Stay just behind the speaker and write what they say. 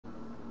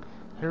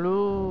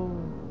Hello.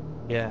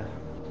 Yeah.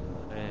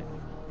 I-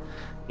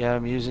 Yeah,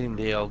 I'm using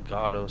the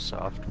Elgato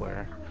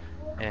software,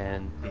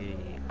 and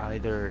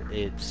either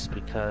it's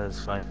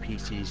because my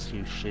PC's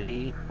too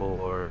shitty,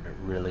 or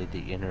really the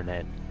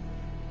internet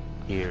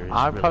here is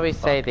I'd really probably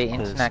say the fucked.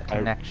 Because internet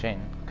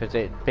connection, because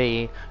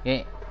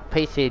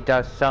PC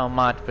does so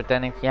much, but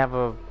then if you have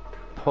a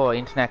poor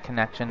internet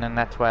connection, then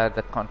that's where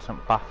the constant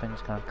buffering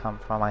is going to come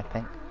from, I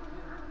think.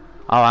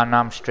 Oh, and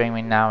I'm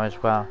streaming now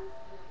as well.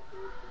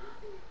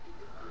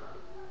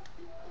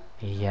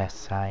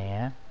 Yes, I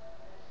am.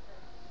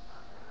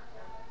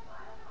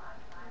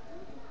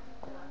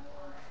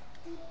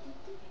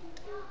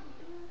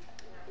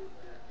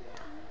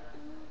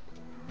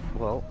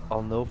 well,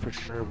 I'll know for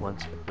sure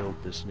once I build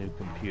this new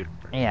computer,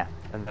 Yeah.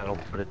 and that'll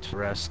put it to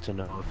rest to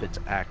know if it's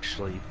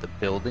actually the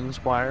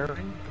building's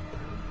wiring,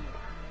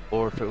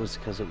 or if it was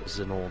because it was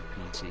an old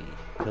PC.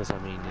 Because I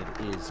mean,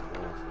 it is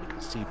old. Like,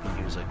 the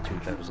CPU is like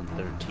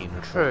 2013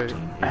 or True.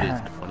 14. It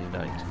is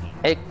 2019.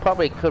 It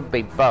probably could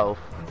be both.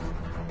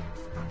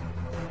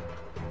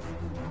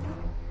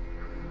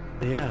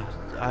 Yeah,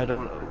 I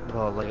don't know.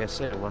 Well, like I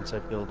said, once I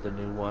build the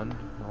new one,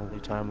 only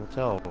time will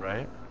tell,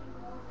 right?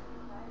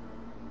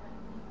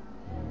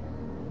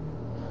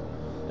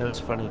 It was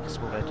funny because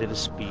when I did a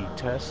speed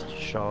test,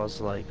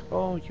 Shaw's like,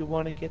 "Oh, you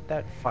want to get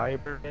that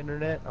fiber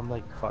internet?" I'm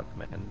like, "Fuck,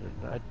 man!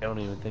 I don't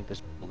even think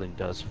this building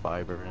does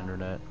fiber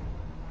internet."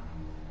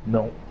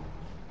 No.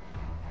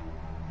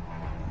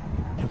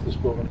 If this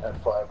building had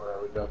fiber,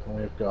 I would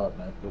definitely have gotten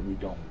it, but we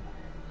don't.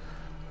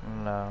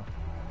 No.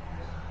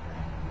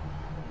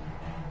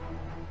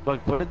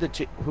 Like, what did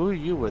who are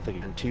you with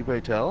again?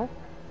 T-Baytel?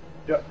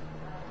 Yep.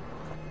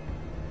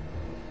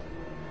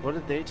 What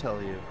did they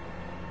tell you?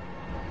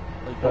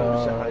 Like, what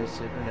was the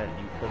highest internet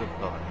you could have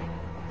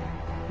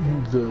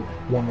gotten? The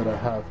one that I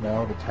have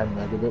now, the 10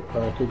 megabit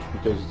package,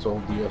 because it's all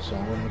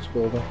DSL in this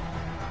building.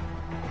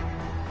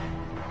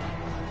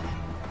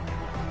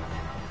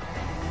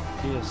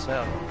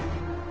 DSL?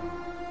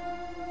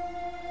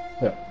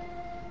 Yeah.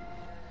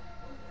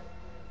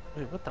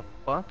 Wait, what the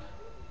fuck?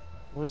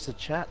 What's the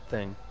chat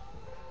thing?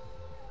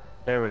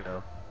 There we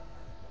go.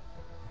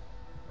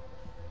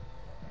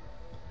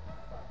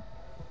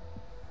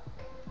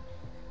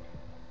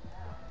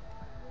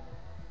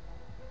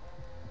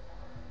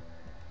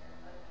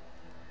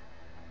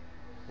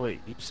 Wait,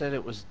 you said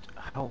it was...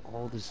 How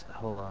old is...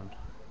 Hold on.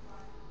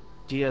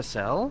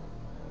 DSL?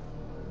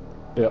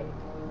 Yeah.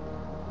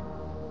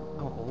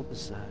 How old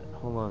is that?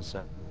 Hold on a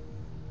sec.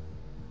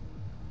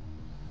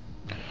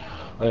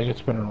 I think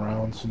it's been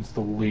around since the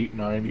late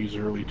 90s,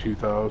 early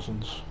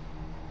 2000s.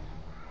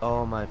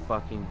 Oh my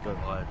fucking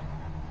god.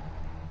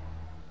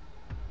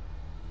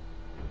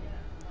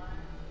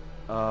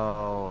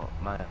 Oh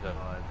my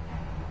god.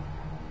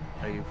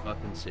 Are you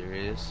fucking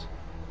serious?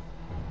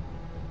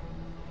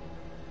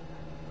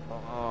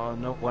 Oh,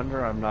 no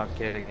wonder I'm not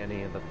getting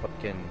any of the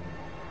fucking...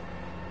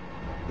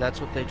 That's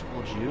what they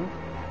told you?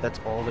 That's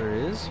all there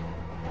is?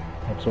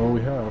 That's all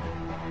we have.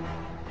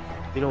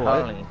 You know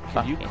what? Holy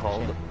Could you fucking call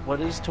shit. them?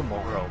 What is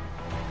tomorrow?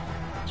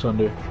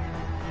 Sunday.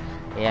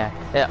 Yeah.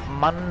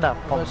 Monday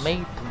for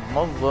me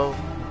tomorrow.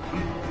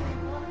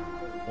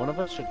 One of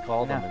us should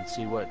call them No. and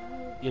see what,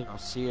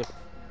 see if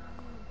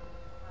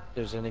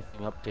there's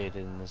anything updated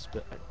in this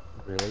bit.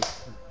 Really?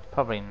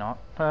 Probably not.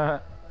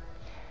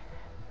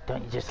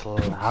 Don't you just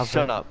love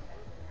Shut it? up.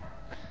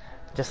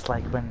 Just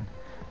like when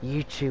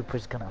YouTube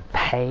was gonna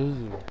pay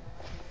you.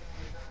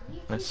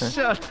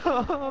 Shut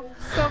up!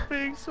 Stop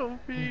being so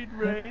mean,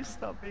 Ray.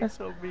 Stop being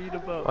so mean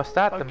about Well,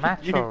 start the fucking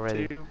match YouTube.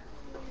 already.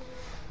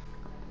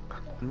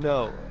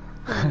 No.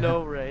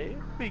 No, Ray.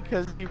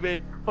 Because you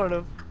made fun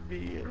of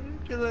me.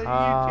 Because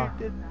Ah. YouTube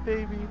didn't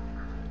pay me.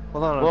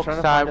 Hold on, I'm Walk trying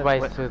to find out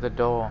sideways what... through the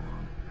door.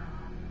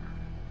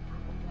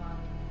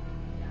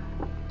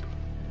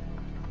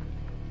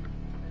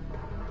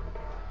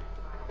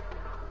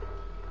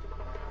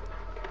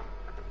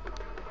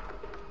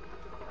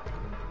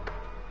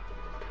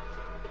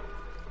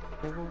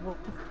 Well,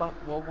 what the fuck?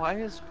 Well, why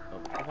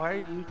are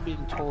you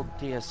being told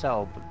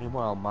DSL, but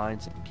meanwhile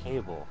mine's in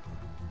cable?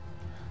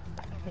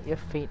 Get your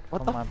feet What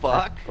from the my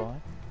fuck? back, boy.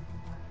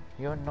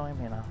 You annoy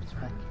me now,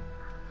 smack you.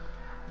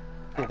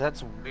 Hey,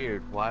 that's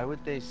weird. Why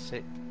would they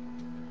say...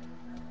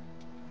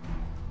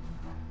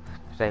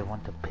 Because they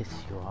want to piss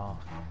you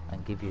off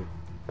and give you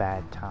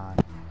bad time.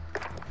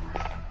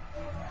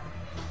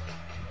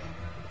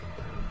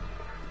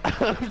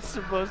 I'm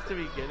supposed to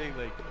be getting,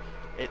 like,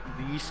 at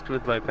least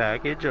with my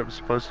package, I'm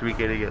supposed to be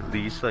getting at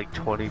least, like,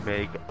 20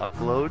 meg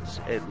uploads,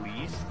 at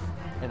least,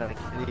 and I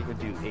can't even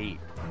do 8.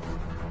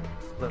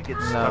 Like,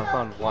 it's stuck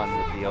on 1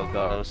 with the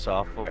Elgato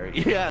software.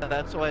 Yeah,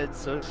 that's why it's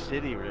so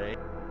shitty, right?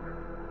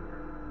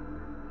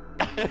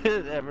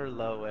 Ever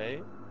low, eh?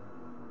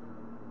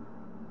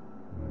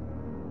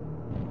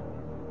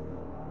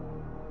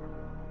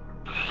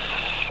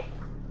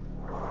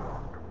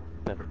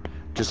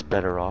 Just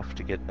better off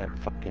to get that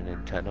fucking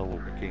antenna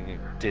working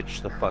and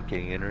ditch the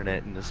fucking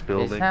internet in this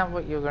building. Is that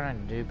what you were gonna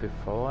do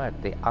before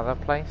at the other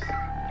place?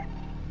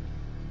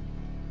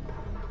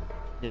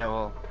 Yeah,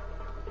 well,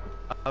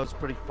 I was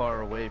pretty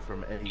far away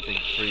from anything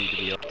free, to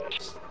be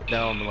honest.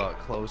 Now I'm a lot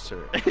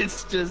closer.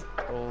 It's just,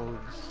 holy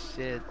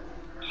shit.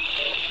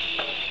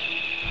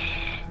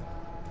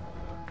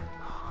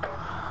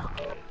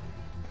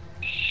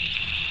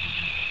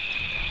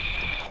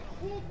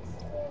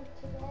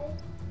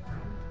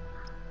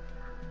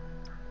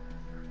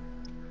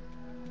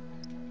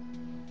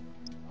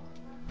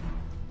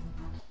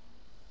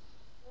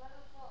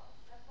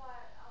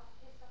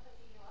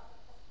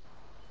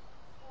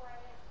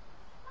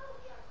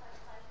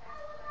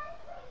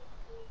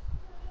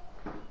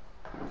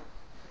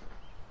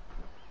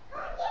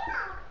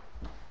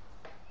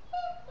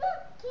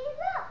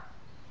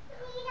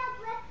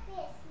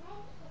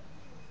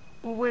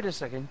 Well, wait a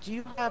second. Do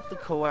you have the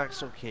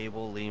coaxial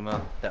cable,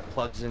 Lima, that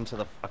plugs into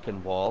the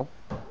fucking wall?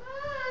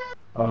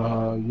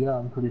 Yeah,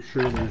 I'm pretty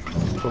sure there's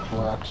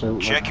coax out.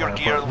 Check your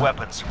gear and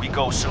weapons. We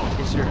go soon.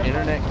 Is your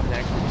internet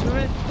connected to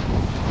it?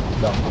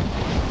 No.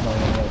 My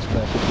internet's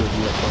connected to the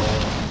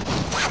DSL.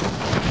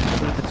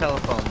 To the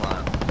telephone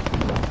line?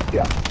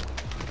 Yeah.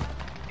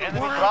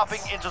 Enemy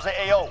dropping into the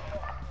AO.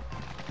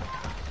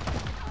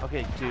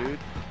 Okay, dude.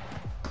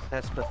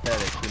 That's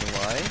pathetic. You know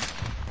why?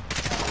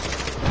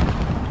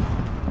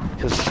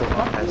 Because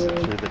someone has it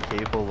through the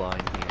cable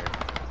line here.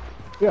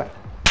 Yeah.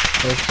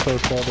 That's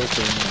pathetic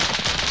and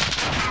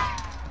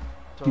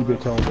you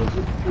could tell through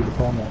the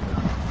phone network.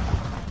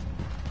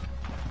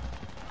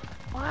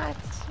 What?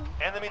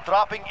 Enemy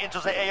dropping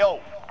into the AO.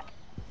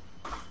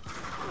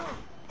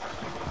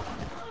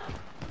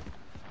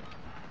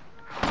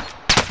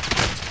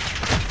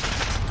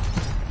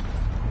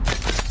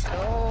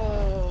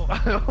 Oh, I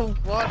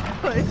don't want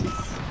my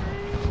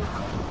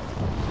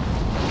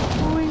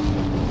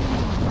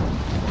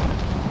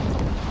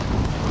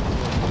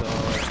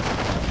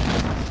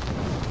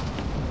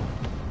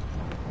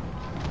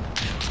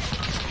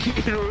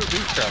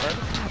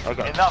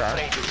Enough,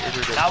 mate.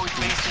 Now we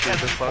face the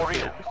enemy for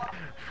real.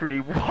 Free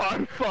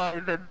Wi-Fi,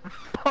 then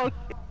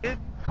fucking.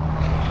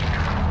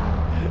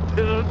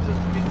 It'll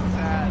just be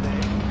sad, eh?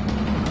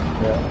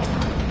 Yeah.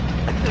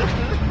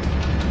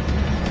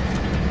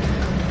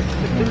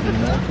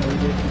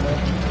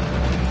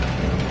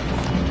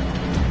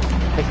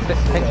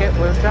 Pick it,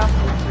 we'll jump.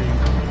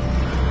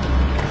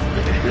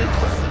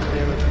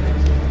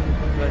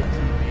 My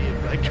TV and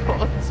my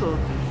console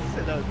just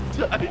sit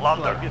outside.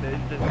 Plunder. plugging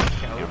into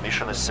Your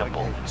mission is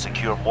simple.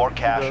 Secure more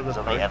cash than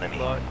the enemy.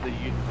 The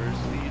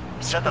university.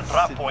 Set the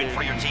drop Sit point there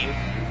for your team.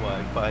 and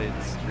Wi-Fi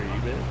and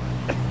stream it.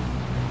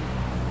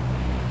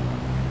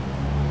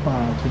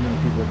 Too many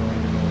people don't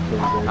even know what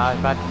they're I was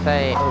about to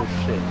say, Oh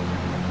shit.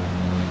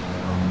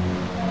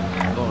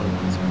 Oh,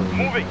 that's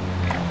crazy. Moving.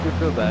 You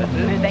feel bad,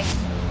 dude? moving.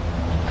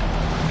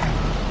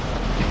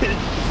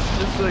 It's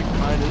just like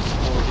 -40 and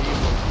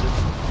just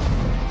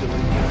doing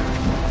it.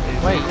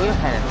 Wait, you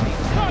had me.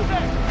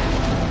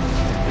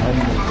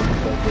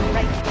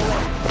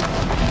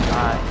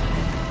 Alright.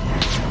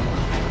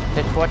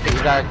 Just watch it,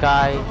 you got a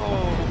guy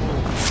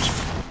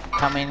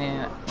coming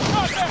in.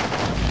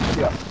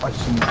 Yeah, I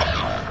see.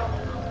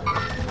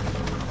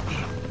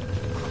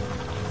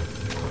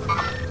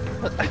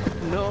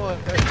 No.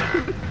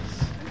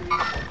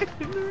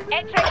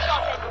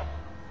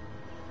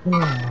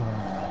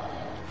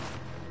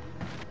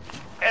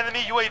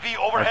 Enemy UAV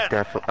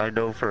overhead. I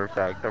know for a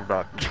fact I'm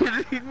not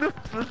getting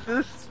enough for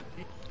this.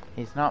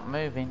 He's not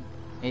moving.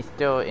 He's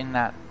still in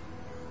that.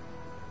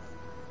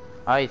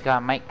 Oh, he's got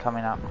a mate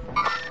coming up.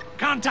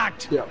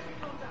 Contact. Yeah.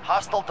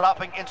 Hostile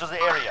dropping into the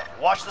area.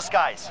 Watch the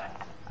skies.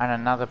 And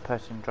another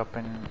person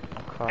dropping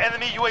across.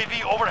 Enemy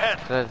UAV overhead.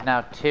 So there's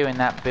now two in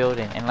that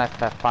building, unless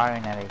they're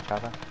firing at each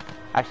other.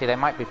 Actually, they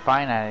might be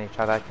firing at each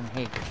other. I can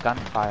hear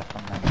gunfire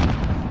from them.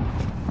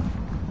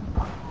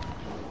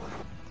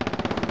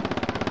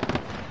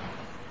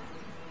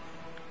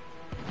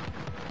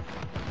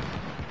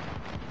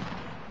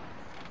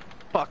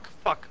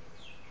 Fuck.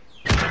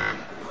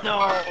 No.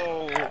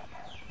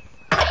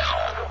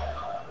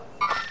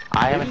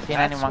 I haven't seen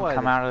anyone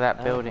come out of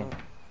that building.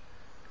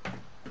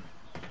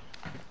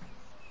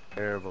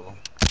 Terrible.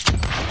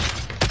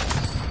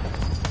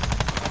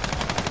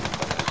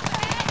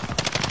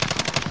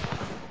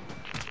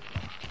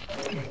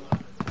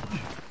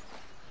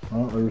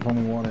 Well, there's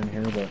only one in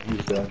here, but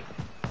he's dead.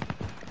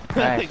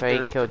 Alright, so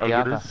he killed the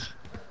other.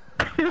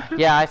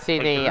 Yeah, I see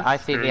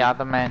the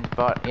other man's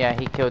bot. Yeah,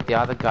 he killed the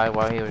other guy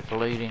while he was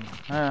looting.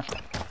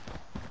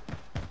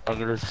 I'm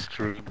gonna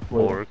stream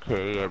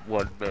 4K at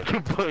 1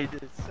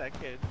 megabyte a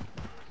second.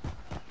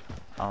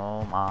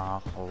 Oh my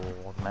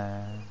god,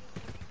 man.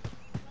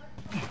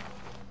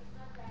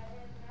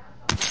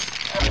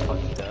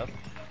 Fucked up.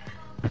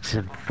 It's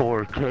in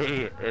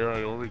 4K and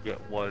I only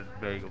get 1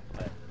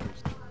 megabyte.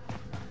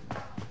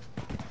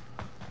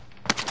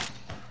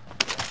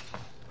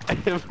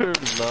 Ever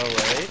low,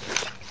 eh?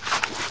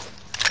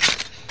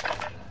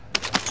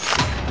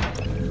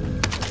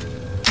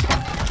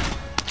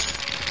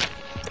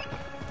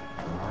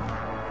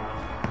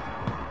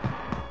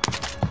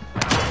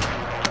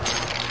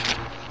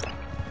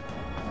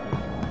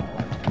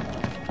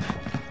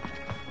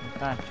 I'm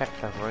trying to check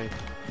the roof.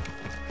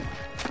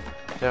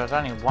 There was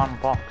only one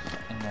box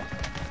in this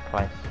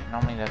place.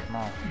 Normally there's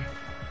more.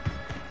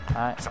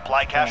 Alright.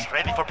 Supply cache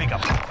ready for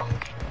pickup.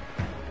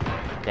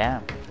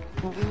 Damn.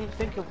 Well, when you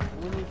think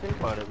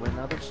about it, when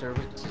other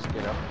services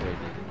get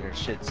upgraded and your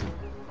shit's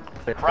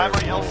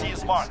Primary LC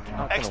is marked.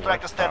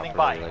 Extract is standing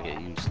by. Like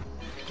it used.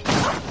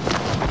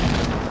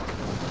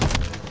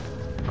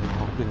 I'm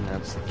hoping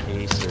that's the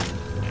case, and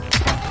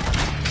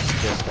it's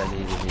just I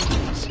need a new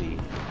PC,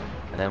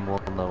 and then we'll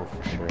know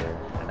for sure,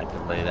 and I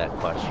can lay that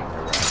question to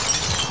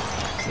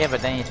rest. Yeah,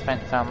 but then you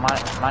spent so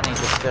much money to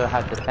still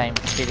have the same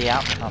shitty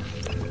outcome.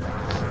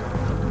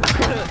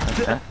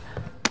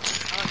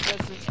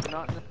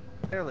 Not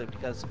necessarily,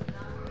 because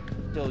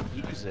still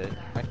use it.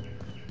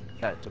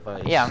 That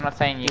device. Yeah, I'm not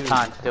saying you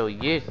can't still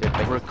use it,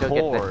 but you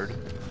still get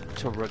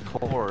to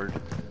record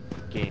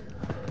game.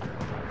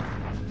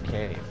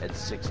 Okay, at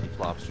 60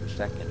 flops per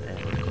second and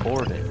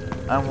record it.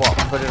 And what?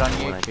 Put it on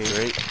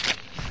YouTube?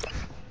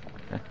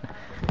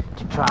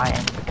 To try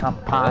and become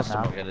part That's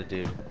what I'm gonna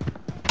do.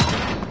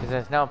 Because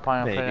there's no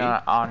point in putting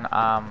it on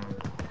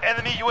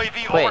Enemy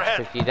UAV Twitch, overhead.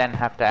 because you then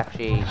have to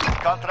actually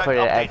Contract put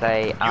it update. as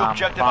a New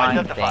objective blind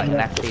identified. thing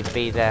and actually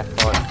be there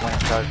for it when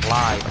it goes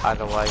live,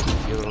 otherwise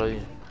you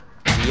lose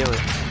viewers.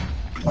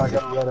 I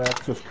got a red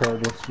access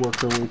card. Let's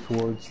work our way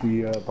towards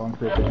the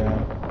bunker at the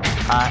end.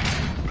 Alright.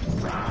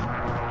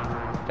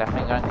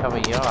 Definitely gonna cover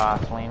your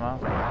ass, Lima.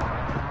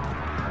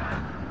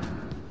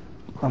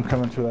 I'm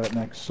coming to that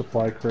next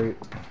supply crate.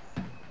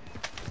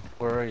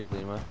 Where are you,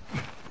 Lima?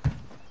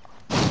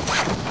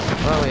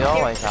 Well, we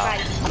always are.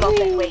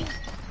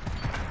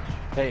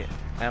 Hey,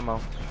 ammo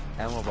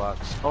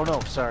box. Oh no,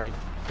 sorry.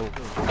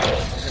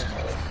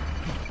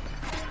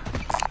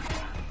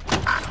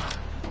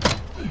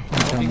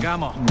 Taking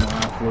ammo. I'm gonna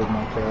offload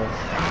my cash.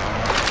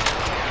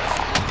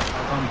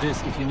 On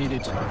disk if you need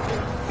it.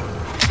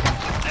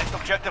 Next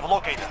objective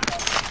located.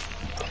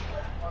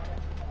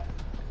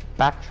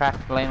 Backtrack,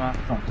 Lima.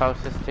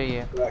 Closest to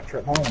you.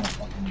 Backtrack. Hold on.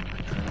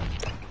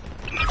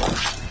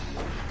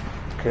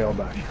 Okay, I'll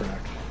backtrack.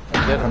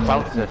 You're the I'm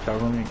closest.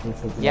 covering me.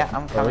 Yeah,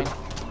 I'm coming.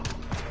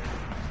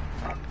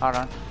 Hold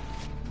on.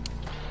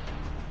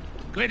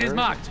 Grid is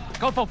marked.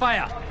 Go for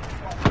fire.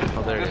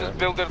 Oh, there you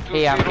go.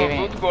 Yeah, I'm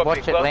giving it.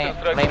 Watch it,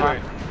 Lima.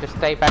 Just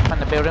stay back from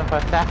the building for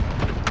a sec.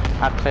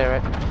 I'll clear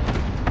it.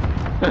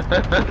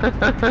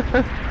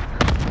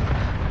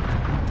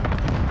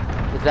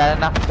 Is that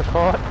enough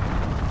support?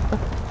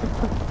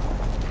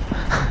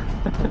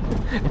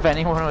 If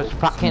anyone was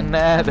fucking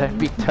there, they'd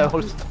be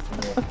toast.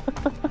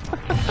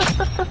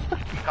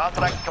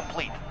 Contract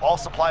complete. All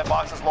supply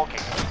boxes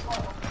located.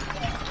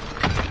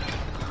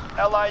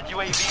 Allied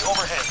UAV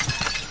overhead.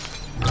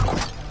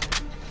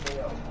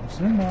 Is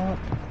there not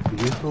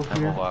vehicles Ammo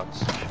here?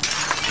 box.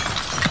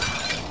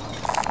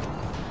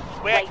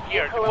 We're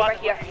here. You want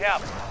what we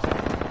have?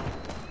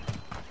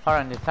 Hold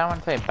on, did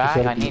someone say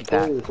bag? I need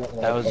that.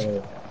 That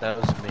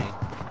was me.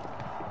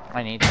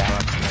 I need that. I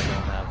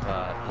don't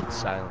have in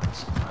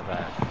silence. My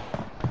bad.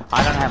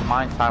 I don't have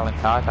mine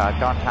silenced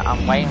either.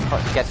 I'm waiting for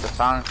it to get the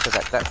silencer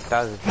that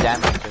does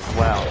damage as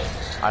well.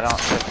 I don't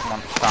just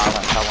want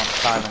silence, I want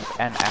silence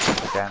and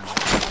extra damage.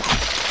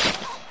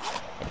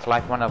 It's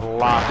like one of the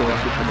last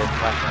things for this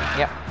weapon.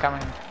 Yep,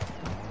 coming.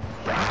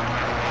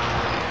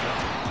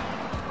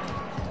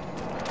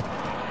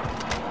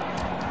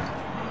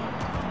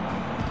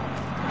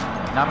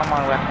 None of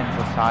my weapons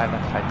are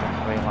silenced, I just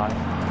realized.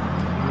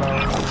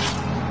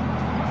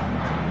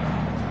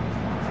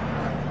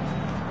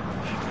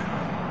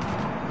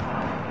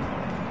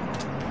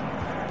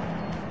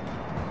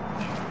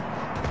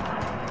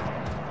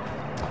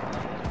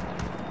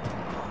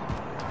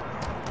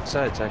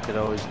 Besides, I could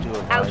always do a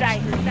live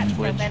stream on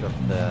Twitch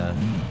of the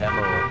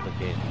demo of the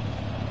game.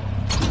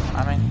 I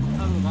mean,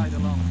 I'll ride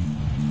along.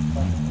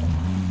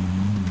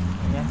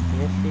 yes,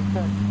 you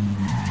could.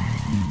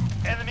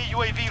 Enemy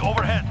UAV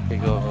overhead. Here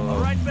you go.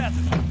 Alright,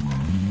 passage.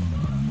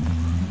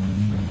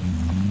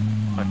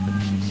 But the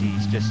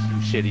PC's just too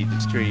shitty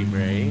to stream,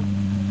 right?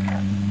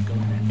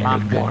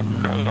 I'm good.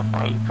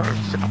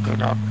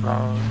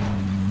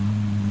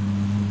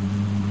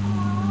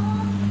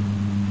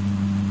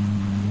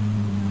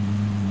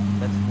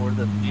 That's more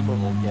than people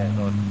will get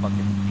on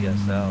fucking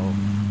DSL.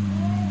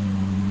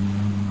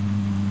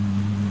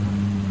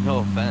 No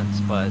offense,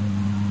 but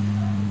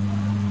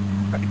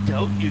I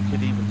doubt you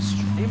could even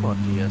stream on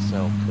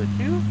DSL, could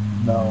you?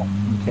 No,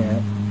 you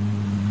can't.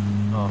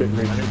 Oh, Bit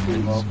rate I didn't is too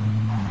think low. so.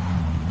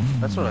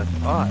 That's what I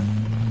thought.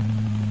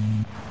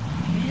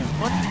 Man,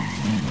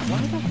 why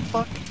the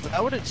fuck? I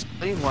would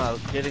explain why I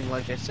was getting,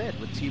 like I said,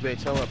 with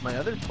T-Baytel at my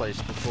other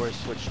place before I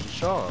switched to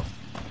Shaw.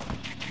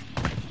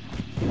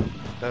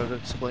 That would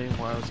explain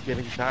why I was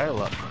getting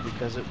dial-up,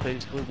 because it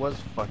basically was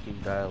fucking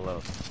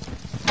dial-up.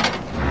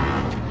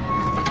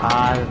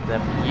 The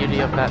beauty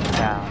of that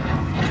sound.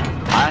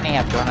 I only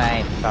have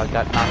grenades, so I've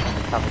got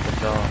nothing to cover the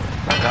door.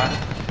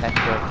 That's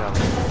your job.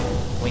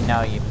 We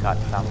know you've got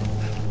something.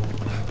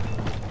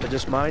 I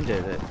just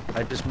minded it.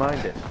 I just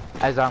mind it.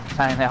 As I'm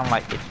saying that, I'm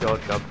like, it's your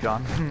job,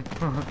 John.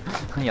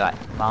 You're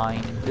like,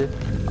 mind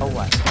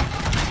away.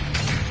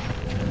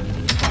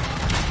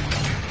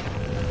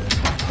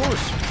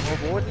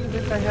 Ambush! Well, what do you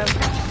think I have?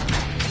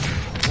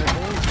 That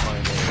always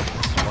find it.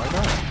 Why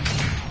not?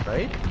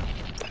 Right?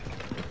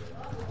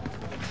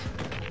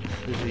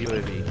 There's a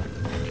UAV.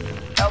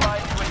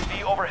 Allied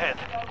UAV overhead.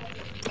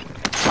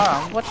 Hold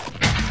on, what?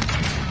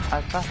 I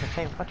was about to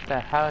say, what the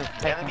hell is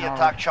taking Enemy all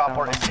attack this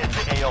chopper so is in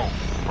the AO.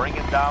 Bring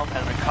him down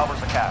and recover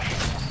the cash.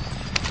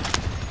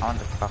 long? On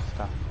the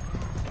cluster.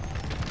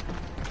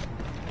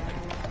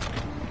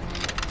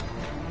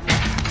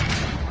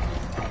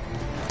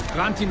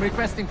 Ground team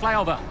requesting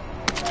flyover.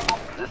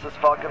 This is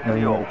Falcon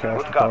 3-0.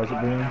 Good copy.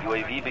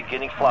 UAV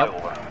beginning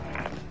flyover.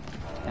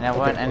 And there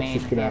weren't any. Let's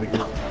just get out of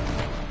here.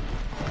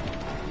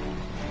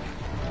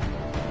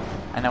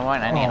 And there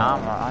weren't any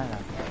armor either.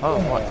 Oh,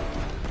 what?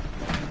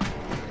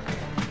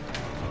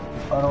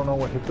 I don't know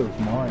what hit those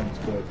mines,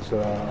 but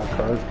our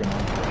car's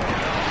gone.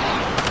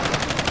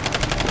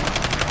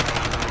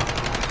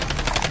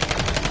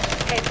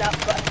 Heads up,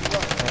 but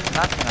There's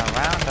nothing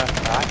around us,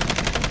 right?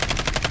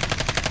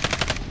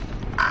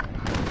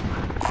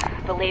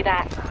 believe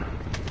that.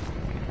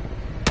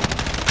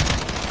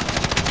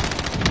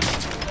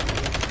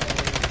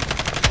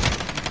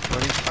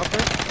 Running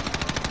cover?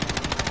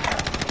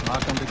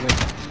 Mark on the grid.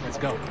 Let's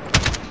go.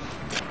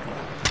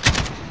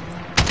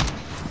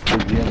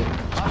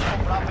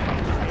 Hostile dropping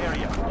into the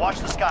area. Watch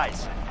the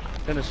skies.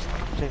 I'm gonna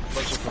take a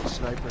look at the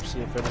sniper, see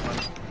if anyone.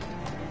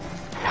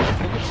 I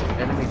think it's an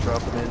enemy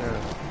dropping in or.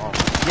 Oh.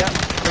 Yeah,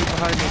 right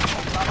behind me.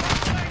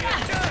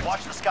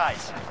 Watch the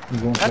skies.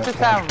 Not to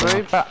sound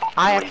rude, but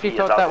I actually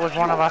thought that was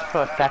one of us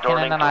for a second,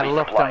 and then I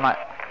looked and I'm like,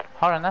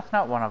 hold on, that's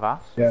not one of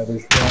us. Yeah,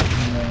 there's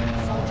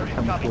one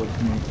coming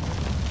towards me.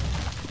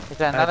 Is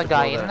there another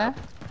guy in there?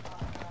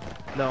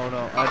 No,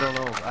 I don't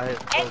know. I had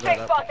to pull that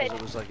up because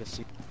it was like a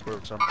secret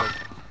or something.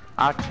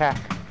 I'll check.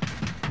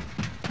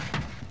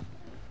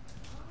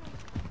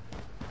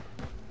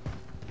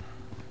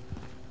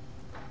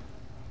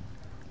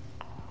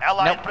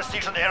 Allied Nope.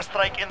 precision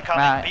airstrike incoming.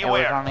 Nah, it was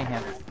Beware. only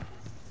him.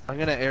 I'm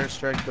gonna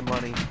airstrike the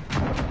money.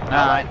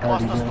 Allied No,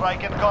 cluster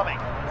strike incoming.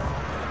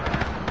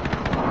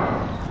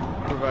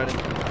 Providing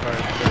card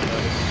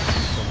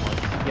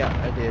someone.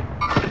 Yeah, I did.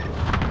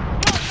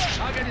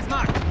 Target is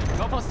marked.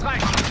 Go for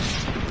strike.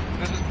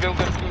 This is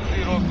Builder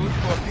 2-0, good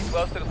copy.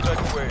 Cluster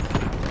strike away.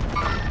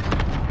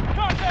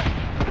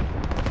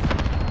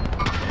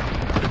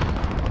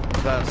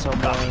 Got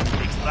someone.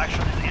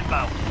 Extraction is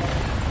inbound.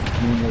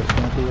 You mean your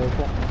sniper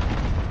rifle?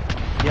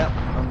 Yep,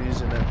 I'm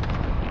using it.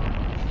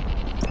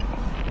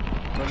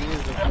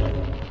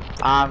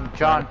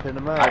 John, Pin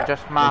him out. I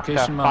just marked a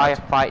Location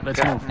marked. firefight Let's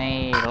just move.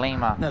 near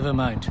Lima. Never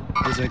mind.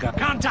 Disregard.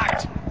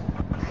 Contact!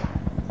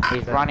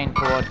 He's running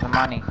towards the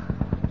money.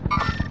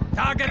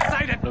 Target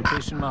sighted!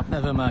 Location marked.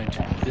 Never mind.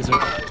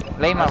 Disregard.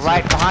 Lima,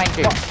 right behind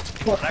you.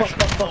 Extraction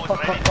flow is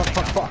ready to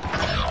take out.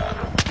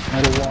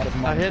 Not a lot of I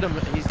money. hit him.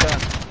 He's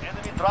done.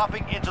 Enemy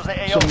dropping into the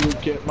AO.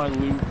 Somebody get my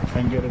loot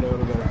and get it out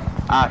of there.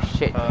 Ah,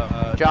 shit.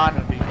 John,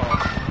 Gonna be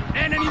fine.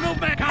 Enemy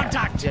movement!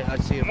 Contact! Yeah, I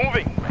see him.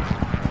 Moving.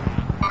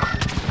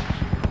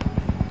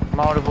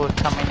 multiples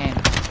coming in.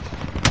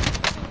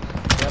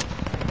 Yep.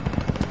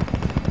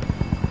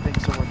 I think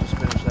someone just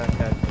finished that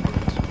cat.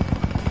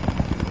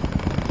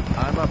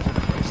 I'm up to.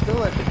 I'm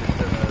still at the.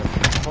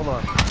 Hold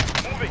on.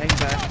 Moving. Hang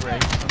back, Ray.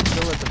 I'm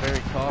still at the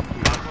very top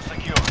here. Cargo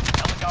secure.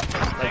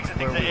 Helicopters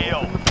exiting Where the we AO.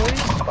 open the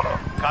place?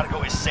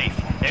 Cargo is safe.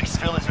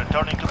 Exfil is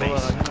returning to Hold on,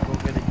 base. I'm gonna go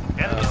get it.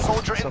 Enemy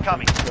soldier something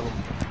incoming. to kill him.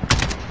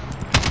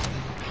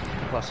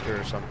 Cluster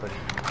or something.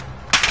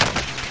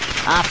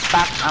 Ah,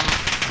 fuck,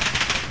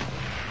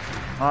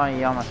 Oh,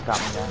 you almost got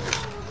me there.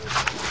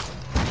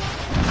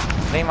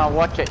 Lima,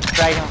 watch it,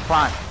 straight in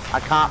front. I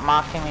can't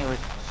mark him, he was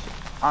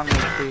on me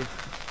too.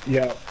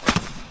 Yeah.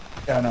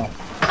 Yeah, I know.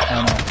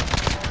 I know.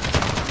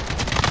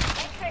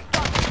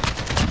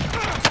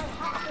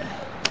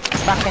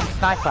 Fucking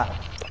sniper.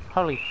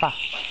 Holy fuck.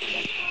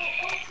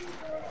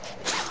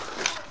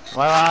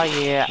 Where are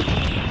you,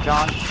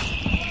 John?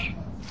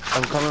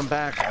 I'm coming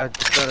back. I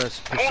just got a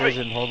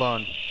precision. Hold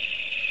on.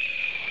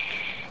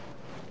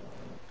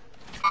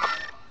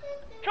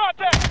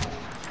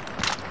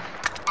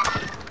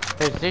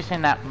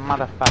 Position that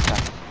motherfucker.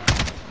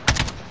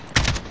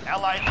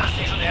 Allied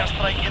precision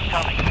airstrike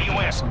incoming.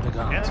 Beware. On the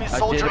ground. Enemy I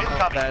soldier did it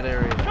incoming. that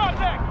area. Got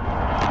him.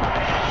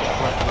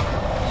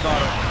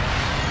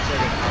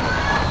 Second.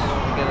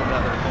 We'll get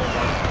another. Hold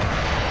on.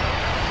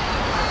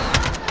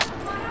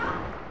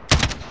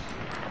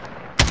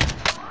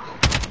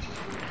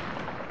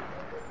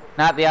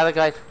 Nah, the other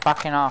guy's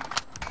fucking off.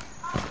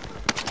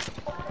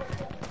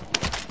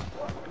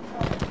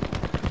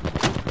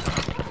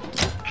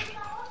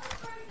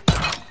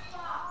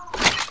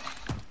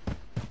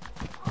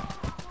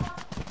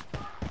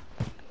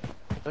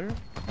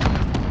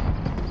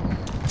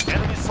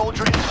 Enemy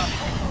soldier incoming.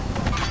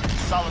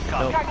 Solid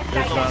copy. Nope,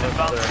 there's Those not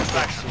inbound another. I for can't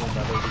extraction. see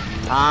another to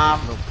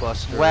use. No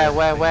cluster. Where?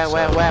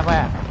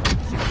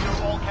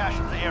 Secure all cache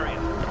in the area.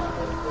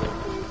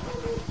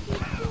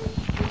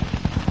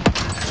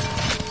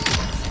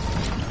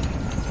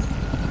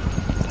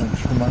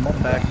 Thanks for my money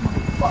Back.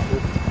 back.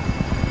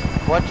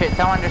 Watch it,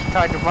 someone just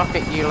tried to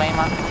rocket you,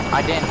 Lima.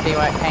 I didn't see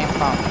where it came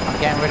from. I'm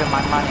getting rid of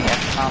my money at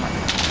the moment.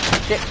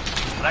 Shit!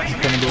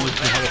 Gonna go with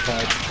the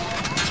helipad.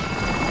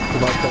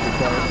 About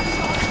helipad.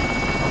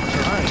 I'm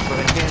trying, but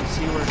I can't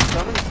see where it's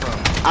coming from.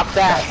 Up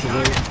there!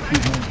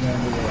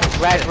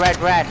 Red, red,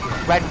 red.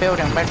 Red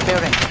building, red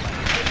building.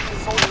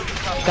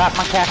 Got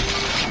my cash.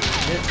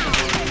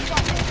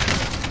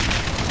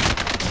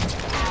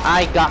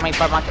 I got me,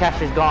 but my cash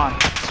is gone.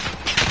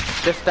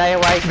 Just stay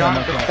away, John,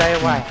 just stay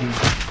away.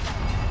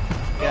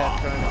 Yeah,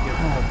 I'm trying to get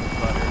rid of the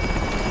butter.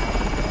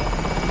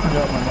 I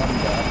got my money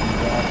back.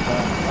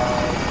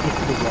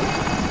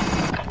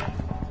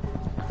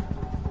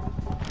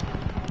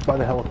 By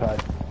the helipad.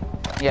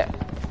 Yeah.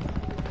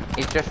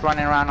 He's just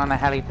running around on the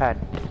helipad.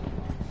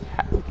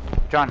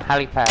 John,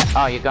 helipad.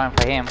 Oh, you're going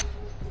for him.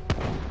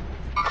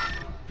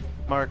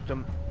 Marked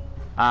him.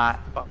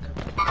 Fuck.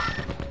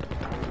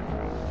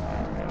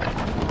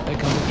 They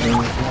come with me.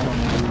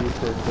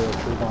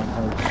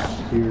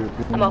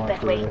 I'm off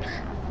that way.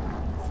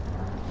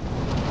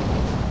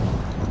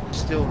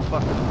 Still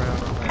fucking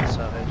around on that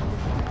side.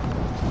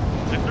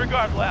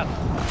 Disregard left.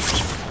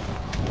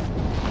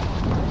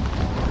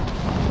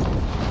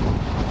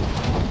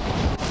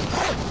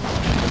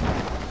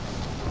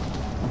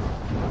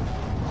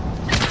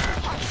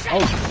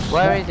 Oh,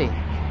 where is he?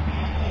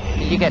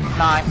 Did you get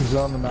sniped? He's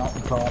on the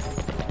mountaintop.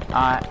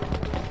 Alright.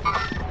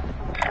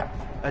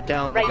 I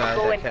downed the Right, guy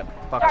going. that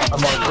kept fucking.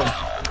 I'm on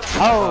the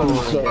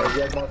Oh!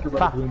 red marker by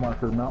the blue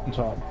marker,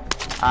 mountaintop.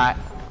 Alright,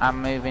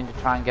 I'm moving to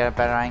try and get a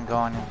better angle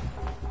on him.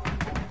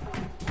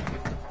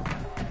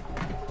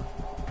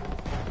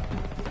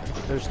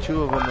 There's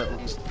two of them at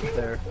least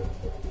there.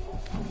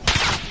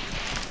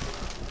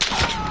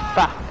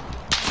 Fuck!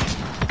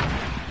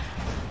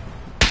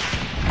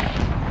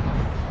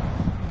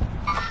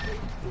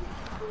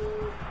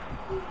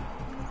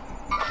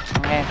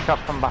 I'm getting shot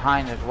from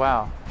behind as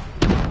well.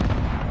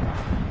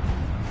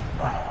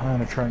 I'm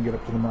gonna try and get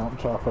up to the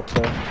mountaintop up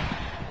there.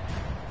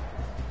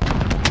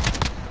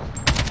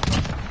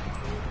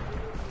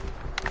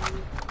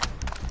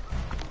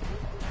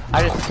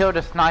 I just killed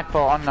a sniper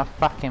on the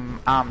fucking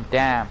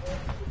dam.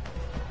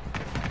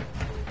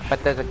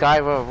 But there's a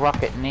guy with a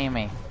rocket near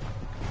me.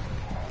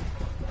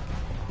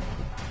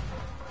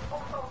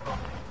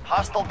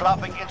 Hostile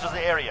dropping into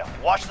the area.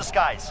 Watch the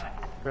skies.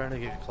 Trying to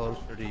get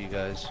closer to you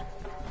guys.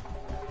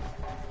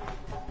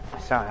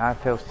 Sorry, I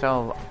feel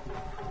so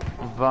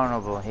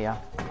vulnerable here.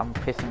 I'm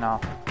pissing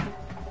off.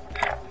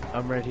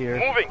 I'm right here.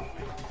 Moving.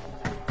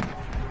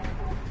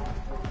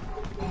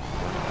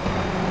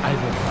 I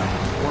will find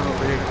One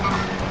over here.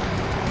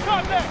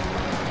 Contact.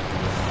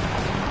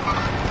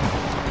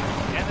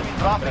 Enemy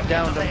dropping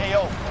Down into the them.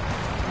 AO.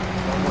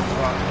 Almost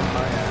rocked in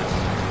my ass.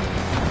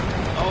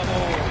 Oh,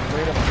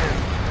 right up here.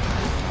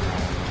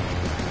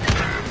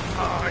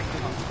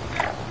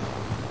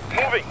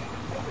 Moving.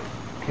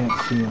 Can't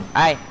see him.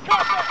 Hey!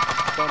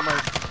 Contact. On my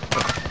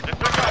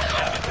Disregard.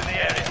 It's in the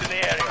area. It's in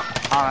the area.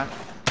 Alright.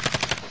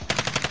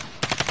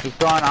 He's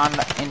going on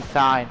the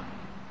inside.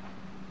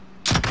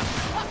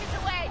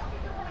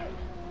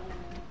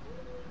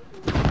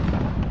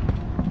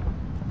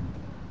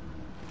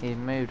 He's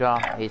moved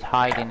off. He's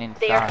hiding There,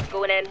 inside.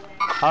 going in.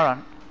 Hold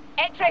on.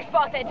 X-ray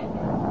spotted.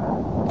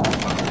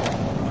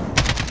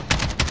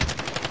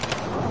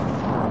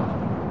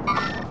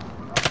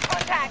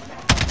 Contact.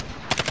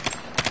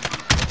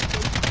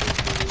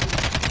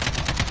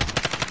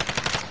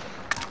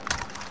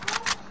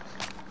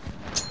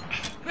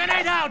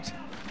 Grenade out!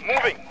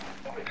 Moving.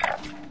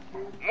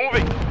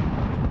 Moving.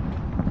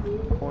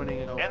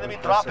 pointing out. Enemy as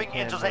best dropping I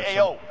can into the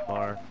where AO. some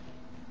are.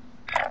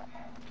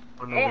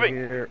 One over Moving.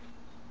 here.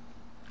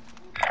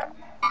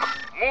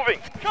 Moving.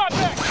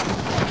 Contact.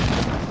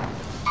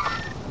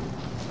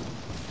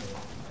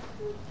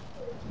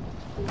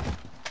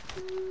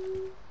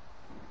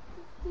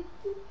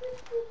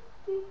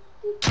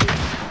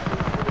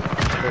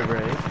 They're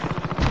ready.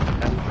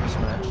 After this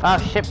match. Oh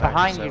shit, Sorry,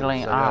 behind so you,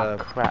 Link. it's Oh like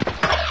a- crap.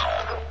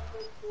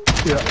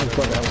 Yeah, that's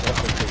what I was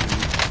thinking.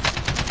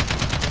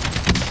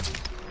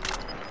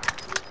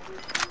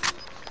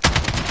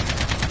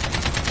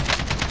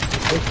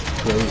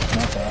 It's great,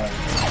 not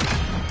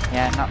bad.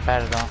 Yeah, not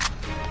bad at all.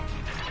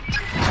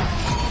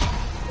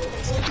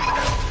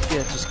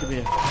 Yeah, just give me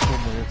a couple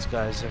minutes,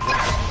 guys. I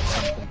got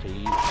something to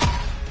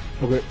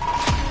eat. Okay.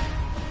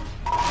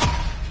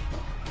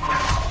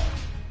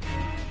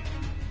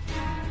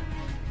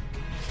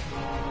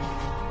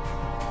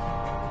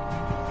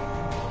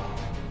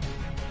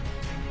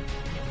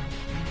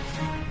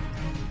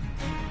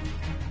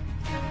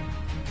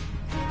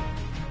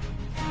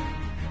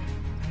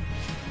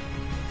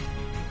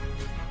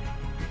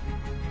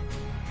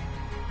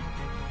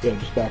 Yeah,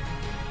 just back.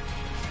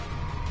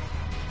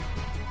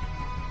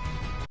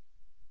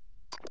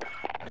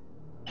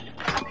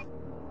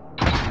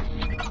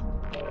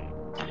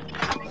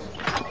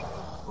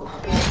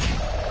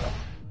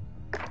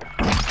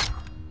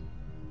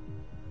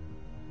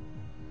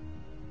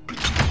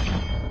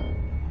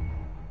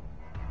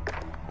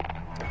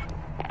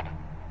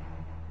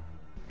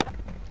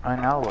 I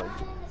know it.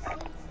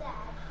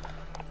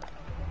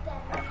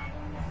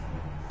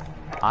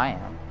 I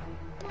am.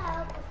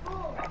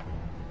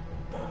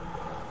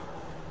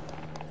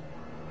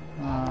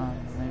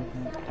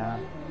 Movement down.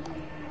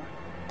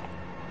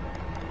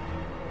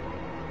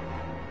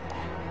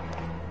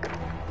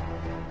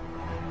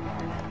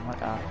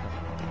 What else?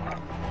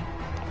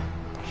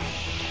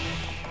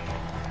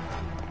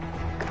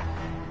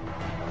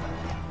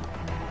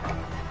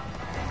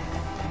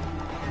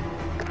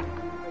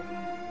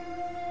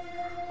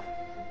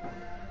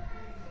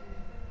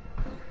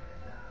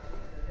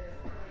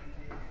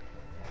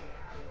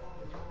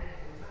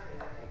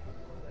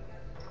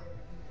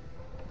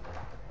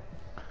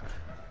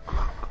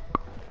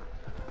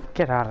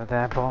 Get out of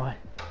there, boy.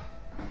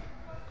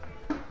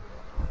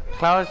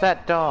 Close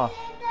that door.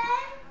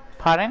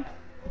 Pardon?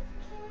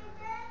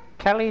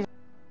 Kelly's...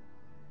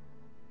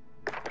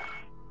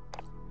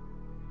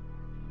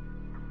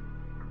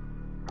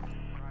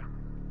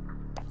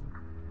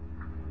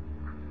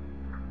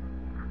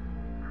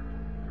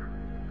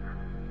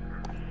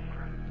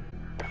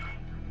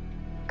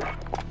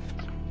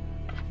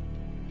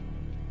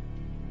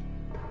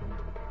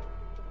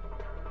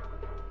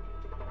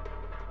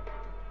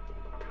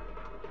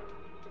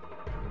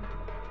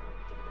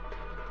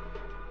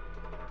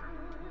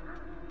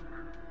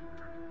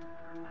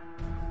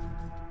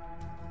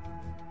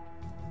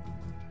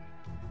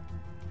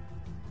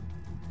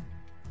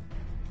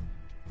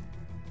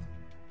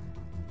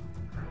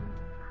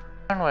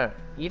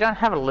 You don't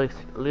have a loose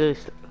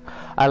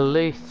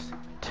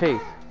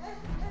tooth.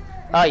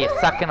 Oh, you're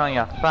sucking on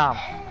your thumb.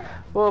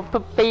 Oh,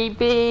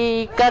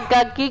 baby,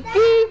 gaga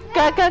gigi,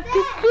 gaga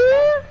gigi.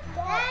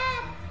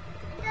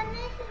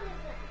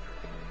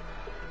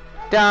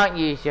 Don't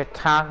use your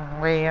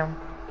tongue, William.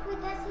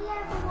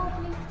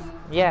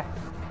 Yeah,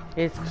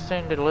 he's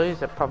soon to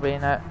lose it, probably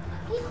in it.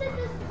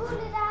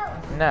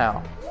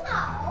 No.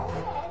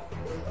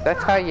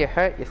 That's how you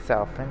hurt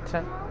yourself,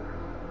 Vincent.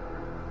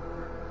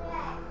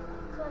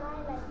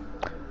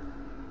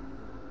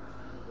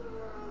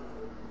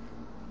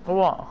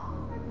 What?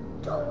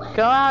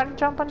 Go out and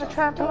jump on the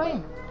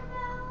trampoline.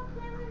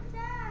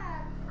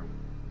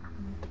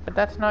 But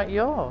that's not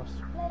yours.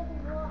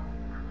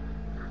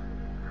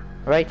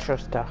 Rachel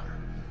stuff.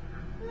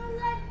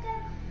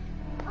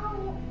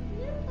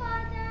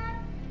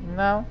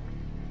 No.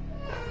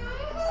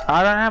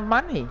 I don't have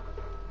money.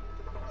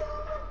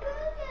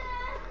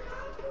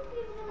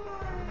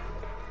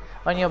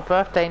 On your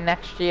birthday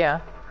next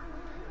year.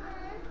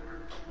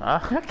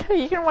 Oh,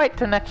 okay, you can wait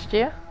till next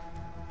year.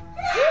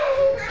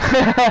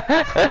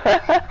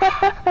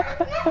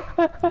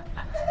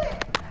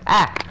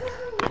 Ah,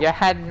 your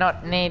head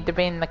not need to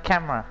be in the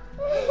camera.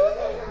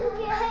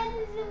 Your head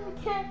is in the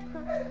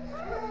camera.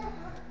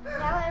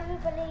 Now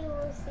everybody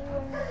will see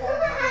when the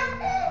head.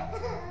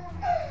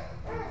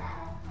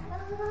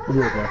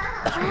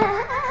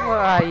 What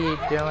are you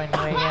doing,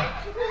 William?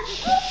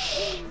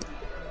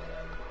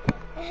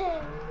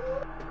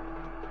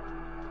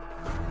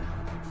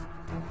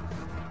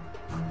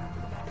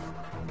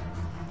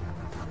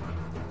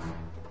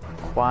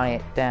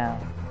 Quiet down.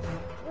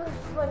 It was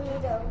funny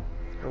though.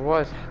 It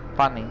was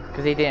funny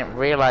because he didn't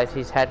realize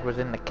his head was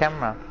in the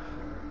camera.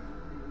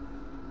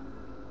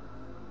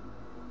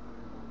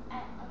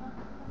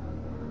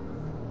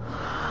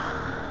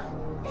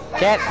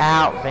 Get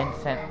out,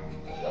 Vincent.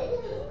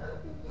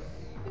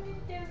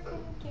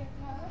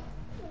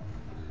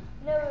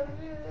 No,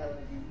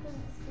 everybody can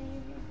see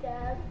me,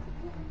 Dad.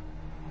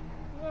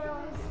 Now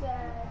I'm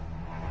sad.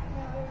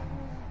 Now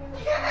everyone's gonna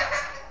see.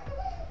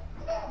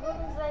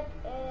 Everyone's like,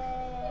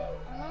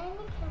 am I in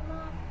the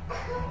camera?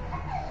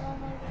 And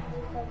then I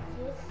was like,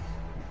 yes.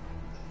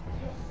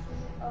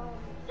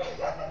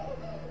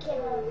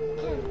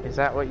 Is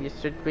that what you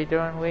should be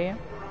doing, William?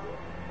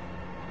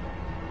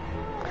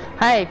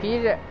 Hey, if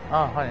you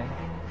oh, hold on.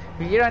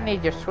 If you don't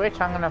need your Switch,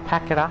 I'm gonna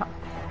pack it up.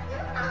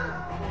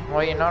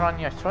 Well, you're not on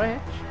your Switch.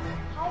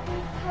 How do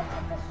you pack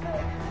up the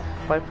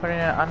Switch? By putting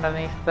it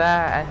underneath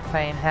there and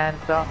saying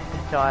hands off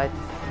until I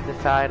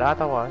decide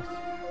otherwise.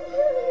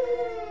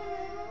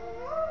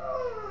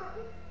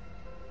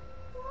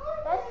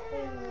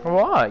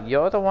 What?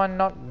 You're the one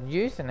not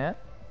using it.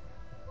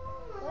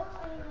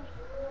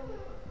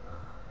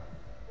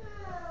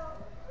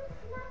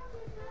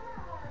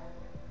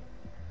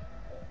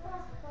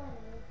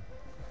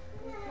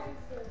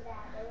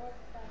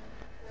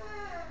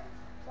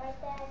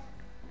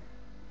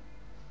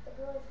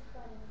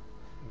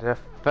 The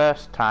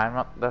first time,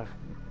 not the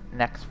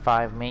next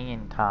 5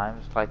 million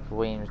times like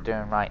William's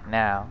doing right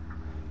now.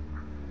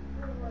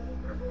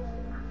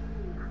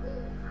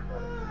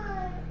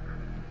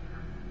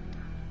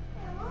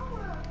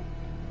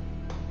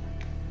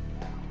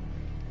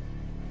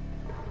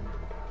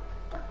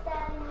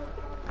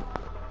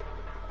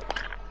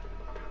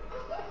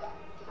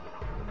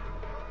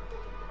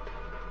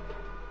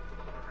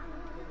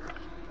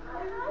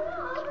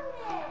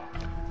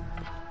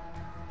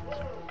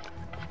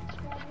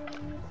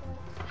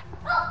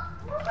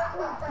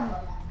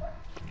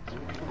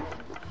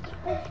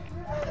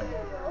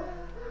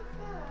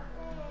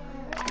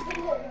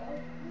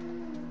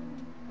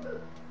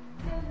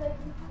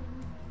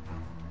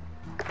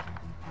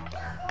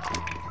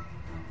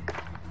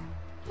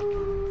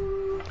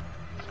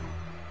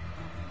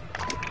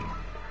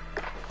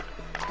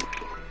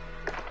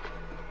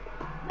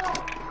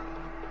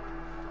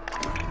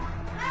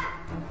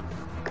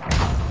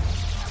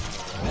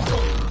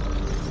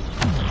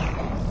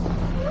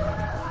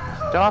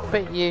 Stop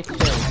it, you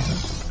two.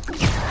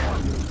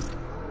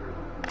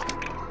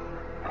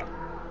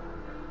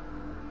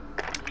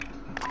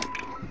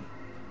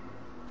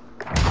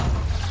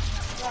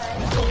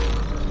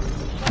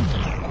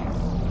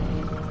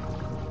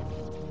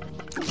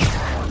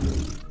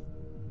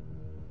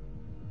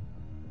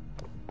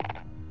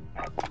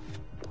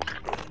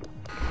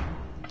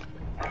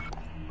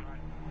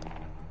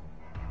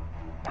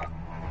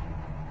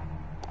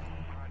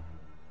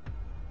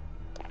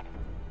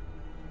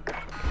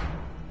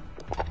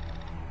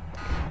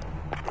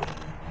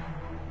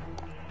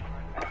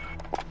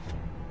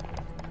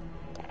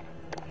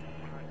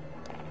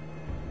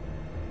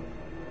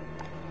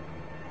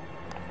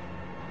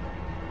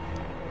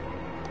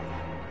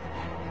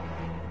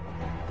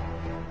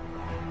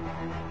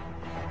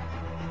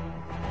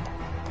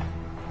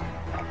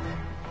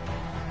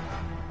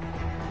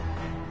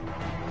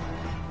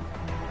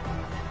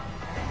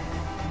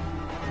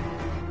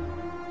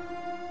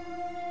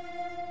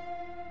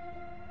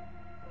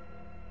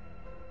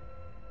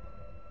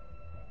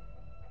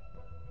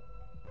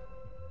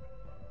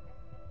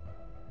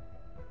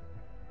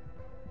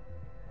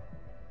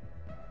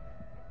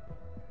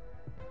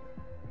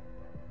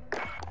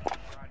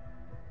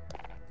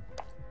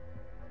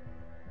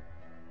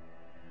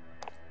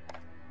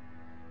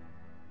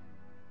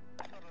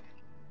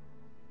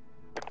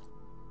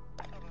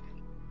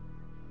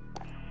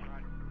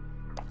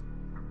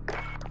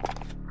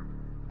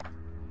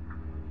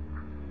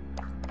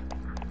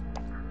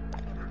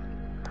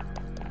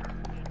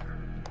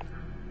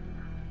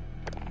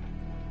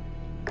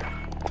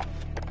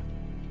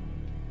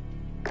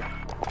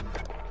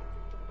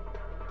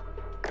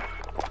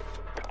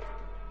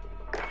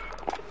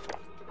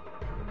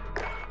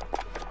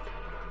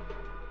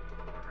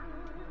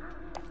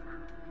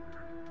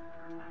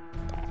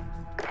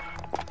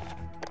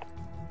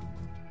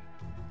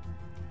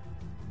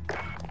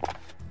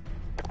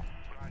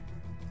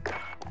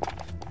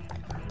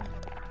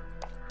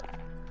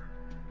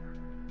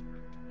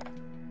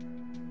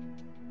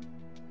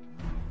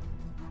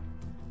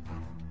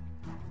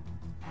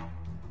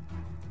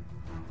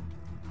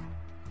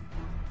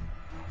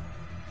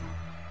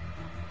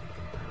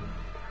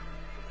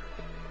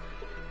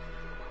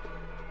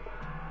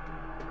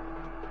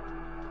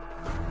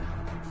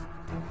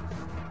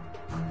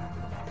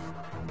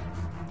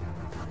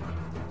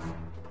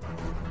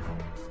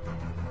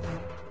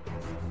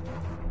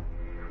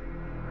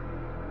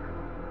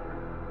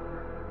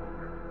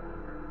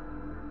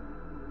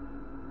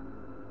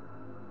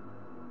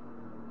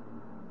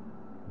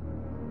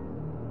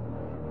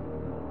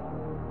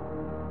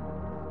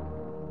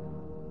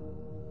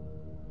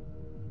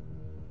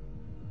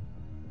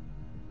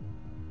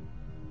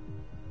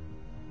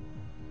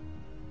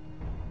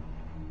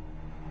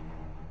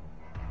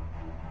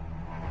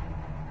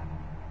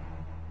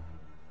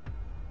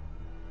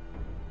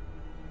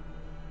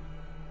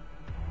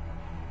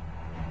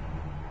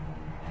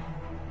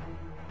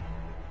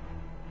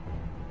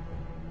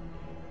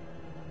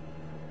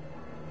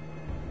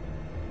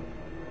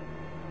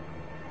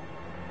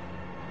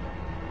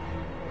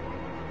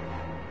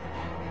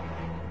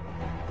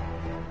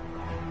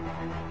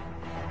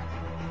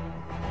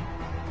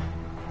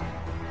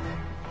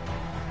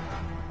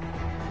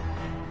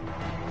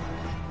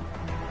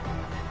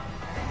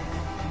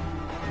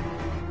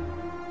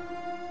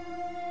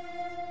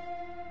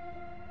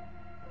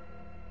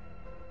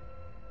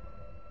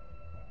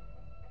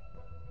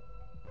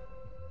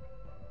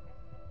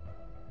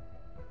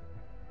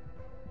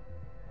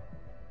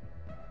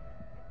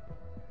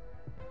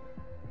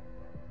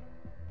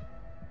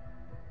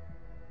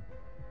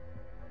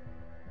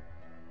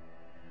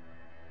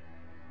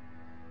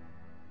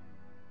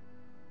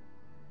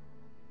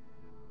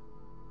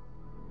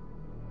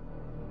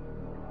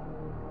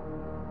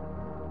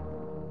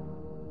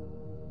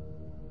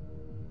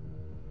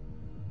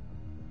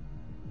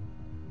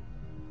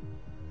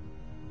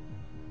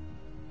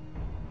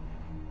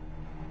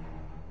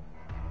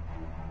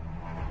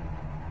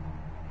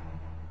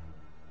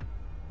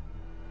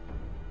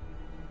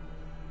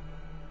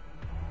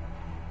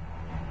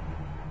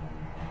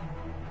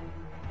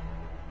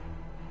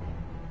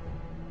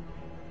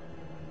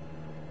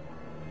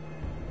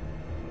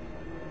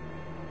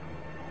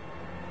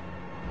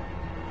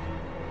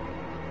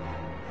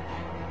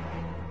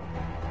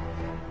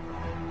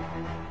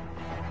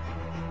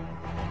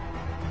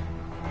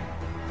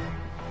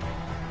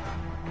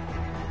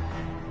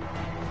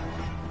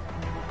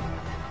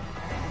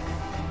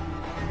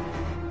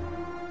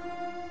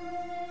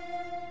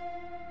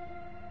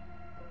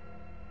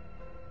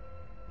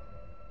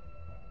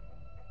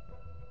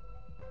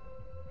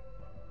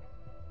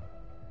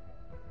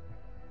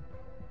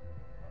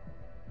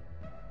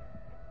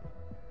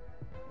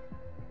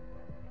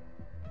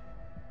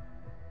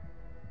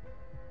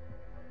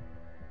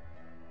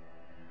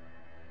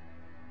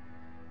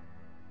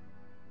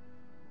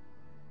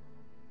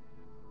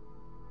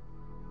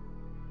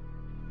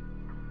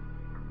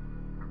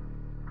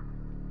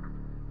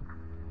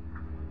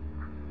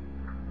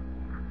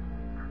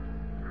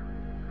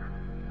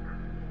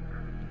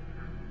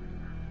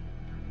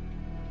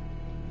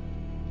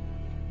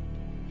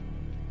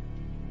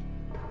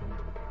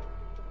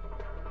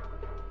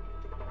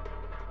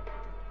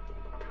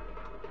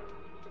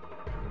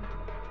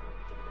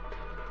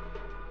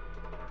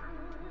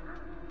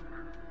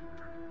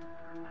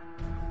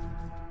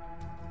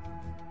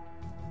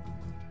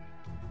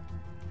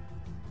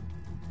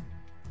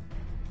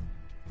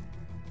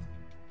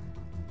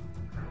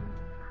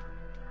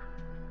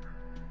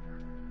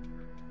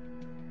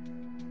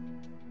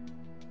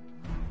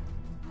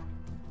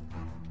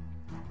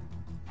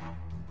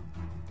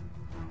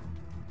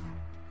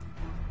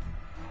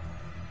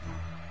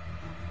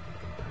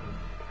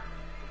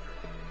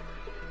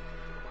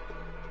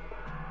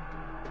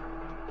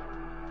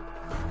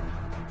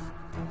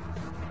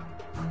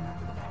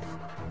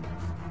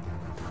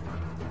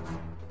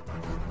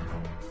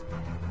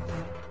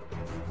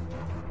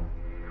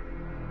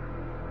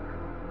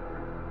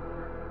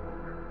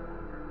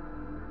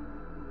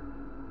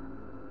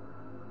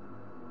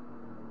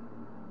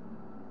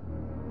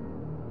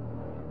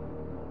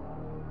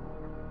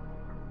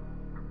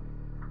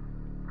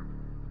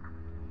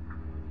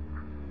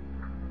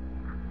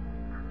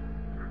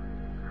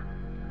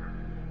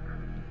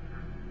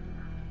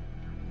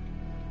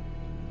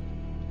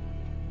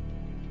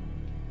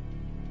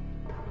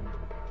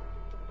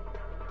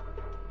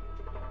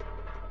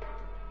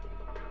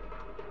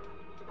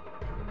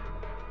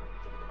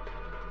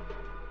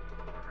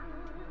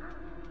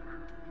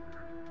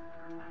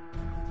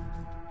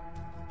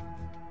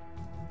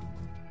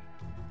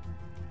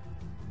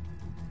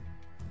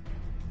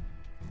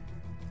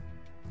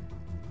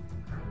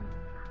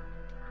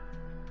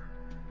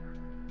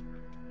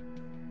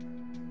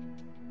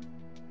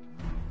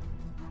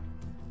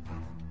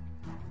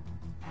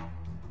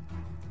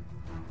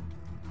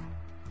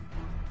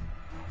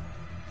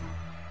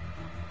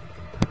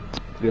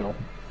 Yeah.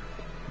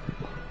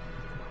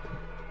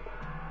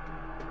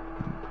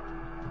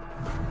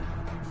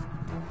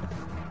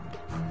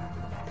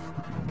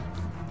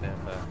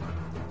 Stand back.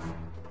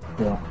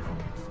 Yeah.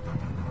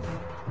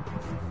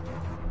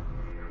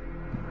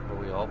 Are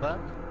we all back?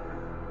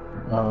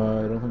 I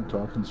don't think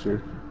Dawkins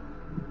here.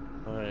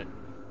 Alright.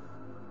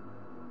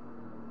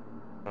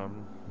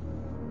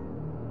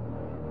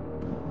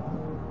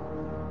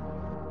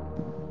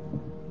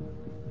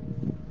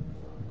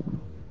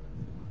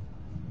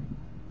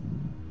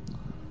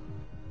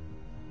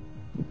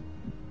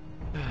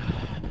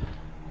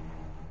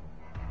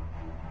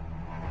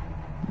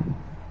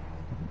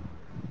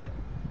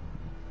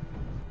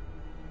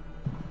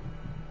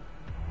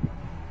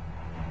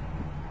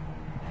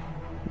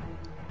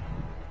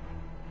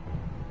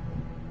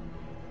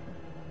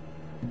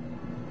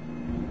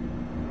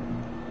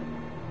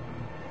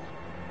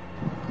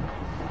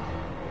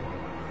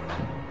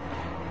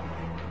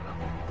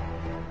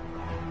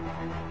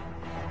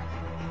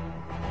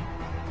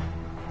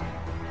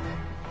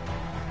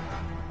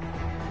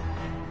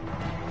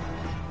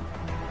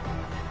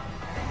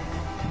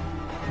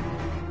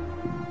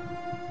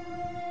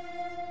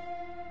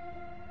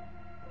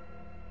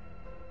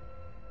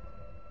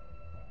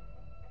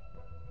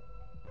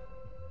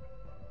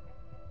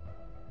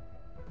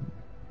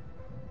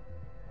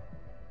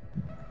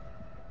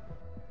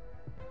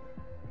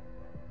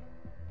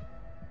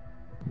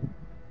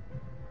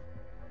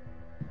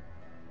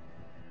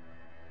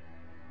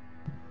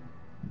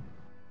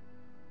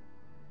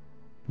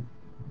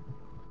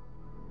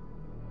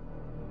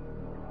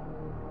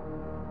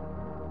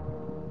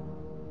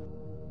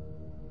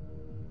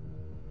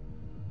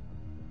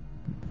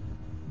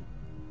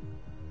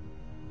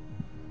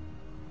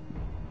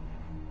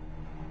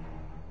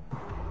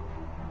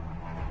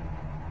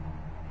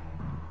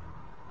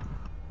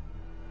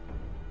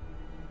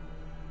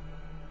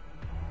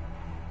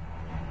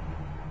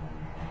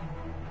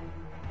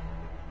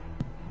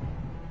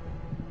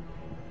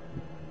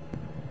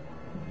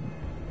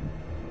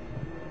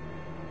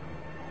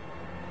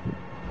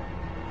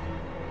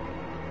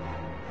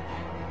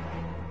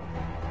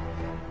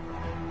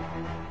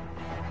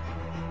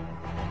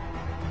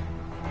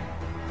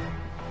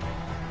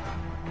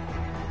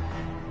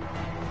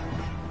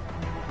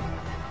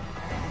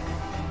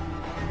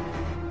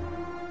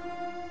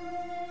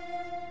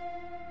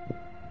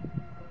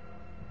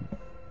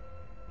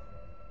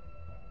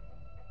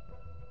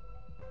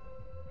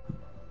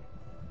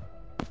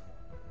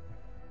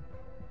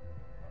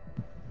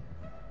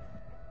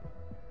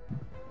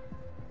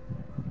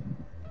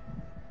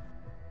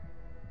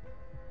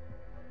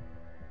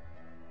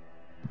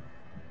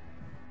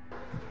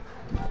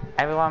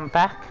 Everyone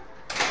back?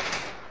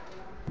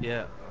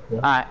 Yeah.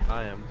 Alright.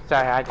 I am.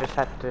 Sorry, I just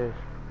had to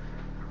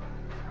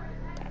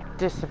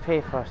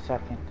disappear for a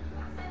second.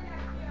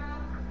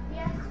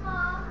 Yes,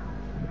 Mom.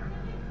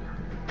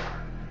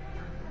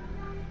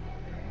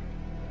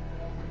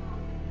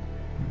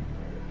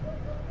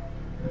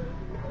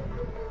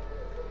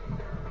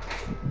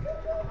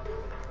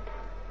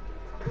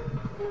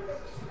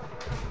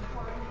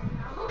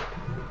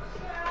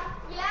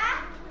 Yeah?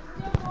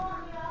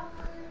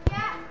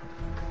 Yeah.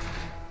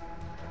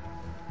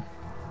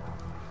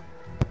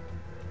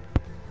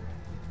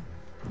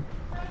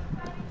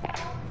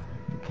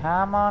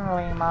 Come on,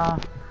 Lima.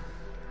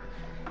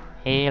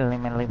 Here,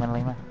 Lima, Lima,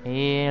 Lima.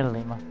 Here,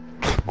 Lima.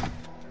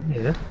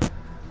 Yeah.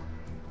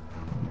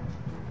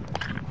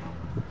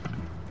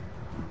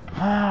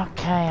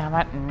 Okay, I'm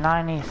at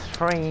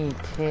 93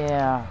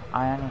 tier.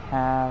 I only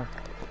have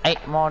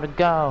 8 more to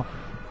go.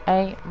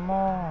 8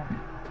 more.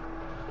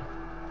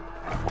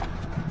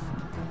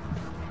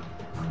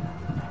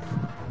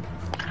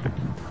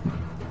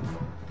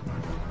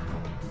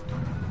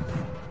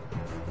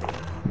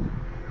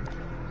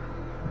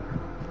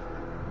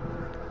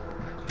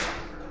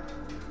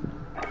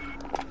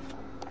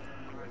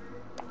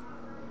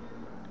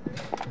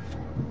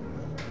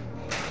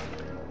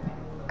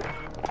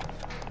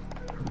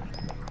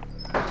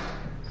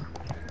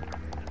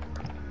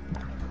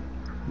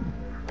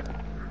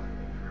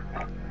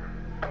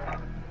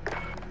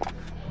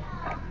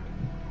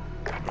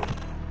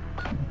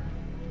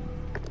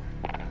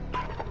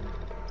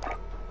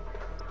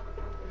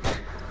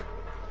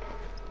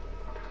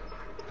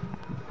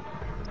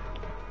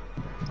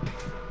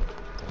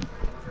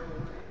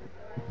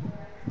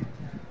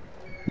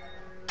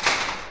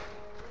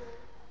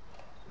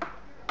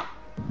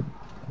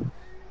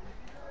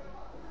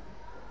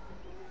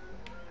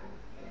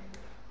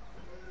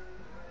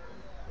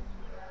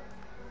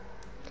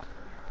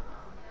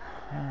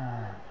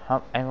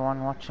 Hope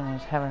everyone watching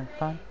is having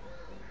fun.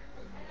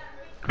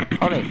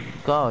 Holy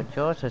god,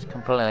 yours is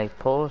completely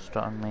paused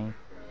on me.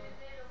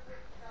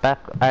 Back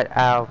at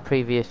our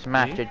previous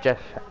match, it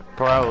just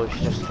froze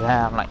just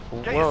there. I'm like,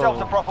 whoa. Get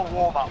yourselves a proper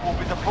warm-up. We'll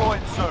be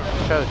deploying soon.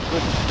 Shows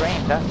good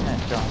stream, doesn't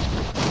it, John?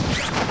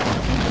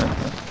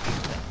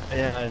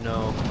 Yeah, I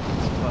know.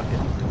 It's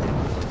fucking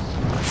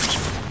ridiculous.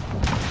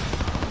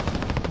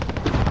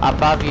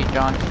 Above you,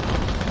 John.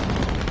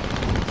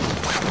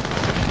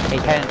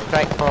 He's heading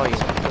straight for you.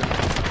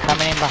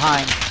 Coming in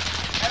behind.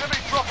 Enemy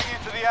dropping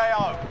into the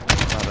AO.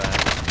 My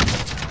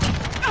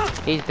bad.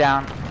 He's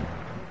down.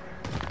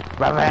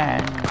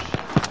 Revenge.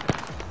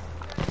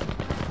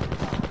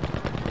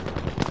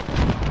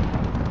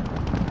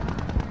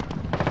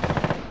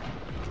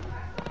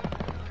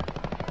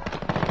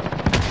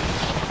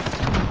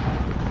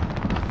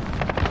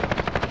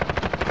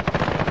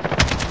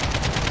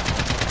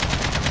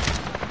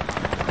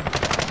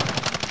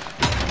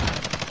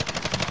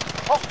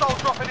 Hostile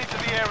dropping into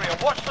the area.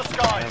 Watch the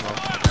skies.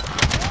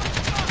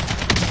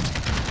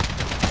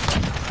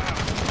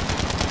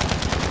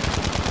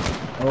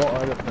 Oh,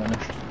 I got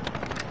finished.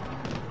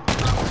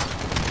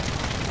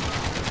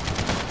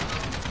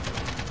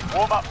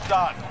 Warm-up's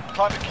done.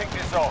 Time to kick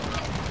this off.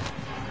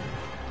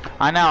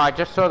 I know, I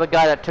just saw the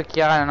guy that took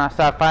you out and I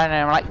started fighting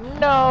him. I'm like,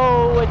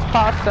 no, it's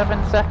past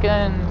 7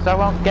 seconds. I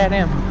won't get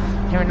him.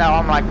 Even though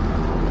I'm like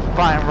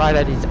flying right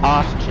at his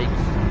arse cheeks.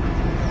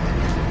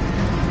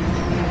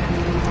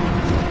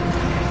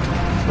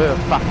 With a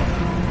fucking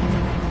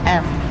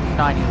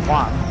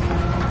M91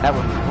 that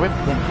would rip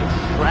him to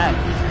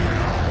shreds.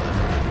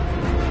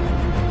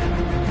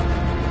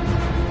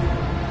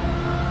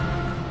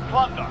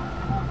 Plunder.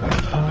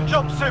 The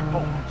job's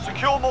simple.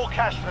 Secure more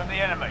cash than the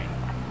enemy.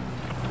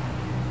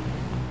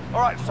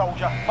 Alright,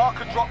 soldier. Mark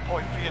a drop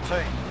point for your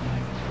team.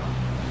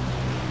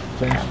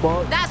 Same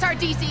spot. That's our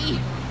DC.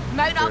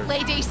 Mount up,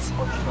 ladies.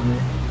 Works for me.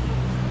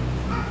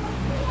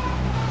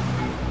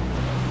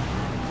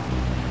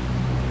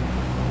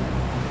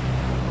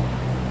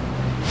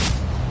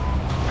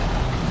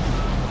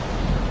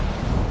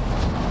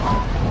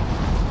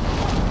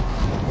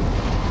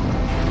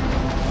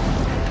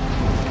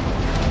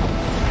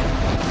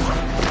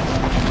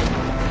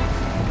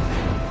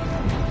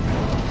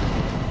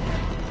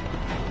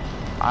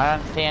 I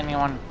don't see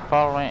anyone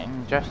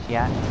following just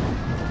yet.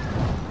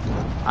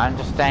 I'm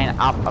just staying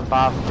up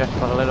above just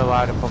for a little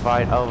while to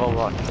provide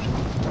overwatch.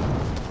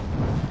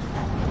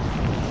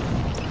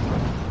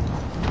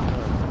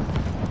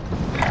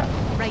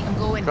 Right, I'm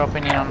going.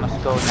 Dropping in on the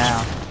school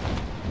now.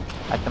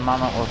 At the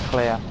moment we're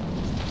clear.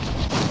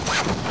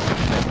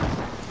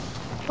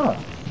 Huh.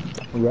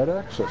 Red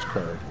access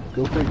card.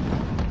 Go big.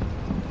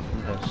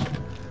 Yes.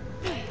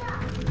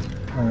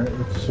 Alright,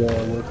 let's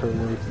work our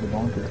way to the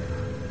bunker.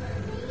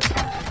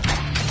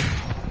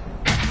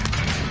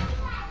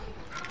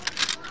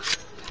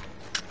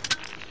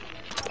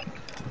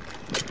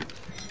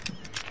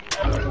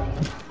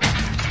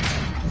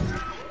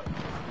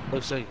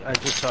 Looks like, I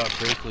just saw it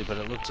briefly, but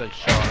it looks like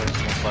Shaw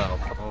has mobile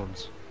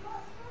phones.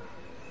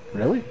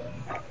 Really?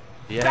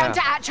 Yeah. Ground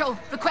to actual.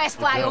 Request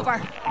flyover.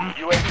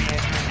 UAV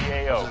entering the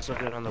I AO. was just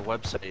looking on the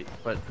website,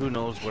 but who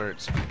knows where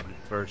it's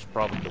first,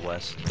 probably the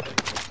west.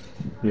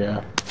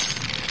 Yeah.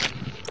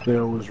 They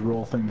always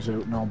roll things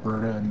out in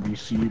Alberta and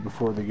BC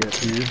before they get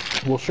here.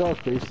 Well, Shaw's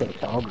based out of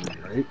Calgary,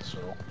 right? So,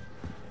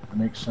 it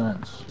makes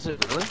sense. Is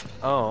it really?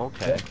 Oh,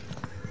 okay.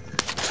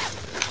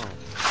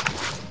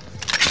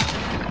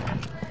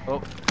 Oh,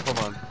 hold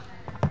on.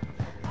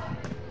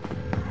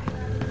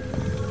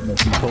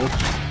 Nothing close.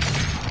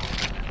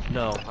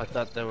 No, I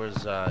thought there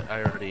was,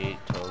 I already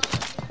ate toast.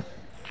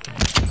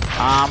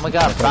 We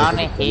got a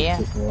bounty here.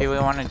 Do we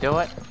want to do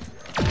it?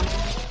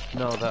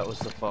 No, that was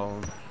the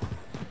phone.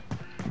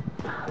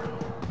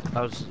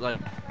 I was, like,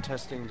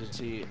 testing to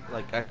see,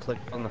 like, I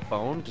clicked on the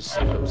phone to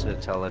see if it was going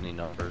to tell any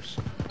numbers.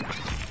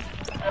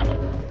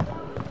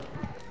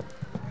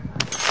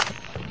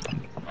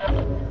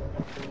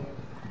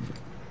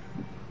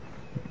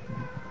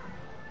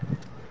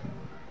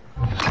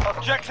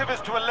 Objective is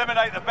to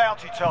eliminate the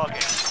bounty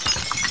target.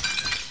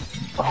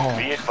 Oh,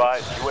 Be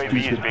advised,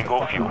 UAV is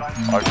bingo fuel.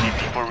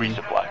 RTB for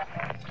resupply.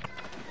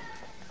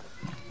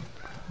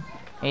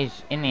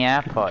 He's in the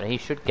airport. He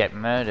should get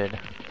murdered.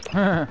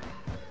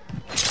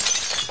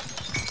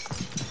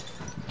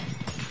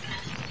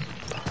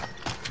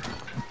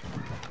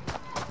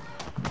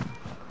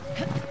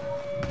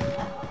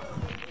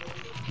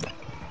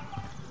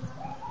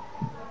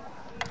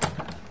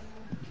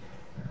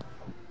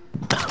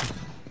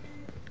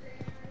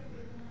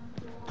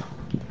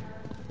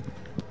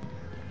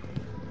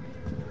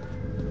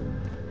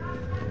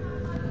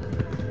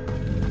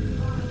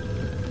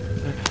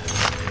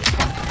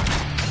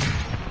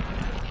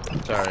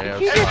 Sorry, I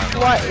was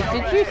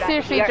Did you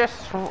seriously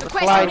just Request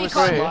slide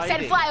recon. through?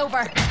 Send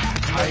flyover.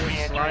 I was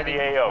entering sliding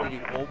the AO. when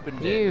you opened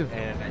You it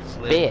and I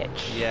slid.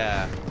 bitch.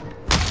 Yeah.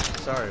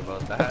 Sorry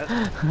about that.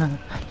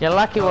 You're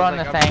lucky I we're was on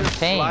like, the I'm same just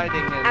team.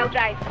 sliding and I'll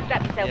drive.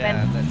 Strap yourself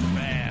yeah, in. that's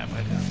bam.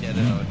 I just get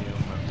it on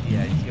you.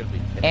 Yeah, he's gonna be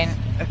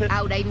pissed. In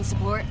I'll ride in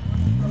support.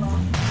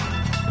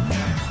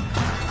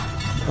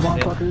 come on,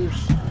 fuckers.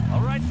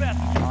 Alright,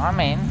 Beth. I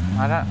mean,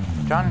 I don't.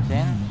 John's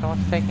in, so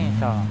what's taking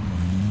so long?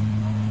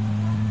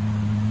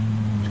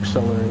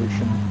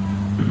 Acceleration.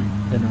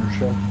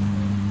 Inertia.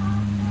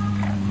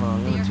 Well,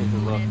 I'm gonna take a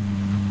look.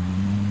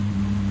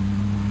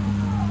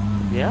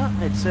 Yeah,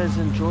 it says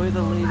enjoy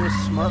the latest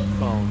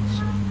smartphones.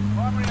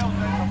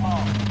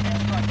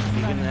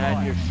 You can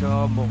add your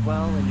Shaw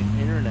mobile and your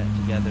internet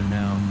together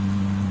now.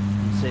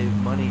 save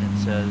money, it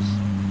says.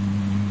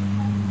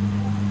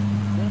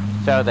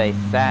 So they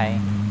say.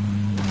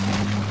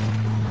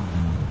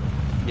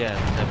 Yeah,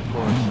 of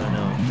course, I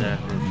know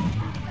exactly.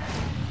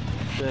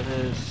 That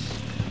is...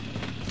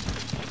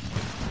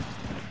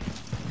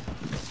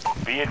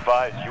 Be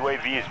advised,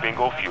 UAV is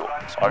bingo fuel.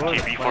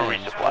 RTB for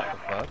resupply.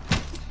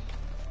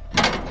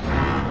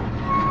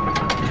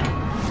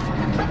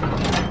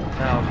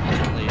 Now,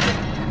 apparently,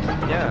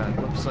 yeah, it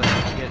looks like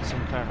you get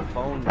some kind of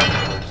phone number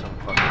or some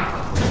fucking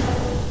thing.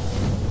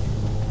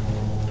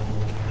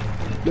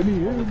 Let me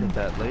We'll in. look at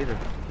that later.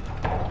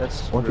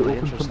 That's Want to really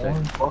open some interesting.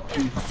 orange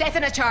boxes?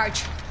 Setting a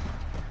charge.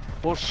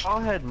 Well, Shaw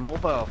had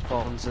mobile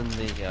phones in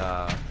the,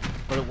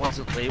 but it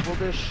wasn't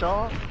labeled as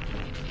Shaw.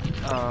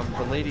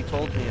 The lady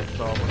told me at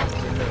Shaw when I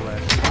was in there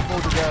last year. Oh,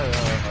 the guy,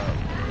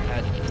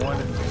 had one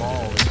in the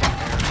mall that's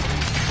apparently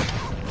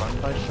run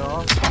by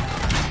Shaw,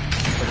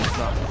 but it's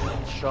not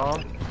Shaw.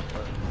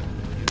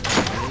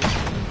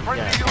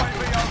 Friendly UAV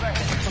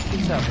overhead. What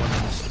is that one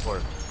in the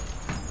store?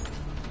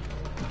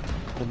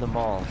 In the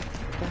mall.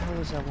 What the hell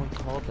is that one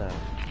called now?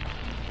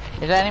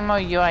 Is there any more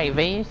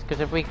UAVs? Because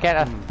if we get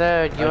a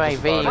third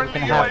UAV, we Friendly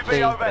can have UAV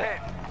the...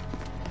 overhead.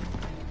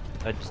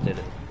 I just did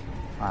it.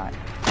 Alright.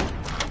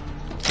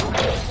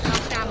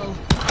 Ammo.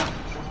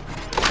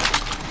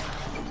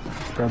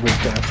 Grab those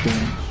gas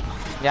cans.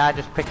 Yeah, I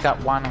just picked up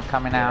one and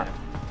coming out.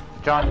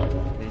 John?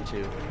 Me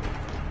too.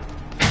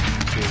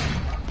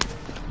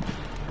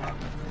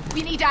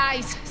 We need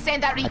eyes.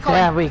 Send that recon.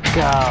 There we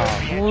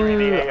go.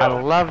 Woo, I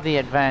love the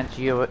advanced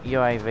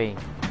UAV.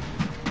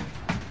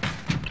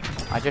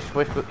 I just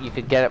wish you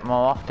could get it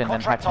more often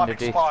than Contract having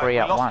to time do 3 expired.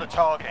 at We lost once. the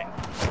target.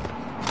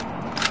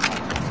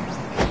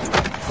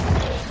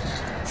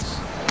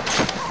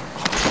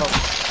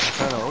 I'm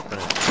trying to open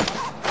it.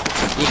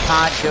 You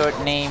can't do it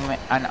name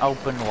an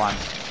open one.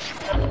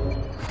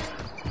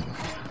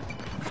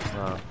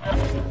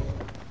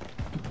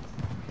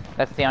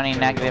 That's the only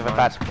negative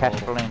about the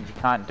cash balloons. You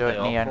can't do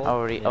it near an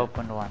already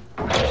opened one.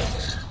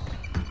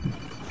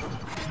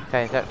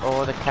 Okay, is that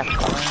all the cash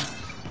balloons?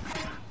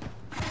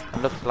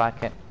 It looks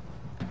like it.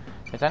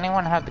 Does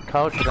anyone have the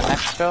code for the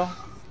next door?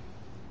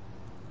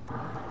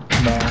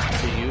 No.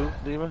 Do you,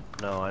 Lima?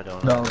 No, I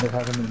don't. No, they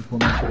haven't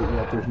implemented it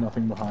yet. There's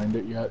nothing behind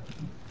it yet.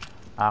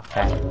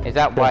 Okay. Is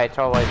that why it's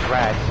always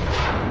red?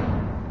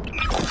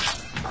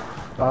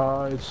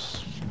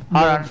 It's...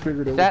 Hold no on. one's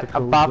figured Is out that what the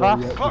codes above are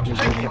us? yet Clock's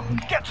because ticking.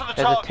 Get to the There's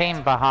a target. team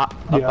above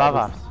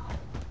us.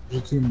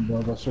 there's a team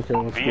above us. Okay,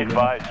 let's Be go.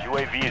 advised,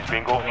 UAV is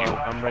bingo fuel.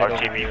 I'm right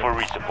over RTB here. for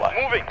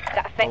resupply. Moving.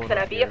 Got a fix on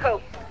our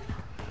vehicle.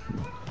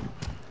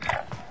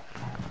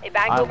 A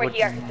bag I over would-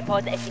 here.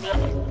 Deposit if you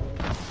need.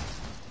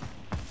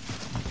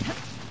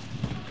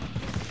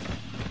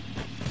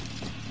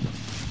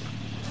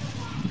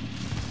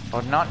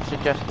 Or not to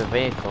just the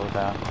vehicle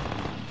though.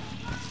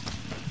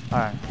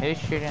 Alright, who's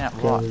shooting at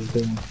what?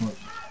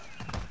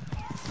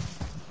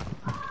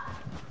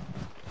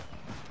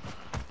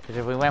 Because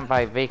if we went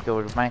by vehicle,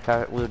 we'd make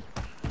our, we'd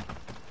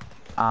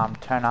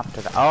turn up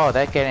to the. Oh,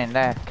 they're getting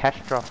their cash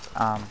drop.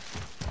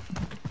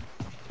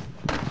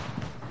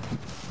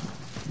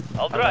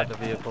 I'll drive the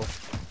vehicle.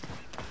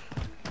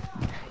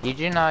 You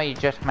do know you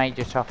just made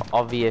yourself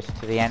obvious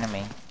to the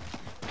enemy.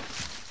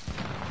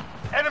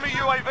 Enemy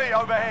UAV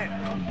overhead.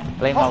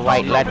 Lima,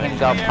 wait, let him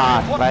go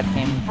past. Let them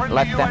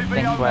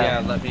think we're.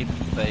 Yeah, let me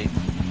bait.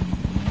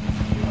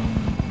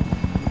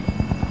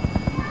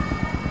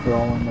 We're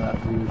all in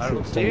that weird I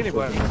don't shit see place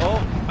anybody. with it. Oh,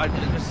 I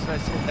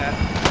said that.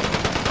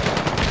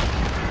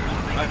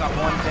 I got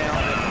one down.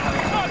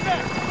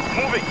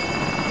 Moving.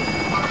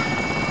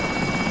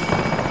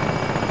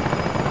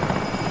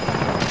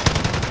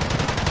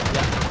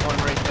 Yeah, one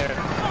right there.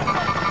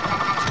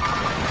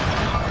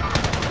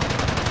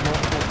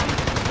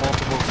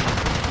 Multiple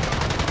people.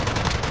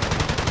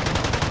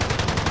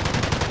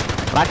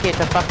 Lucky it's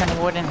a fucking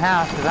wooden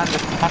house, because I'm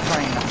just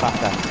puckering the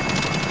fucker.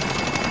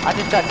 I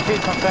just got 2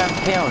 confirmed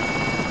kills.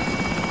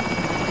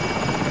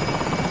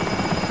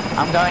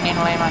 I'm going in,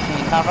 Lima, can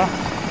you cover?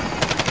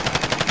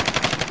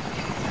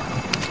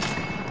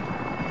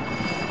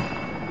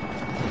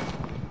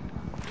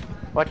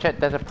 Watch it,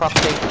 there's a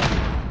proxy.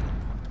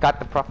 Got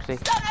the proxy.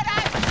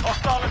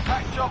 Hostile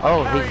attack chopper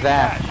Oh, carrying he's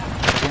there. cash.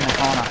 He's in the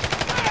corner.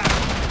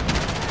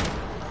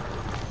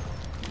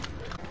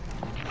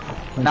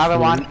 Another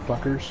one.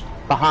 Fuckers.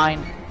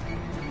 Behind.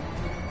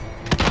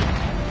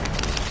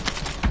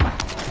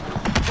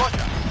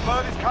 Roger.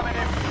 Bird is coming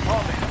in for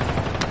deposit.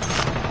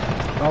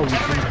 Oh, you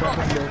Enemy see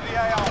dropping something into there? the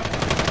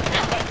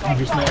AO. You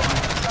just met me.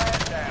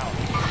 Stand down.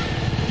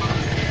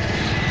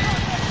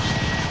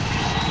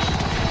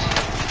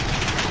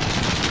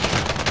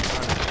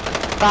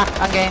 Fuck,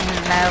 I'm getting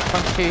nailed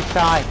from 2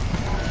 sides.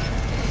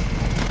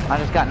 I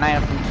just got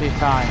nailed from 2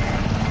 sides.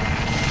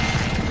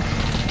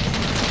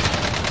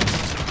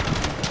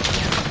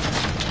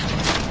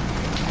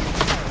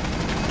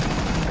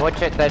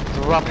 Watch it, they're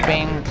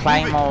dropping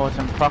claymores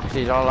and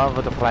proxies all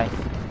over the place.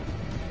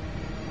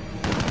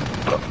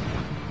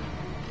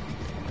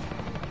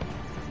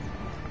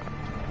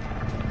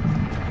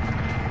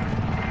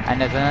 And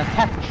there's an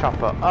attack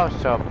chopper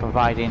also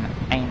providing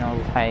anal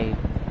aid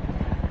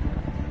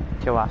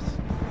to us.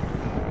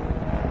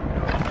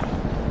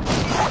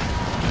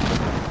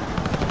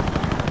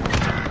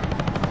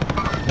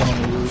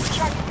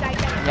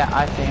 Yeah,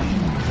 I see him.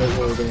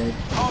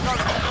 Cargo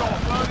secure.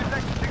 Bird is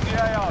exiting the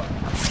AO.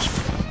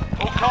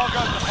 All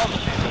cargoes are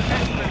positive.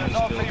 Incident at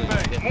RTV.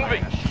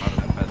 Moving.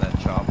 By that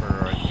chopper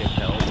or I get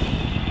help.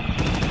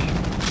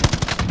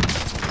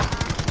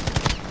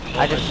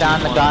 I just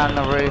downed the guy on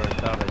the roof.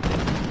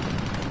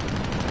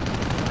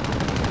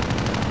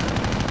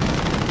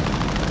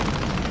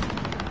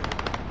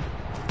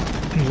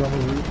 He's on the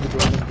roof of the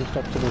building just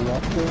up to the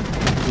left there.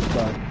 He just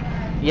died.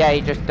 Yeah,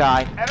 he just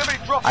died. Enemy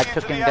dropping I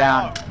took into him the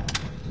down. AO.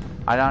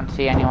 I don't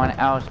see anyone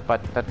else,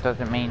 but that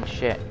doesn't mean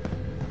shit.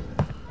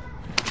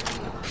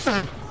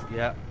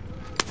 Yeah.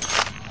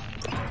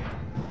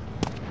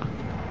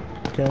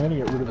 Okay, I'm gonna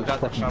get rid of I this got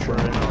the fucking chopper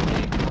truck. in on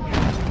me.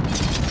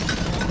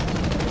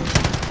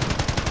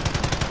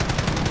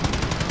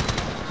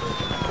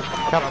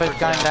 Chopper's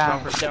going down.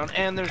 Chopper's down,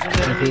 and there's an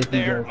enemy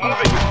there. Moving.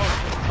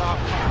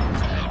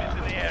 Enemies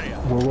in the area.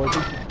 Where was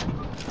he?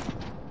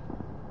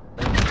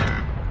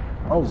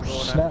 Oh Going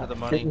snap! after the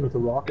money. Hit me with a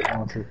rocket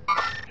launcher.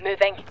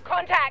 Moving.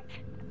 Contact!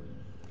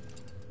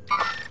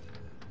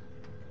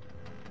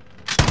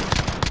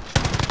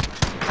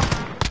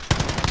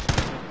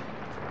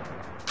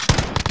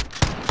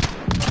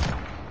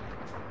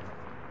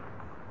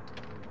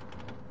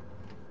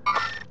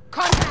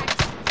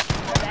 Contact!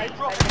 Enemy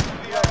dropping into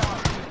the AO.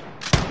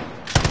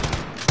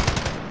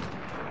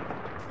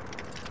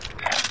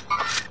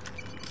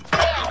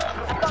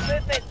 I've got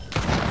movement.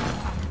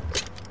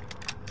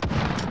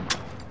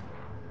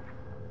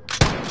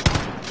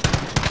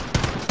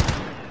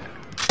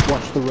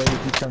 Watch the road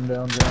as you come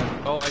down,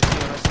 John. Oh, I see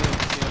him, I see him,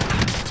 I see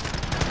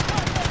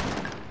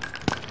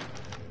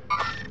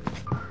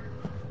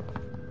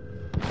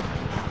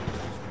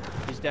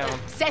him. He's down.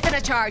 Setting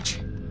a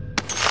charge.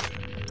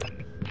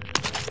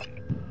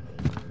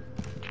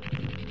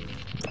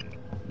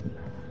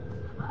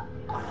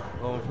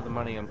 Going for the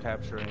money, I'm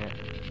capturing it.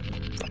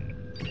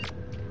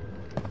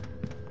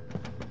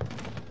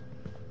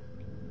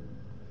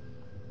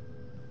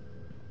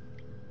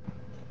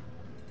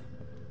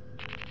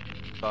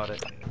 Got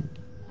it.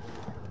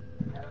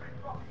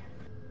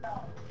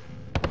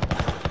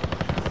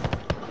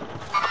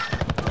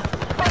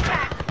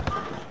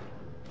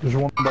 There's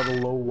one by the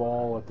low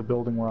wall at the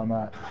building where I'm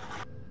at.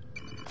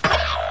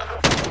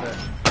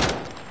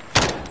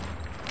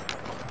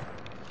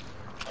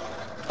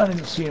 I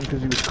didn't see him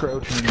because he was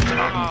crouching in the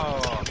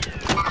Oh.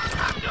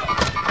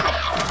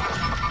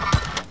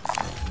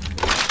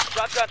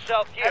 Shotgun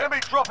shells here. Enemy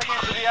dropping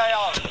into the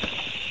AO.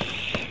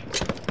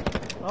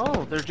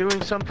 Oh, they're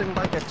doing something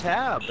like a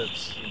tab.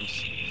 It's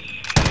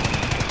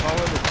call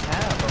it a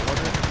tab. I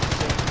wonder if it's the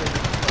same thing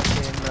as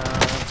fucking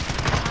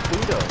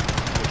Pluto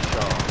just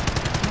saw.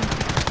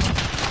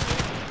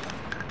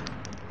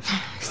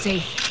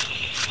 See.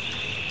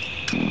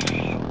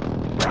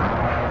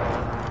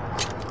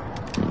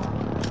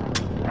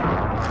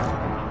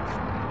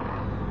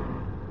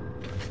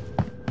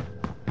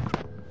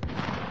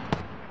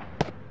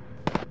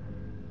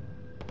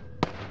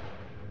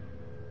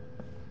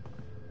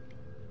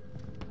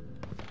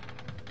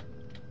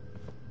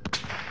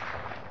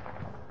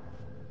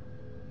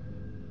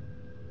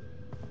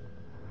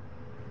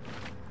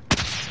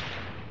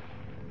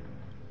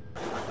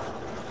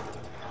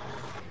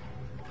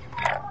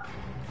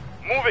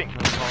 Moving.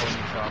 I'm calling the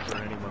chopper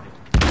anyway.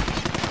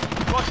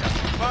 Roger.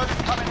 Bird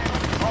is coming in.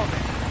 Hold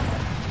it.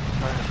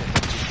 Trying to think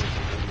of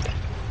people.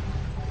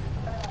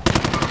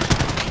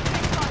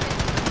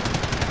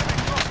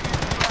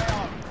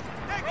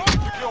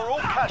 Secure all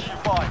cash you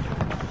find.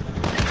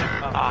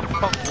 Ah,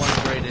 fuck, one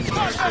right in here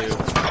too.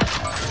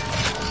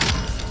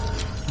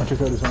 I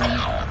took out his own.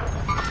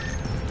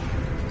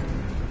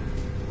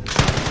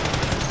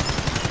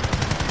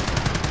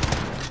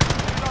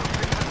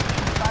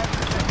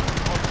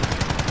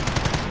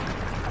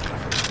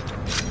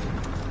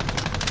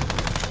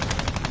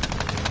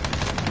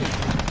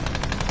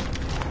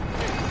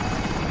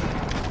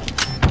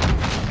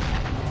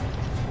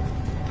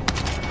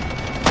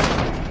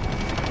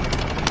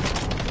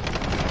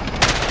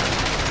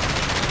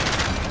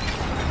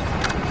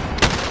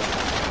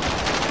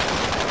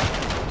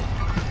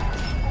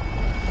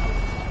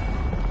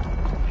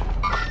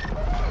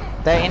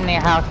 They're in the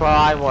house where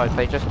I was.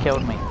 They just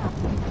killed me.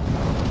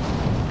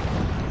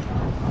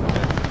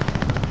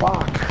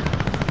 Fuck!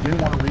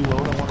 Didn't want to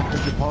reload, I wanted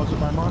to deposit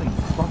my money.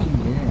 Fucking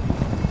game.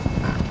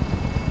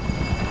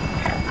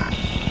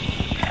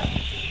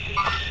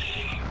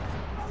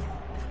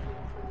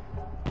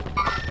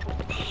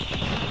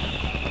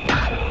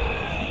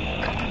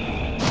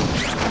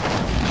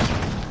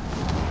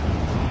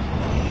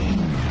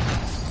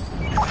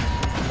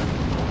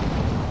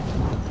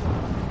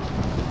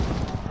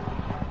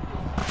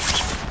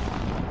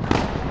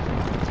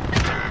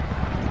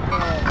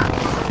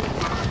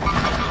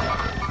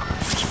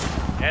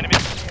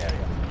 Enemies in the area.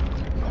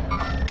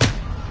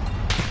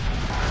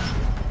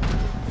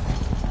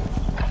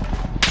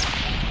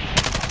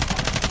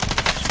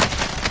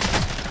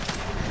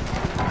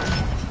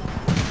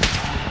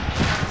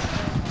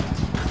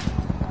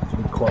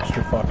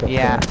 clusterfuck up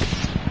Yeah.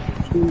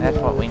 there. That's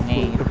what we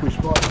need. If we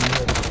spot them,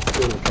 let's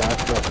go to the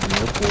cash truck in the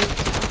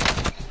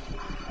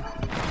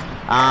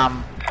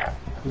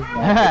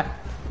airport.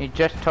 You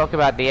just talk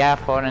about the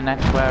airport and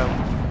that's where...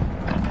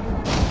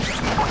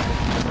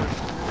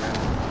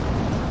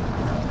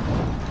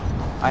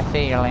 I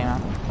see you,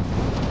 Lena.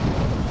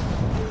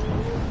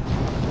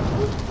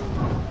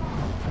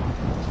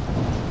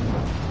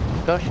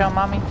 Go show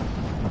mommy.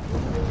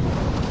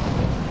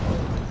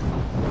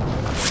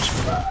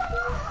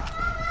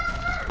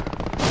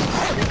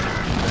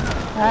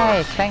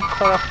 Hey, thanks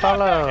for a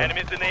follow,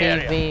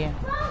 TV.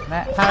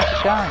 Matt, how's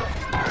it going?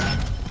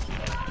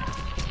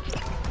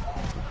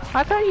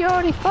 I thought you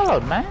already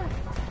followed, man.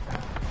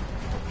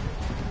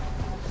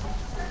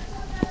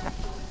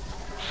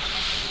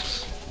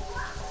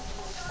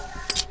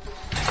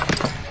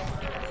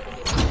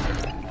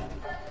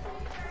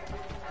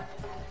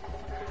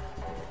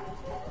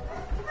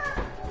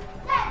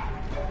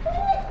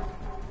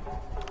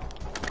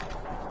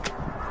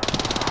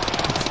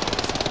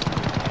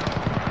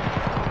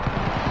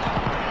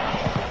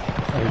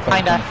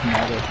 Find us.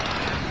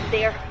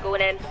 There,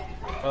 going in.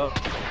 Oh,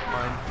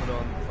 mine put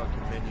on the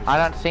fucking menu. I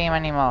don't see him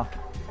anymore.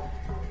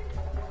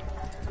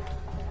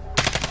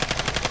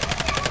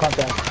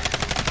 Contact.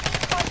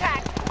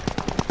 Contact.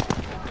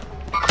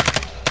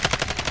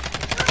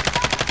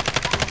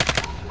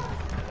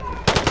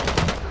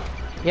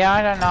 Yeah,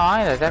 I don't know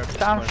either.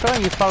 That's, I'm sure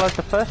you followed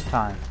the first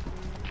time.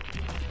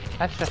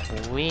 That's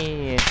just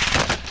weird.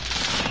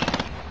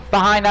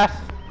 Behind us!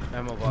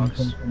 Ammo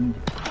box.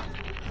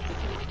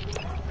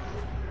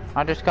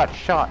 I just got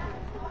shot.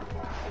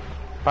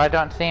 But I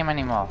don't see him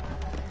anymore.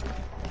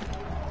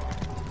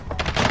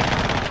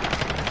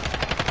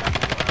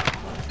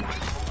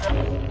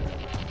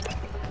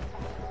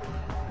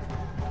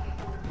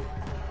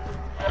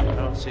 I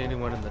don't see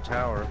anyone in the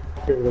tower.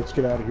 Okay, let's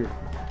get out of here.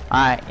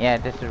 Alright, yeah,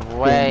 this is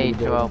way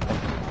too open.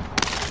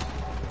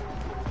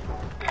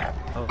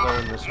 I'm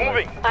going this way.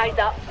 Moving. Eyes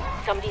up.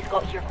 Somebody's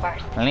got here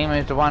first.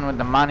 Lima's the one with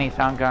the money,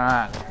 so I'm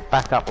gonna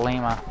back up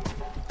Lima.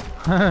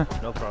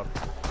 No problem.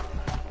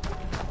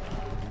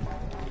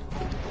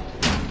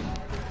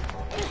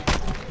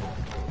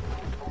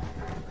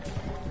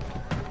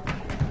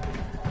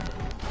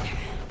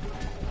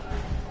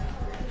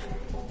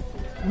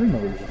 I didn't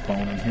know there was a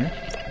phone in here.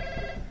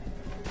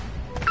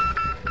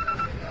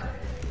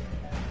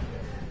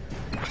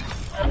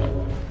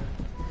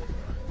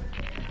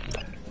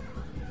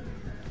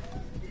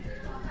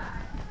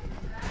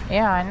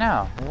 Yeah, I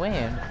know.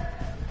 Weird.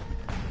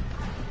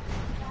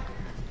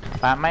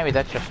 But maybe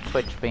that's just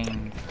Twitch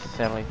being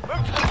silly.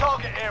 Move to the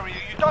target area.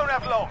 You don't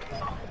have long.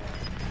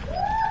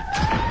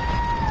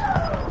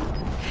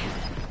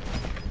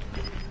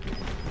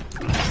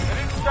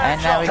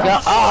 And there we go.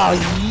 Oh,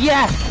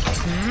 yes!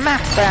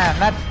 Smackdown!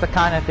 That's the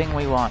kind of thing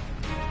we want.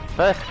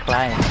 First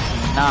place.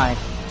 Nice.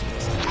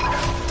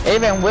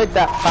 Even with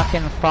that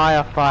fucking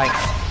firefight.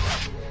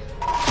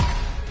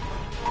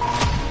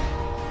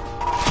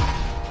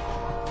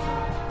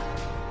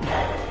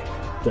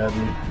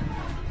 Deadly.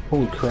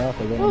 Holy crap,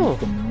 I got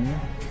almost a million.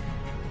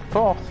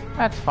 Fourth.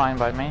 That's fine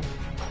by me.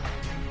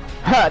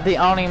 The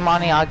only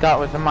money I got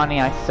was the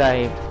money I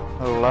saved.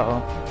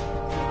 Hello.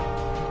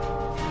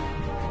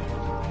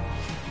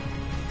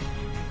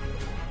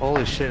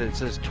 Holy shit, it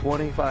says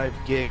 25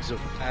 gigs of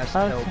fast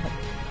help.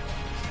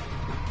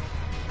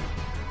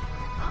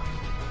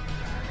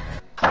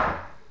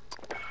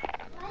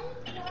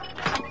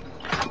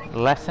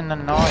 Lessen the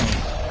noise.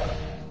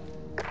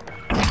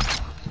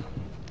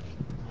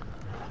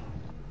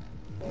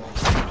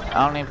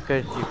 Only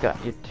because you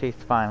got your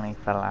teeth finally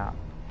fell out.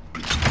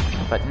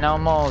 But no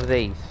more of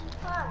these.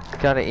 You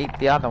gotta eat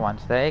the other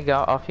ones. There you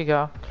go. Off you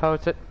go.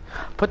 Close it.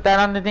 Put that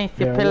underneath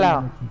your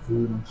pillow.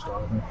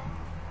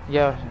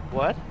 Yo,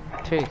 what?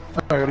 Teeth.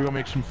 I gotta go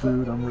make some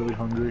food. I'm really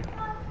hungry.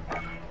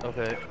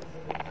 Okay.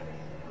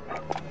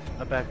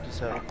 I backed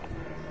us out.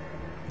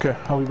 Okay,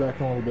 I'll be back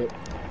in a little bit.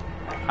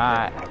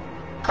 Alright.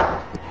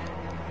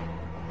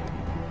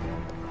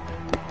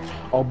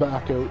 I'll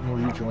back out and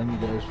we'll rejoin you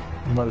guys.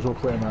 You might as well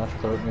play a match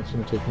without me. It's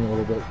gonna take me a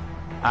little bit.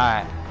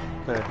 Alright.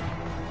 Okay.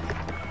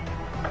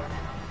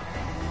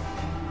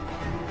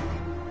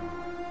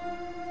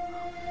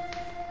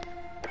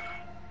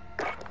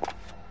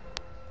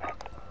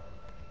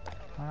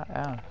 What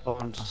else?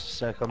 Hold on just a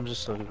sec, I'm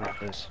just looking at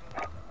this.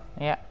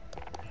 Yeah.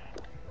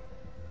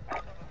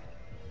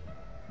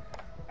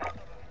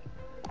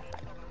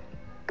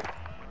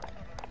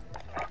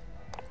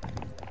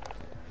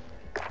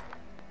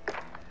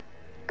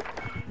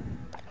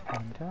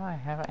 Do I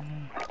have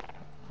any?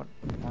 What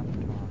one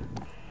more?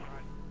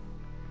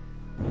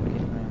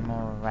 Gives me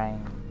more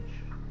range.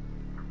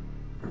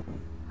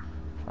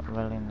 But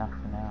really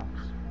nothing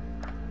else.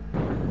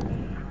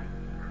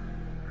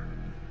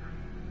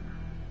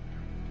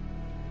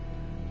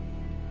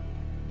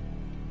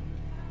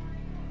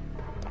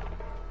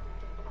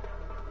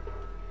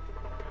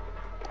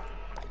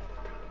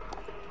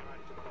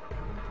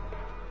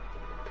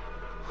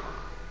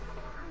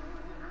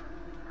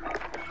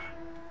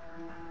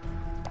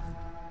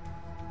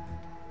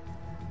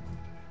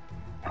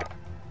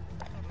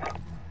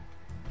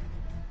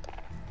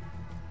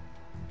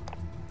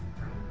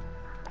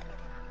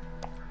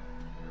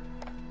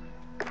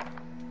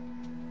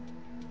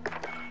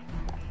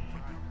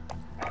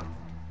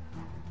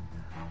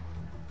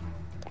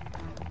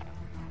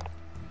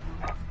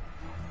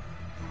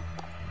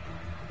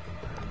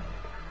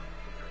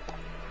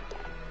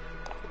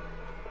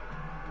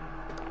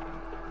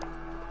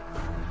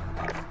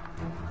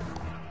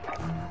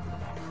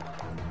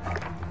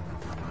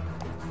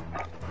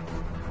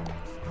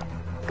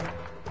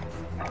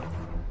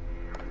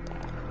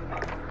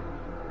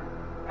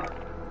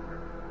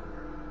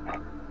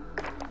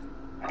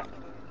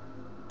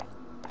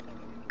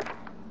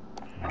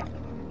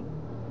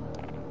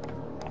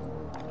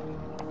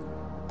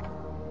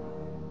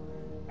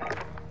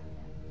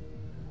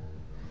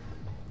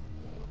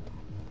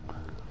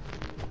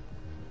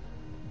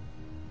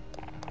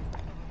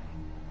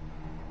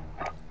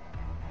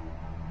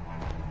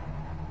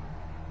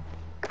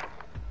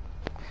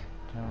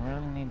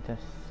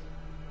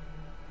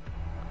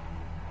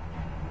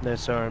 No,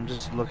 sorry, I'm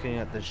just looking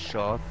at the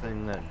Shaw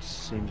thing that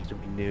seems to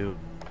be new.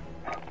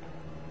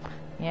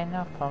 Yeah,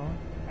 no problem.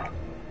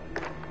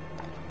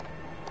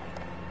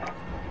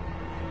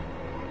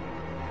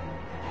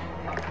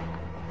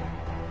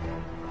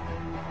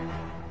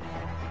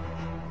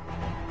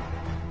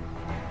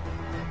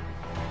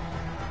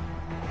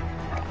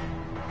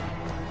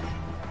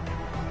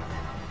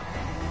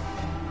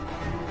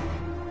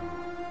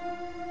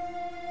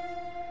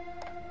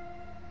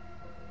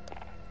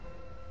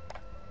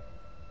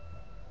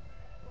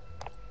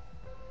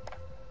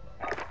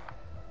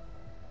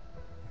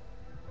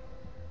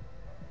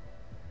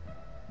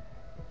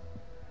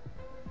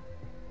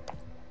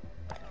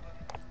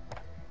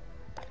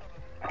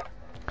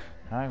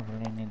 I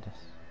really need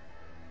this.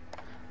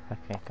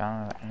 Okay,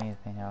 can't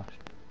anything else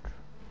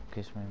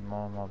gives me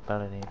more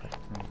mobility, but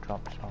it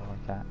drops all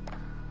of that.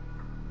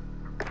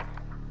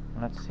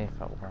 Let's see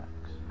if it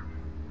works.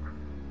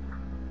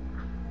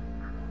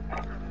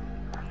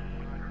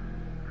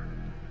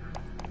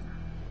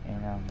 You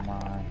know,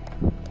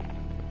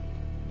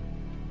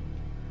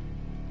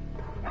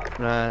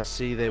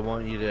 See, they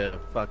want you to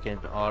fucking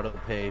auto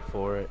pay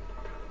for it.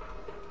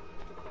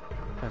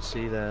 I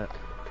see that.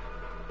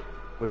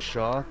 With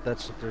Shaw,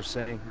 that's what they're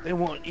saying. They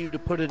want you to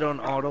put it on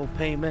auto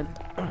payment,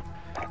 and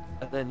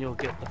then you'll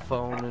get the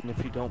phone, and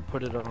if you don't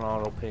put it on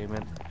auto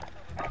payment,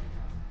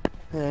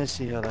 I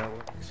see how that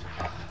works.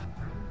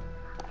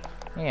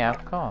 yeah,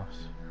 of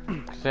course.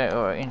 Because it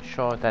will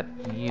ensure that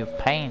you're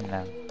paying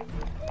them.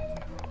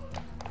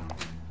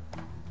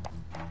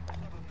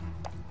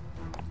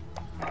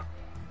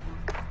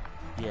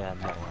 Yeah,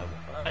 no,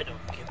 I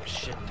don't give a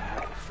shit to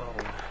have a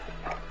phone.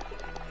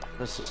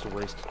 This is a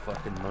waste of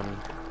fucking money.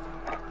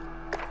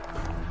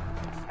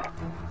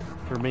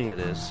 For me it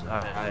is.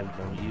 I have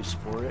no use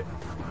for it.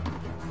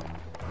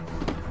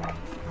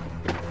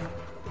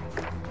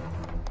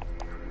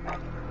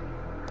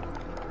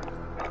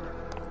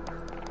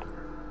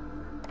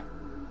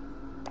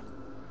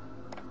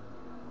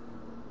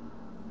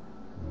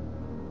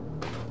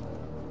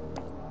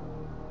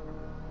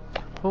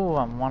 Ooh,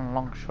 I'm one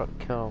long shot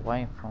kill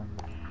away from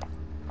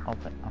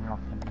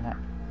unlocking that.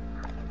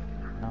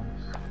 Nice.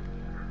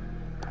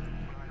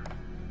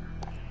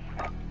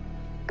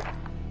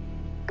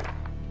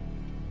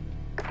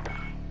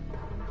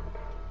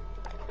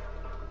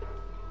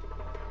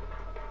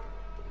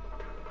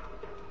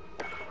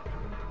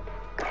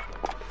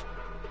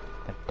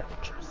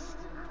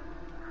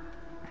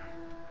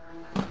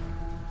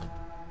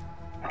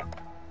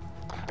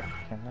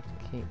 Okay, let's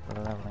keep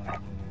leveling you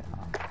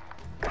up.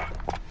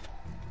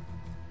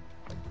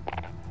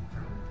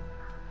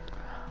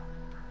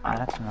 Ah,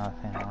 that's another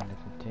thing I wanted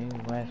to do.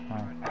 Where's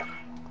my...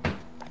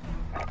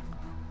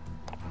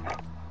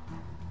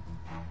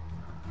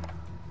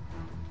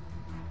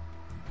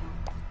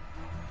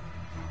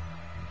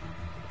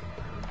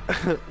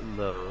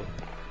 Low.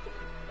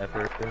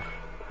 Ever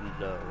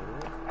low.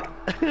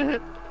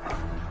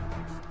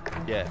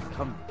 Yeah,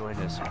 come join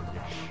us with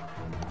your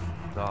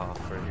off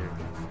for your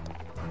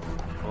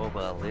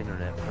mobile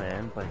internet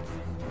plan, but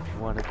if you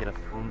want to get a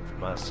phone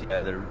from us,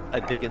 I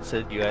think it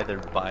said you either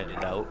buy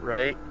it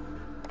outright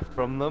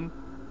from them,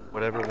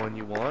 whatever one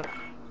you want,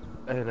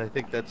 and I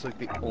think that's like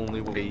the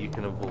only way you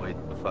can avoid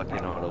the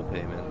fucking auto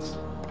payments.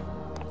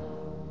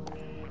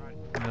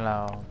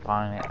 No,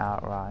 buying it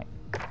outright.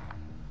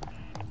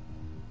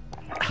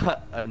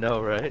 I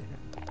know, right?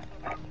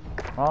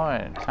 Oh,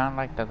 it sounded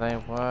like that they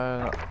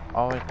were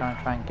always going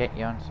to try and get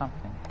you on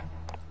something.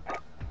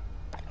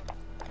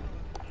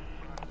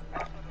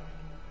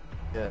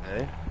 Yeah,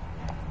 eh?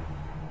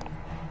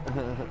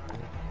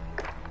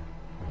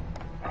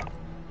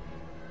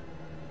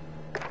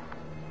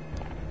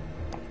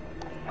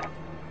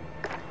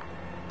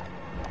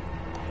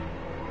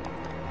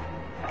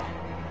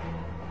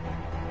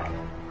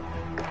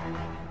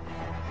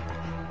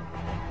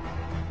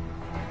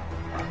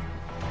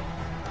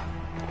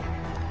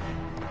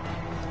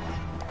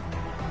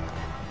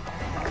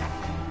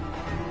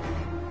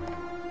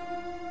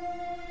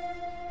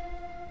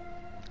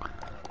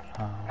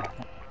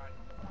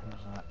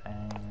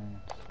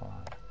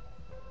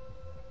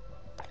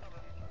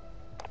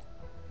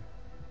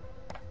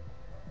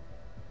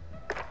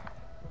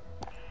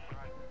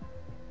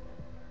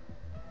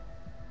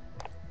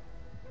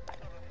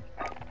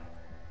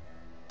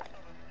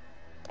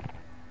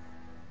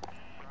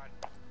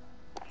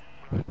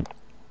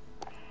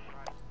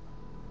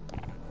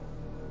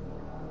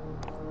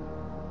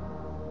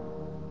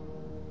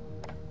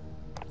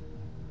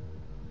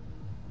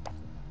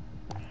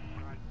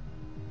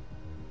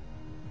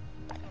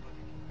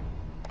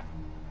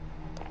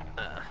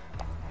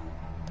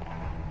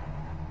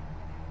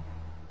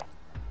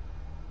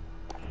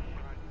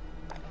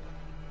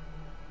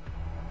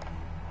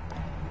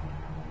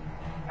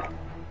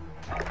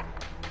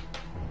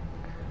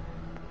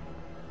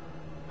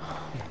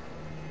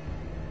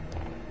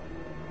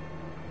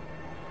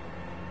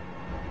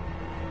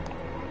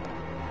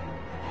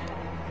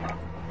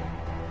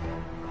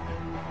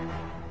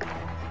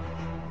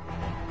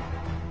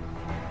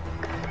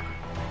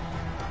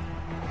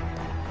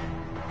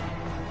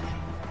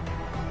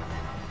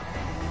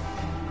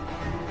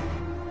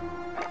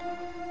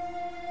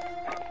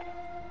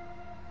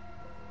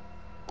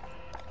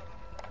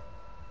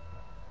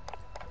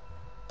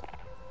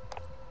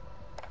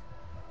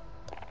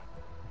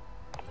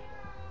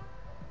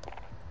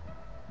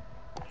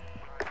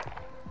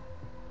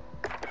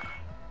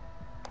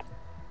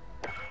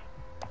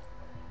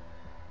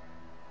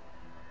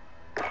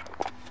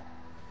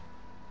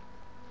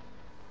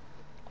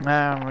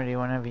 I'm ready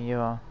whenever you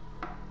are.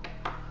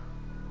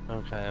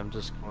 Okay, I'm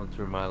just going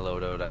through my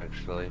loadout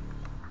actually.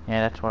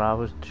 Yeah, that's what I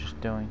was just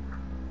doing.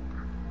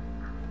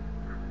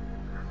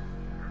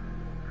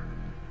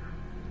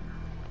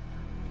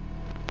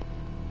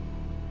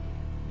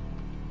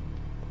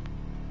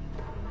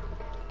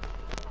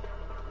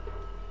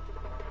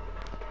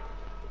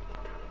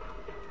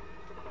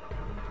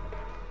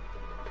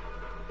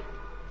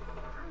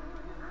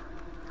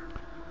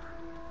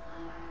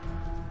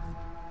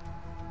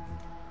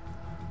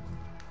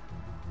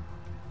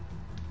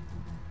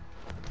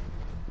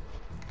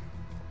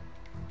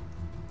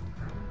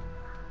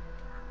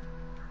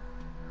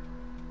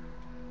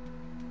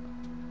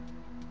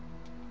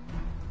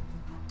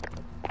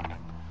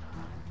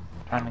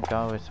 Trying to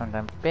go with something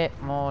a bit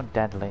more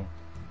deadly.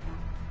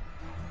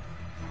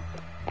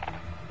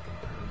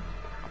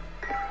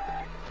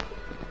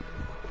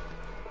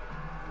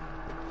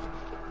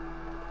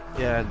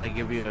 Yeah, they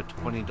give you a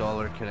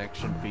 $20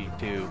 connection fee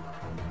too.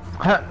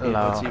 Hello. You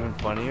know what's even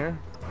funnier?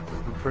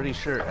 I'm pretty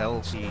sure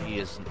LTE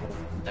is an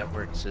old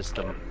network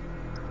system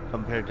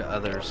compared to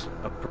others.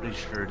 I'm pretty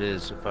sure it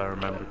is, if I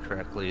remember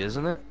correctly,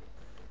 isn't it?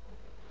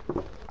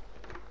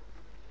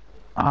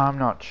 I'm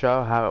not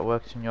sure how it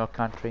works in your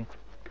country.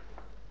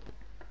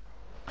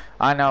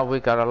 I know we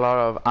got a lot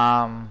of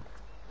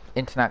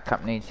internet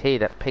companies here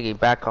that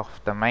piggyback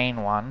off the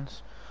main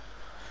ones.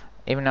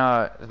 Even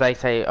though they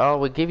say, oh,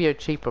 we give you a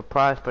cheaper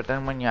price, but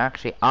then when you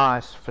actually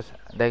ask for,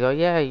 they go,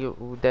 yeah,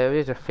 there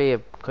is a fee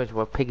because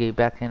we're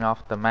piggybacking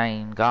off the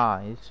main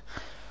guys.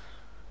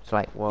 It's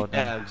like, well,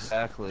 yeah, then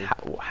exactly.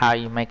 How are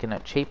you making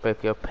it cheaper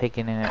if you're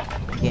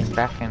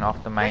piggybacking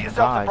off the main Get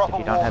yourself a guys if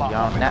you proper don't have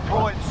your own warm-up.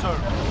 We'll be network? deploying soon.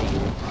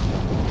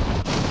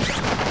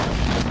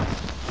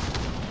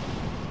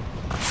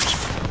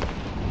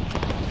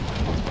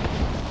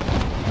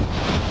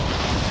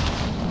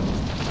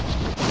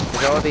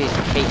 All these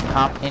cheap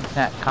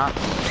internet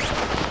companies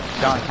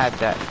don't have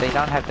that. They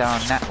don't have their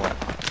own network.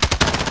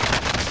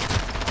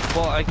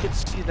 Well, I could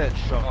see that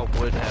Shaw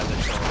would have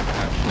its own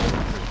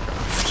actual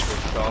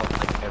Shaw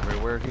like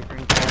everywhere here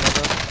in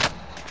Canada,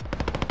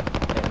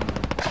 and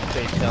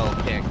Baytel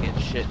can't get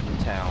shit in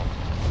town.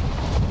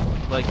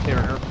 Like there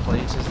are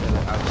places that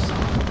I've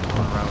seen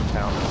going around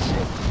town that's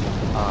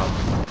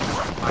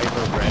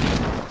fiber ready,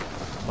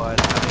 but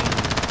I mean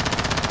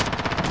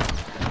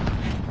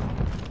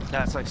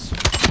that's like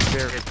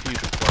very few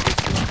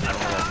places, you know,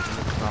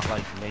 it's not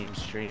like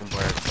mainstream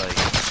where it's like,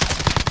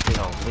 you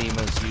know,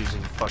 Lima's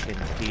using fucking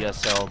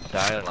DSL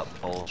dial-up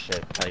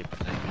bullshit type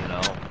thing, you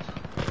know?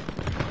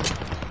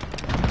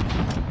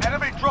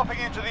 Enemy dropping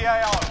into the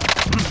AO.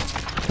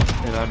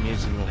 And I'm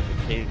using like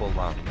a cable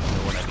line, you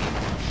know what I mean?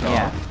 So,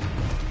 Yeah.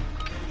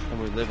 And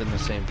we live in the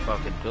same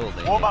fucking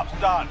building. Warm-up's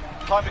done.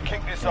 Time to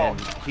kick this And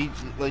off. he,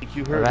 like,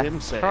 you heard him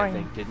say, I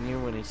think, didn't you,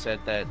 when he said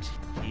that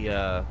he, he's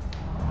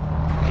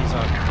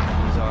on,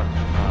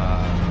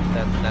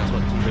 that's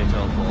what TJ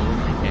told him,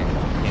 they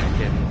can't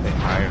get anything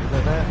higher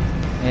than that.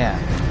 Yeah.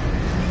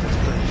 That's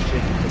pretty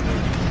shitty to me.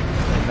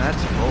 And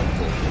that's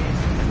vocal.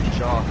 And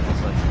Shaw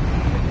is like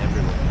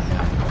everywhere.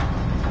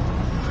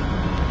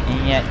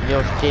 And yet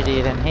you're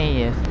shittier than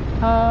he is.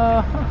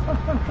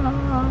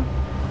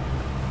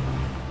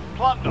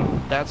 Plunder.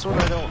 That's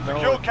what I don't know.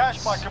 Secure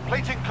cash by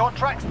completing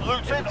contracts,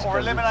 looting, or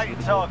eliminating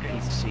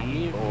targets.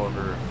 PC or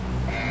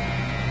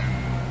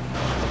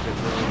if it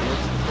really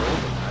is the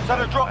building. Set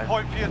a drop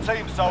point for your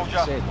team,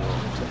 soldier. The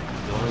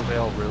only way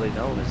I'll really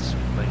know is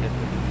if I get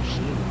the new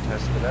machine and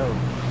test it out.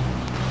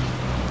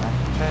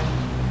 Okay.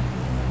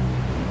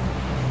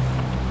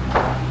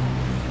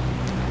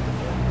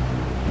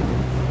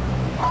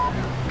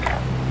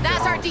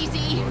 That's our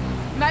DZ.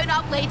 Mount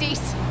up,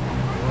 ladies.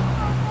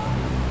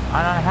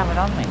 I don't have it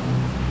on me.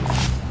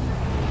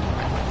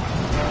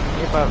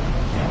 Yeah, but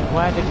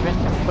why did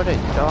Vincent put it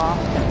so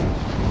often?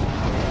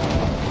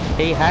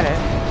 He had it.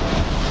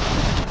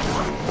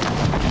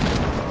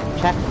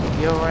 Check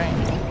your ring.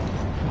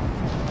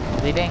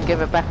 He didn't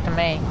give it back to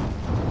me.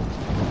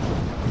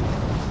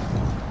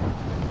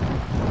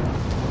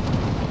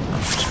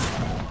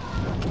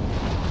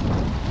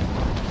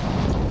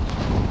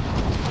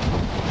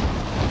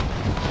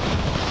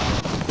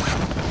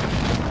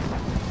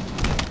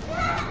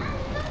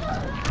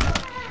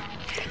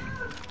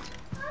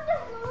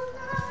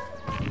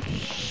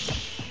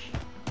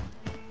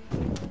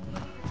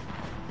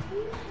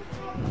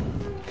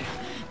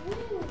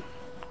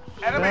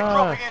 Enemy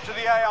dropping into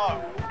the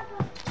AO.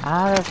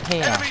 Out of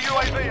here. Enemy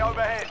UAV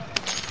overhead.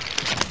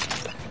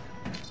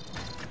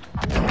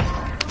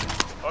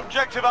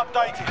 Objective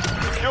updated.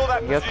 Secure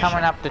that You're position.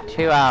 coming up to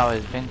 2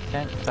 hours,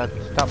 Vincent, so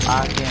stop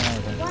arguing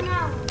with me. 1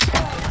 hour.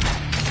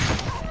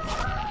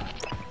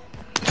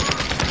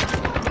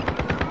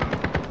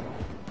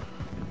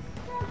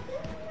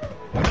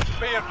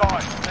 Be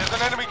advised, there's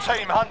an enemy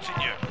team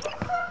hunting you.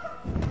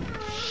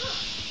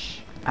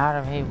 Out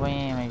of here,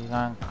 William, he's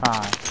going to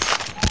cry.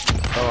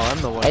 Oh,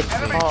 I'm the one. It's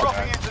Enemy fault.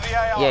 dropping into the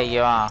AO. Yeah,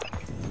 you are.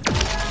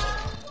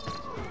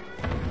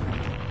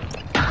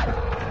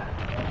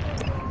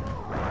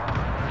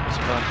 It's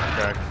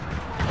contract.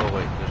 Oh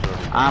wait, there's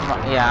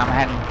already. Yeah, I'm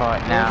heading for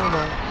it now.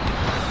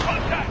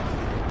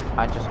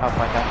 I just hope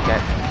I don't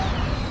get.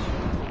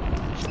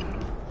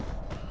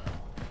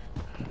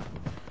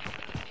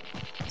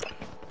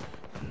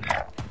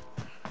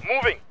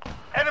 Moving.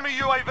 Enemy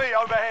UAV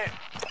overhead.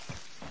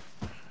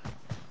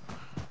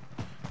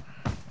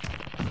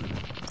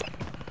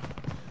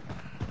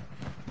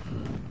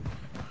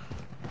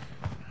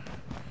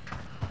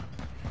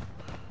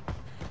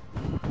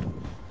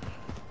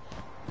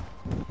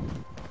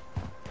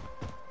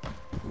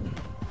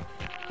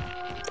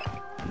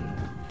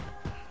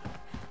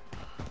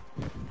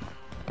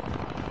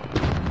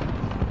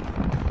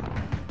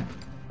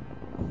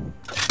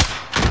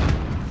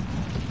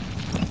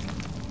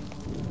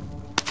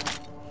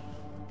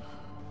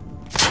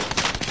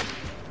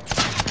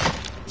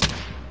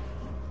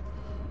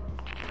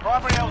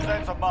 Primary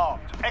LZs are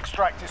marked.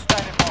 Extract is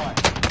standing by.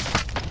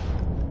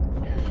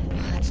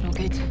 That's no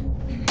good.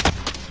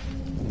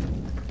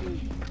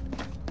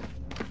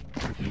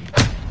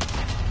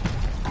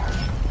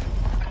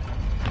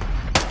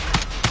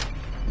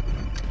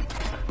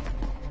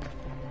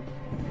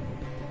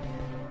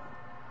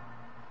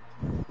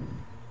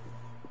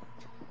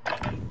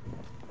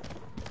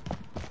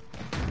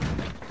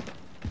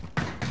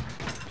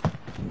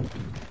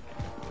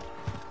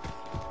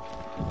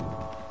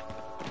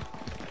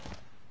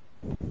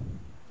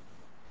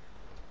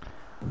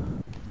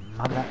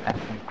 Mother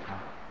effing.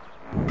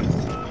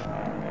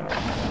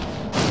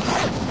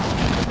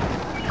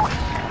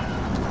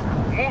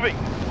 Moving.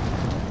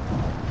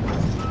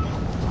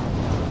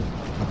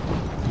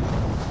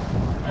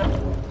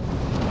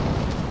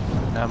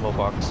 Ammo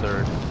box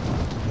third.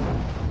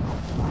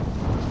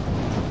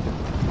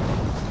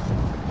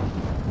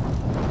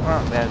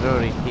 Well, there's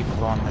already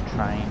people on the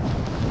train.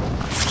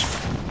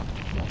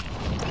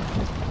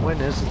 When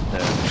isn't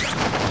there?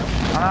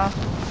 I don't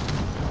know.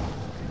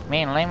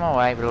 Me and Lima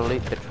were able to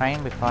loot the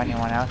train before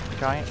anyone else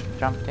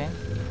jumped in.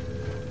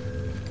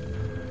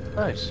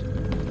 Nice.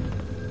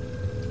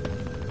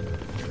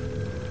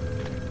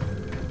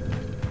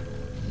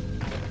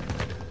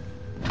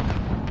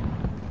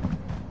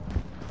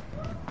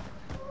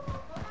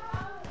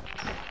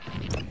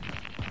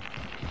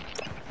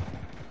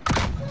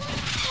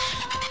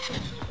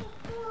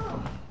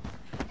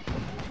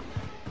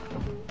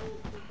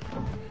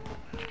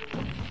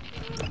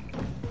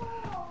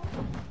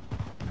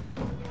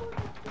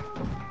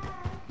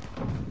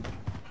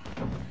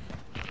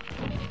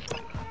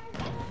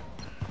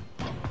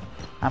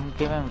 I'm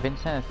giving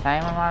Vincent the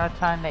same amount of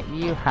time that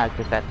you had,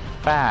 because that's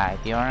fair.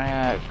 If you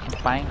wanna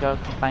complain, go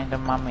complain to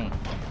Mummy.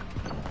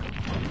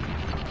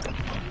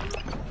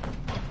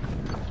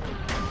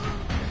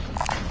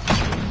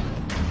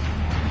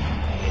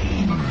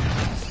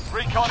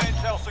 Recon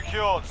intel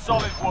secured.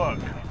 Solid work.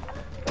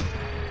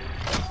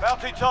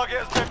 Bounty target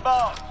has been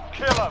marked.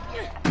 Kill him.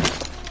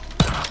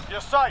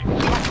 You're safe.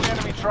 Watch the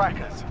enemy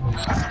trackers.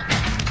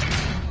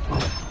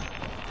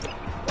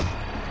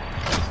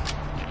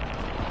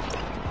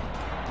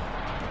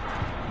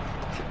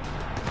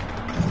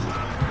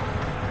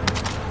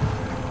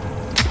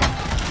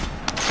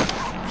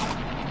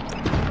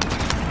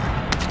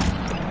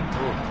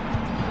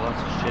 Lots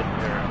of shit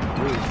here on the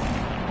roof.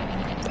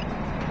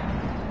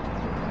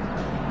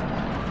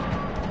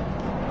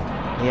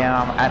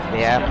 Yeah, I'm at the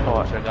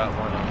airport. I got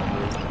one on the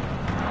roof.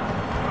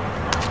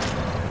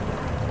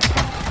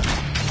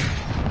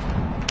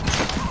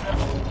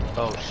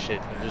 Oh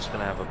shit, I'm just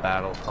gonna have a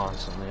battle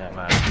constantly. I'm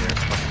out of here.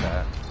 Fuck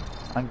that.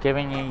 I'm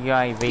giving you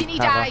UAV We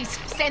need cover. eyes.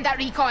 Send that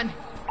recon.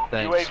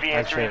 Thanks. UAV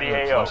entering the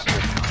Actually, AO.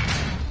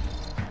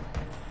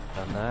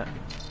 Done that.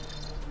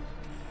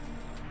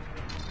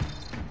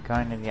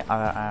 Going to the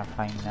other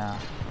airplane now.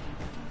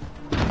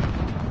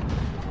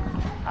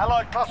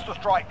 Allied cluster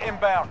strike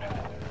inbound.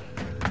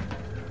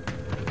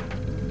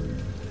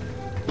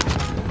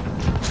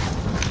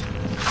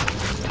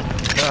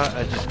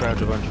 I just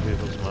grabbed a bunch of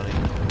people's money.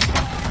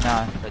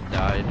 No. That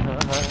died.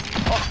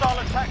 Hostile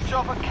attack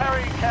chopper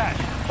carrying cash.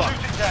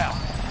 Shoot it down.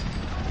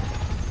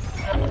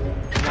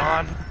 Come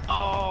on.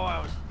 Oh, I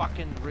was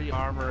fucking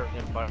re-armor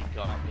and got me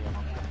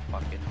on the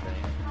fucking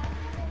thing.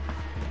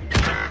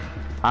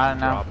 I don't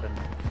know. Dropping.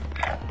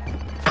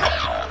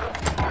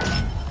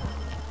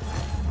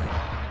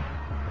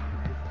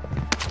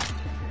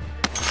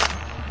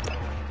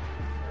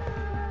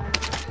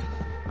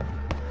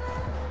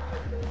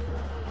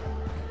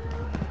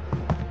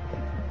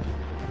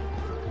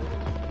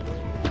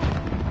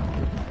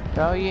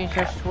 Go use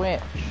your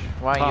switch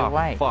while you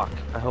wait. Fuck.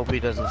 I hope he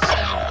doesn't see me.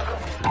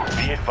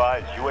 Be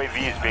advised,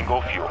 UAV is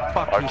bingo fuel.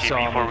 Fuck, you saw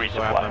RTB for me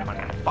grab my resupply.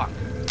 money. Fuck.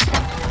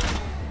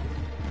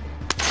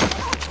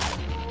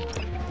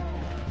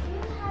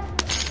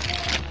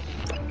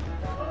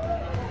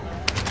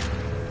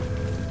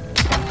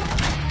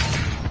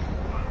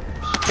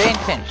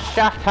 Vincent,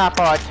 shut up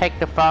or I'll take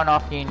the phone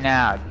off you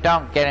now.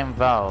 Don't get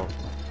involved.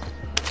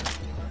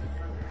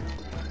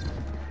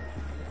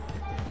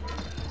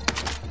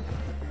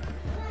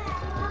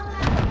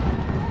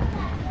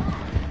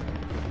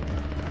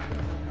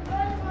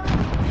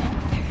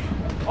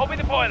 Open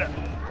the boiler.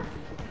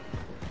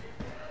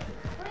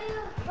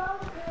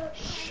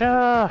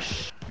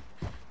 Shush!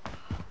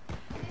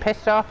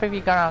 Piss off if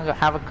you're gonna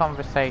have a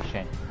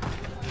conversation.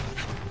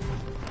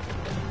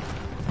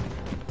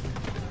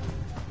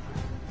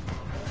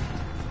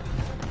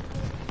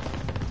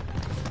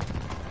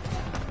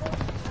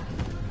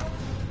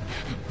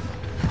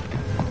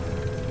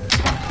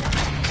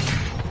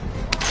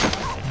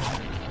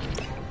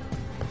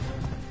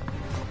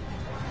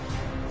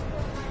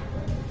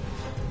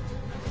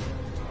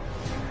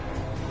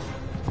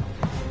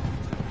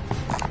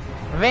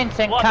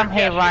 Vincent, come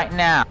here right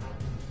now.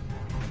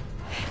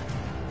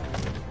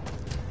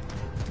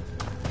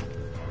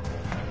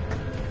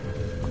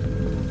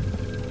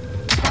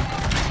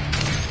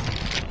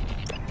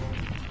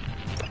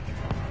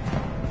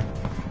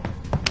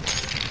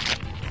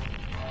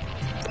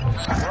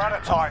 We're out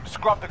of time.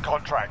 Scrub the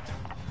contract.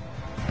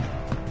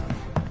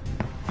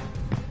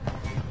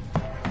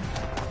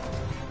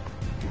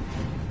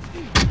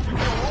 Secure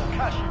all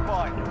cash you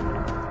find.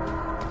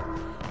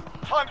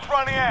 Time's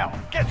running out.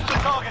 Get to the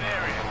target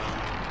area.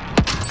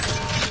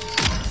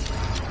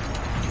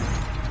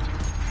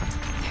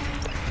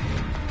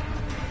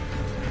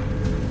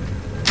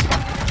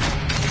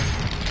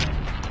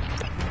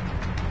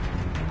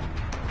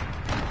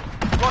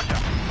 Roger.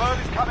 Bird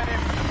is coming in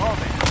for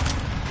deposit.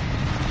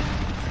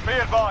 Be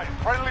advised,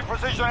 friendly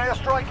precision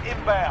airstrike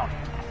inbound.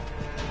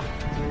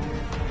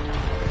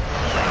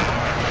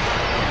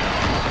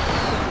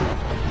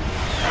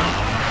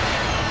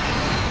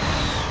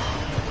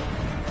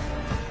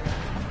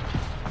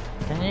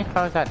 Can you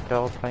close that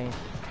door, please?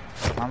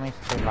 Mommy's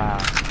too loud.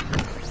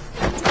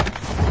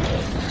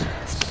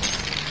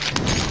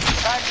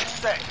 Tag is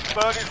set.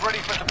 Bird is ready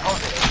for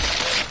deposit.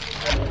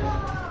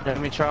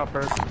 Enemy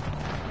chopper.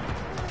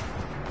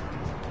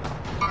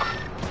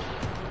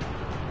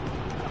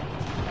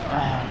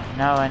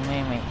 No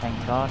enemy, thank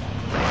God.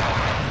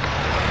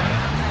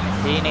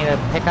 Do you need a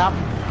pickup?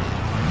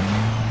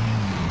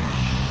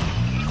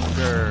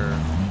 Sure.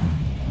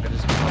 I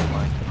just don't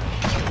like it.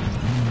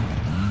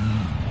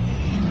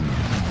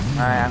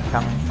 Alright, I'm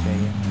coming to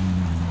you.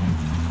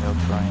 You're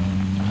green.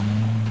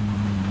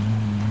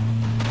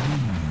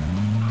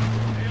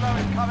 Helo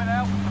is coming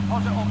out with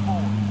deposit on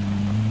board.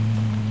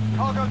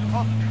 Cargo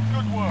deposited.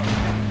 Good work.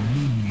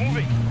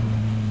 Moving.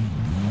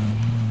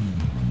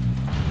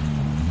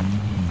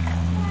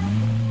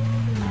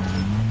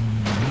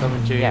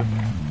 Coming to you. Yeah.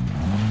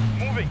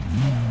 Moving.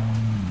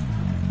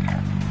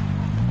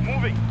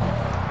 Moving.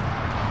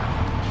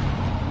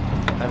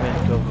 I'm in.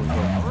 Go, go, go.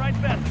 All right,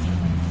 Ben.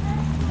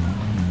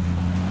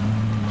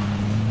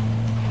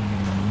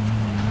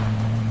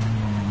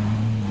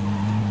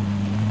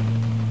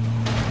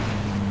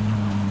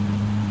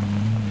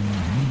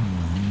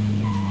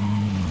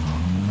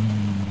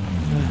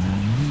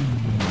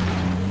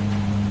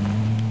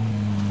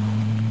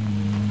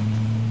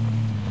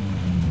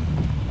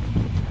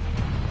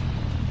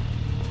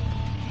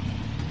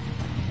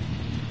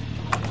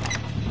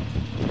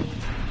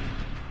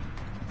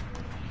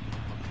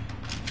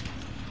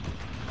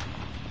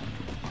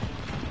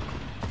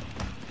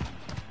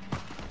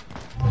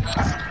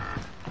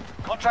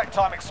 Contract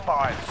time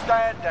expired.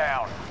 Stand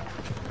down.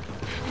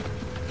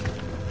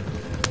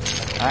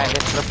 Alright,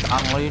 this looks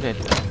unlooted.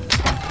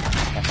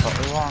 That's what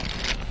we want.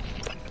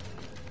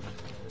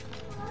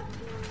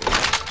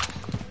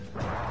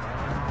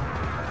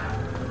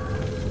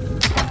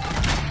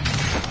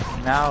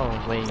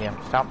 No, William,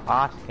 stop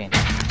asking.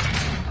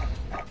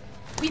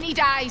 We need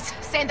eyes.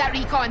 Send that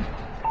recon.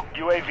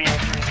 UAV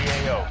entering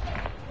the AO.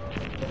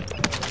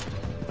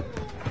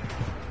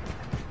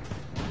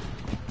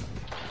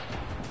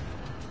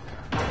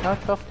 Go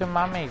talk to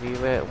Mummy if you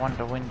want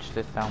to winch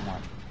to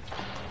someone.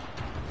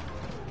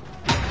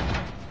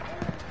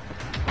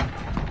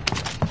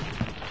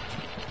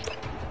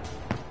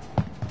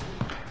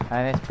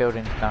 And this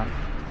building's done.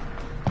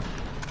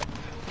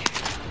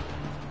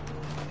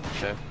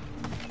 Okay.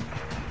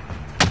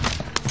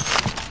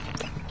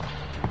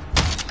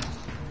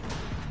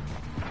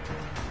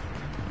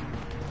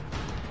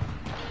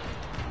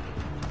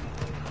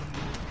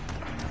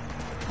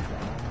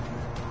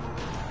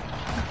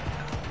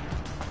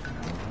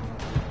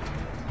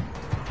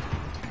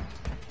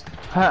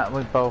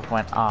 We both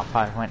went up.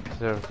 I went to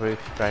the roof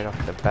straight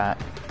off the bat.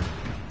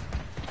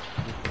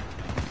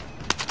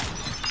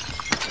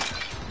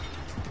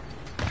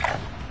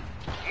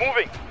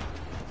 Moving.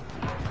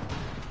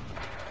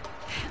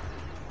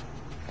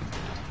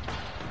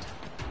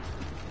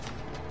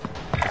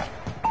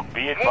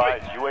 Be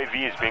advised,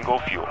 UAV is bingo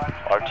fuel.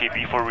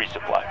 RTB for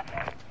resupply.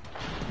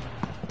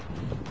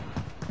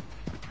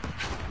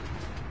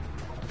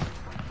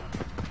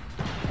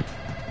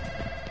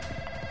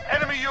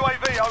 Enemy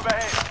UAV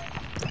overhead.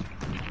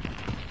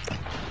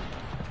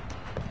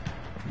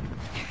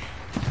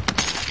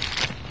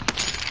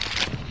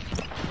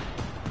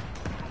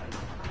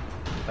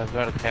 I've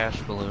got a cash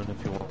balloon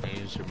if you want to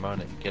use your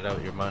money. Get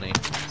out your money.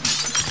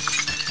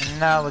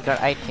 No, we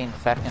got 18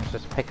 seconds.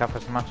 Just pick up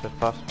as much as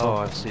possible. Oh,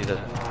 I see that.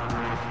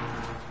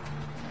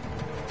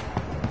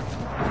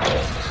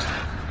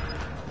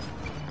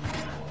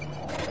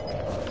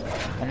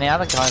 And the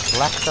other guys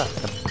left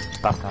us.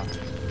 stuff on.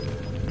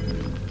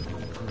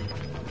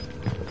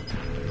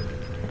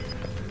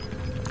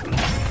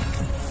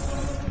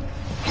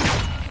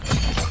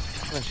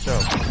 Let's go.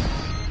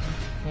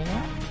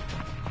 Yeah?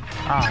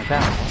 Oh,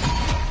 damn.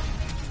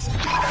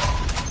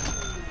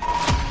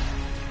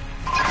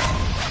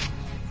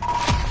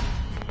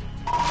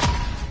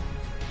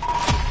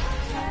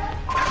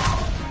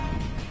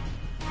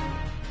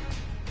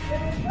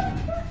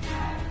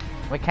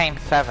 We came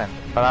 7th,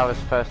 but I was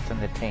first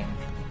in the team.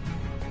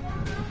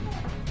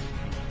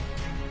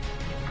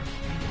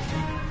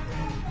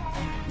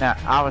 No,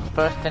 I was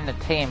first in the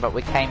team, but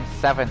we came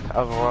 7th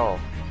overall.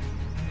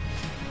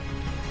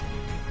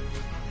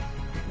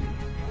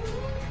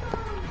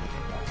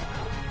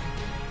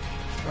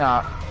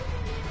 No,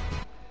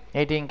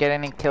 he didn't get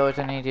any kills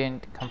and he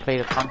didn't complete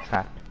a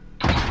contract.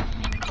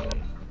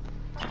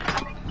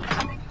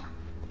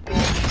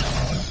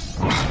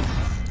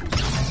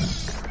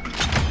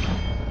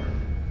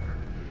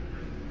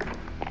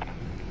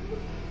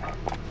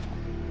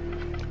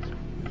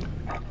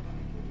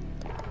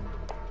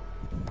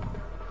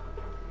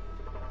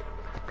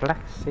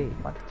 Black Sea?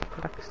 What's the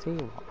Black Sea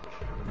watch?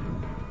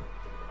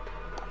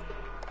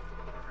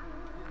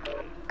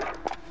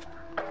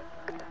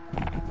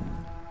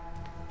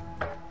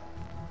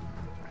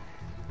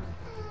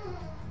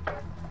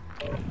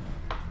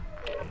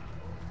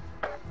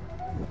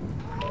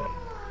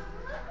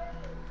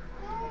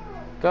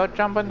 Go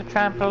jump on the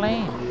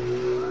trampoline.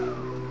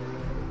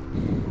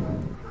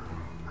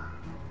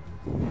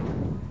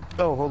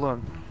 Oh, hold on.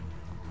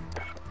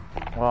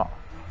 What?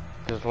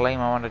 Does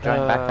Lima want to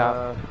join back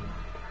up?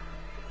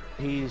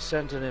 He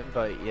sent an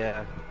invite,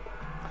 yeah.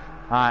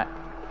 Alright.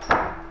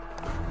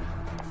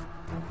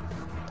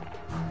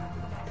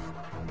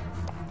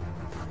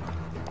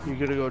 You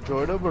gonna go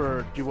join him,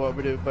 or do you want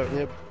me to invite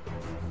him?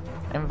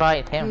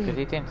 Invite him, because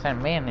he didn't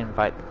send me an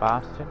invite, the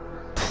bastard.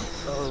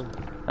 Oh.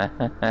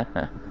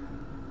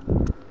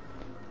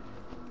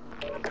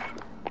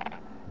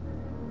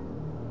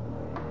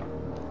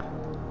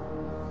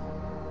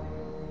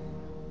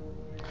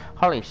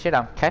 Holy shit,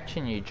 I'm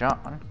catching you,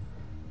 John.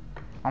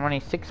 I'm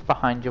only 6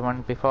 behind you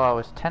when before I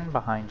was 10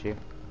 behind you.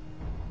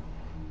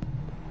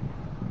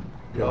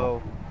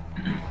 Yo.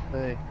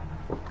 Hey.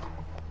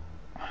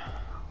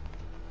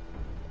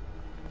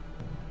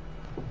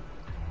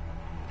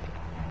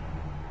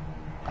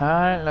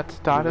 Alright, let's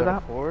start it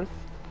up. 4th?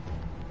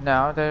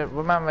 No,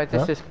 remember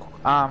this is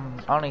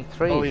only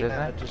 3s, isn't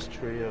it? Just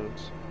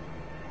trios.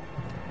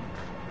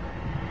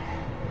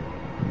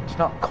 It's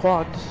not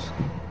quads.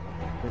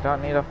 We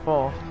don't need a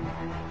 4th.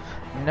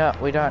 No,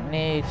 we don't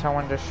need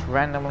someone just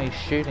randomly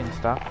shooting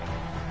stuff.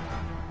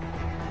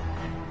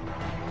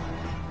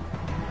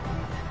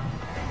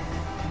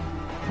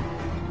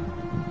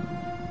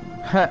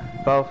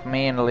 Both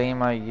me and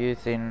Lima are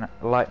using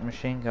light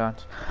machine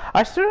guns.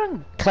 I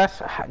still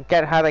don't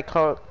get how they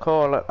call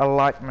it a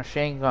light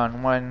machine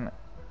gun when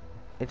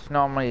it's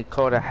normally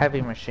called a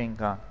heavy machine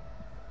gun.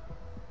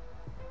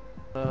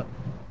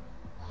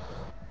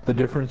 The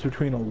difference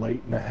between a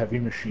light and a heavy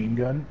machine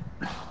gun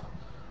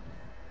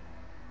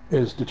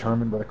is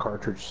determined by the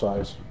cartridge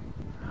size.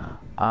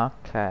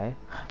 Okay,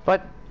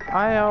 but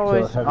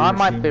I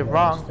might be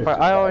wrong, but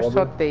I always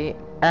thought the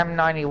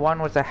M91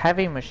 was a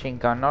heavy machine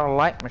gun, not a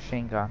light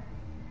machine gun.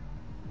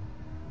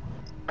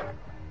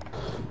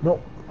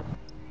 No.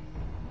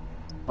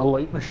 A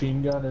light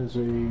machine gun is a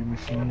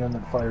machine gun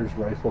that fires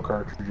rifle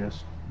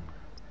cartridges.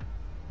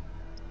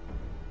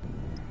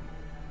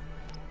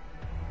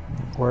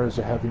 Whereas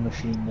a heavy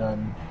machine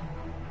gun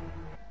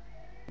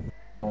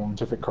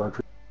specific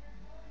cartridge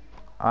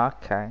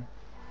Okay.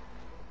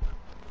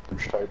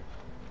 type.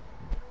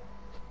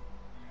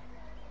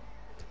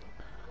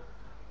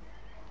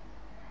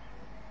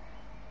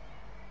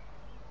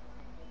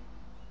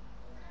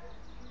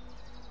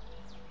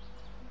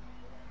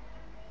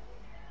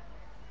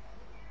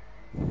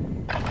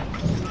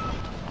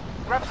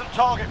 Grab some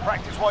target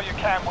practice while you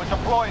can. We're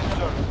deploying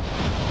soon.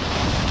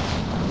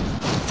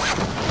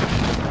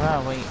 Where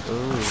are we?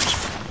 Ooh.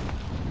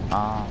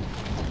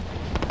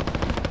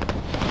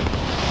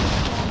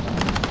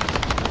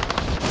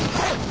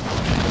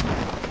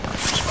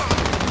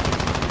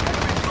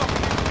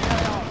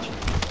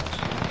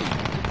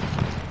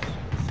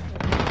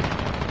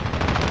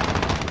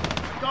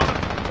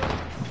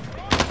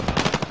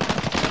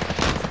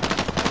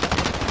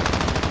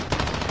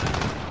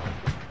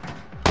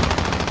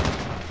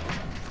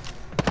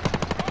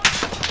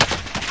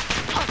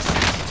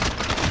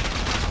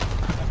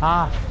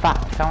 Ah,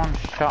 fuck, someone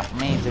shot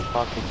me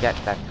before I could get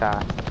that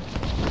guy.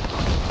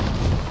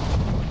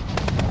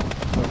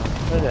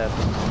 What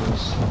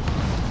happens?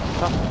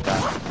 Fuck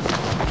that.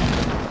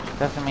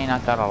 Doesn't mean I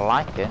gotta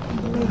like it.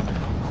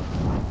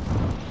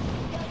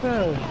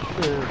 Sure.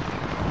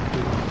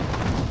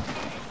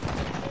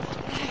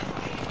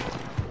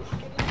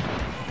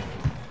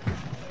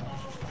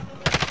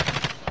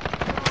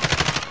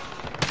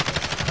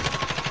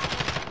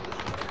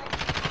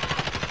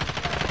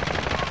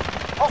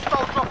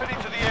 Hostiles dropping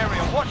into the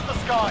area. Watch the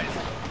skies.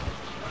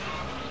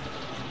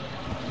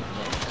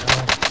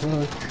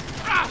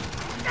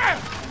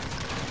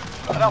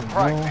 Enough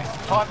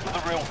practice. Time for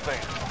the real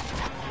thing.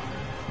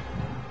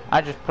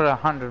 I just put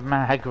 100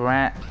 mag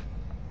rat.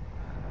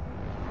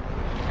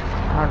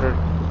 100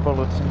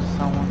 bullets into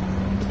someone.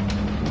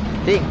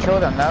 Didn't kill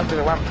them though because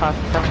it went past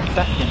 7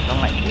 seconds. I'm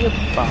like, you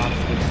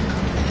bastard.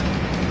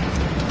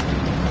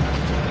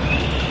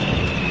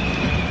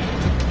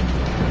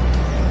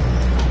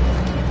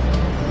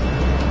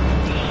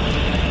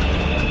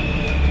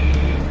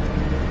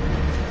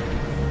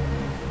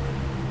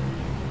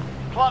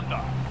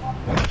 Plunder.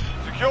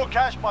 Secure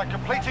cash by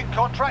completing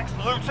contracts,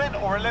 looting,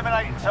 or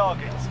eliminating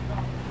targets.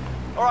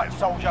 Alright,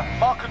 soldier.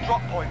 Mark a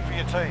drop point for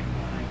your team.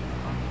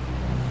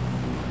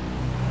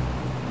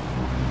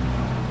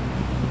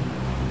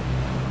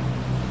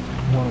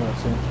 One of that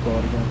same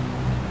spot again.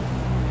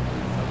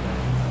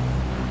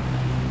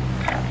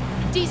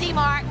 DZ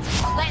marked.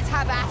 Let's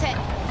have at it.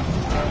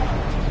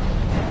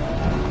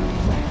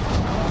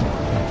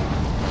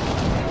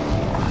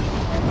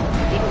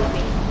 Leave it with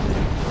me.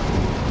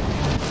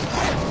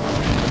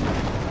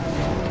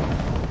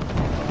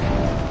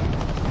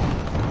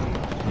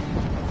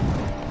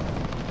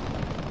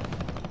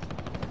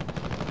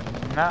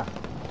 No,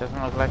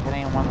 doesn't look like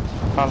anyone's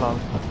followed.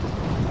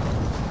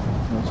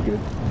 That's good.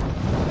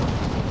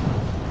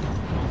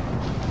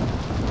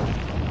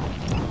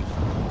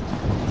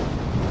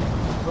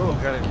 Oh,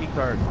 got a key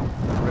card.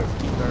 Red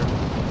key card.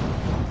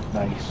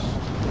 Nice.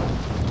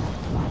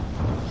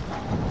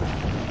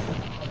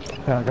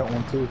 Yeah, I got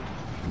one too.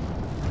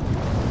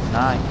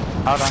 Nice.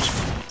 Hold on.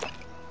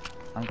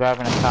 I'm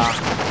grabbing a car.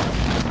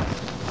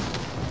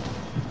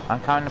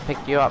 I'm coming to pick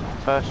you up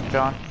first,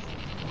 John.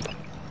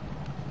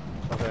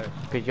 Okay.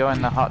 Because you're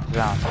in the hot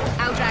zone.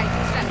 I'll drive.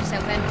 Strap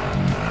yourself in.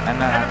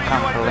 And then I'll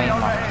come for Lima.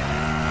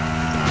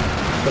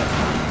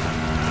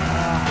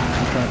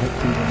 I'm trying to hit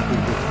two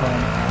through this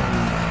time.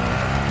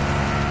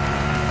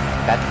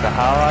 That's the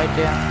whole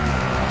idea.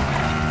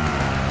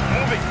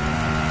 Moving.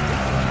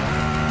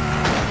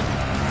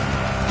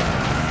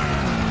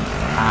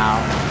 Ow.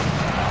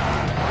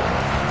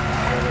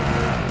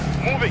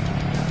 Moving.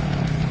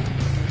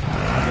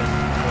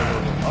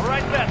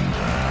 Alright then.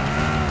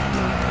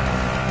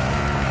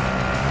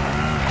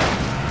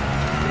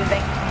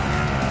 Moving.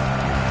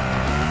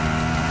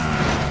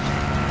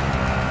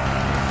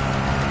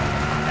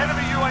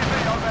 Enemy UAV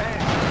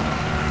overhead.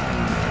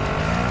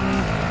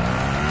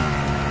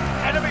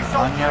 Enemy On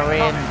soldier your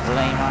end, incoming.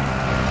 Lima.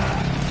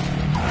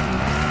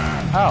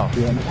 Oh.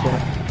 Yeah, I'm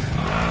sorry.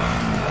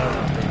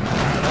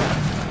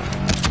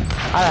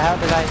 How the hell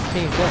did I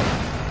achieve this?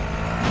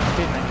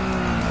 Excuse me.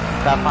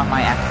 Stop on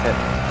my exit.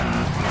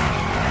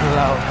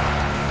 Hello.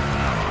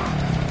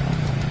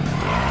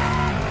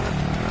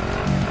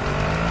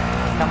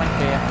 Coming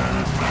to you.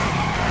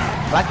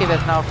 Lucky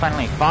there's no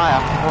friendly fire,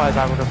 otherwise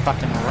I would have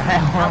fucking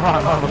ran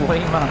right over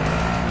Lima.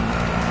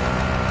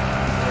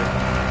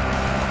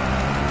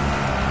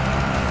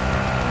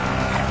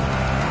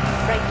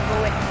 Right,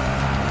 forward.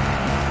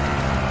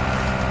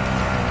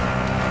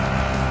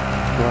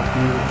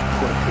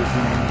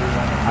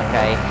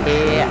 Okay,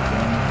 here,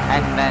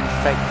 and then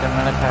straight to the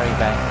military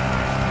base.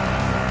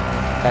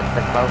 That's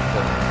the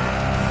closest.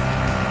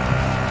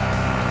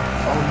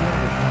 Oh yeah,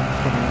 there's one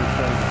from the other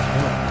side of the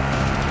hill.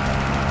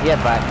 Yeah,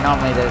 but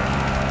normally there's...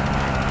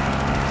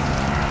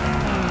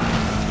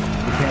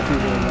 You can't do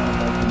the around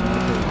like the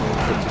military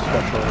base, it's a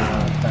special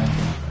thing.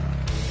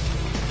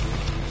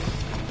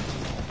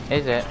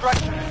 Is it?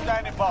 Extraction is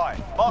standing by.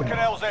 Mark an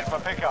LZ for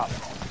pickup.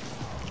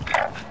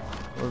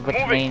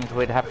 Which means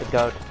we'd have to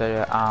go to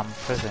the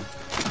prison.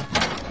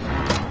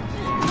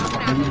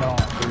 Maybe not.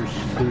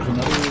 There's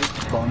another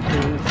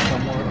bunker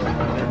somewhere.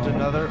 There's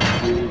another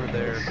over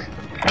there.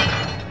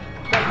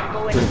 Right,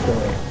 going.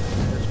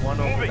 There's one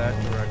over that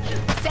direction.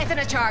 Setting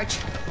a charge.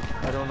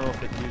 I don't know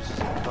if it uses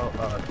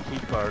a key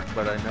card,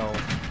 but I know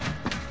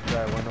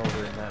that I went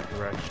over in that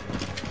direction.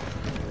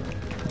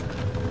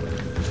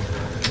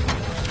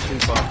 Two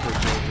bunkers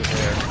over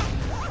there.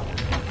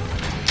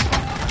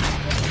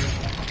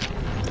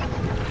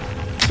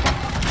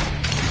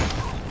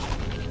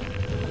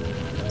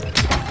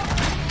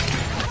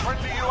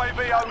 Friendly UAV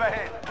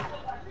overhead.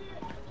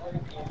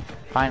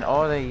 Find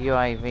all the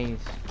UAVs.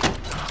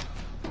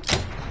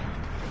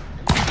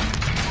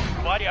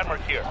 Body armor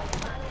here.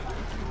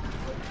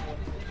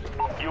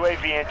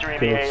 UAV entering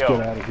Okay, the let's AO.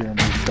 get out of here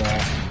and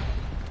restart.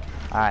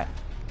 Alright.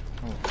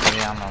 Maybe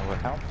ammo would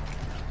help.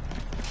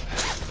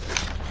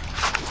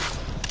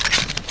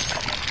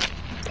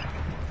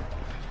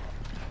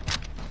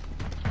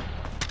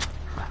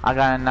 I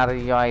got another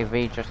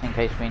UAV just in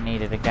case we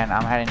need it again.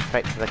 I'm heading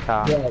straight to the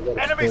car. Yeah, I got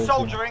Enemy exposed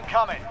soldier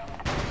incoming.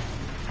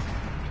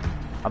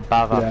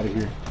 Above Get us. out of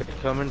here.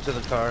 Come into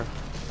the car.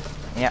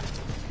 Yeah.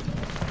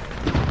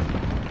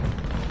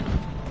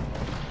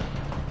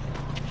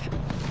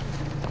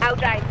 I'll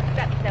drive.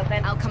 Strap yourself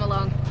in. I'll come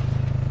along.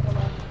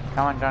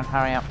 Come on, John,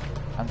 hurry up.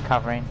 I'm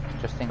covering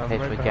just in I'm case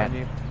right we get. behind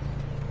you.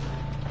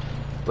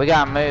 We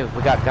gotta move.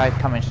 We got guys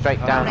coming straight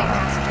down on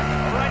us.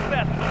 Alright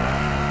then.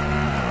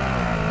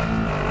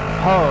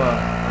 Oh.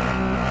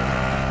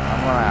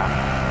 I'm around.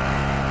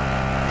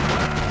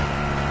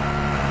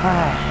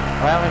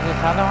 Where was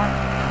this other one?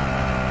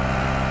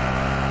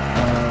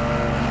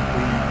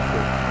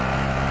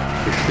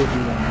 It should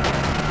be one.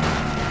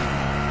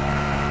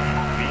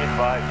 Be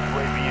advised,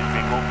 UAV is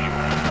bingo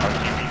fuel.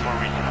 RTB for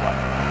resupply.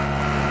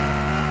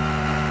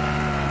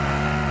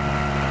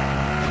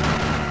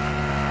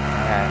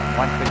 Okay,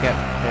 once we get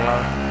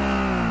close.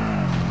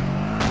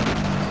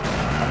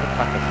 It looks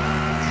like it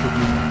Should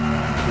be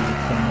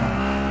somewhere.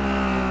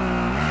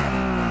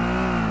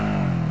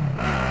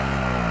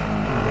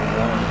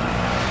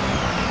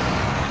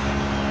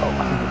 Oh,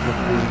 I think it's up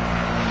here.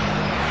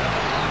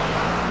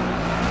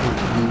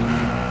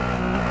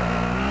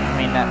 I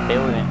mean that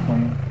building.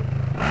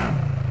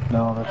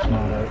 No, that's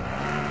not it.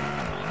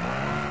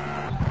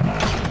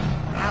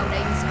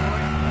 Howdy,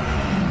 score.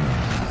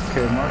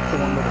 Okay, mark the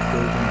one that it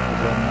goes in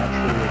because I'm not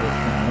sure where this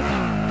one is.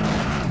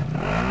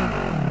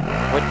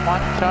 Which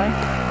one, sorry?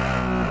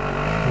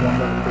 The one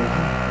that it goes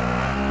in.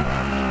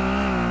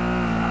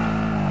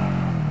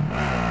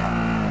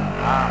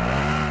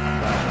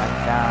 Like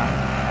down.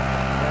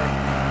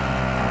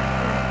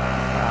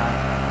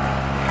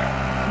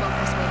 Come on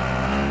this way.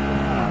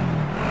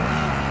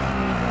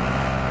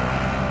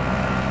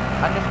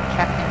 I'm just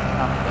checking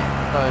something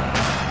because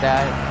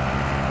that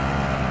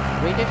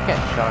we just get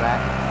shot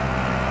at.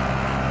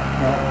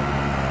 No.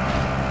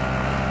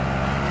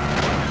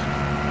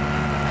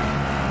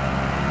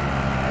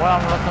 What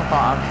I'm looking for,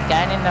 I'm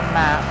scanning the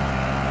map.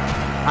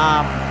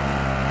 I'm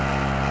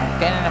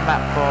scanning the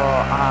map for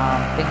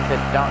things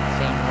that don't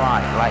seem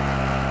right. Like,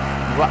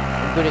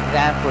 a good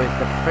example is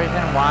the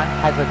prison one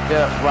has a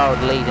dirt road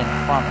leading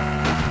from it.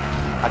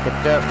 Like a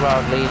dirt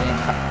road leading,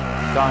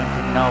 going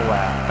to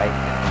nowhere,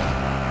 basically.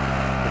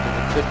 Which is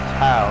a good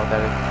tell that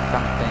it's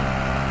something.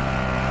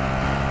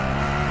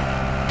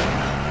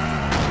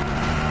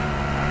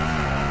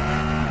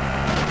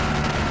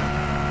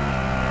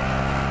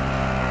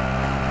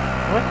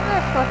 Wasn't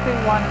there supposed to be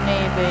one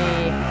near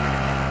the...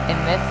 in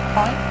this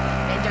point?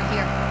 Ender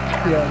here.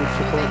 Yeah, it's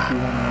supposed to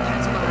be one around.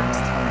 Cancel the last.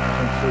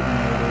 I'm certain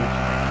where it is.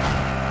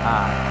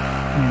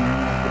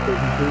 The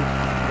prison please?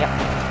 Yep.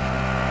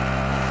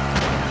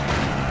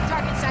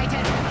 Target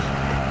sighted.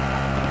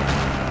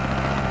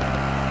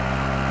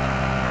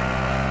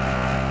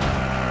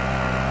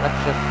 Let's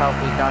just hope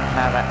we don't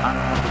have an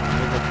unwanted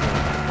visitor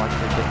like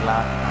we did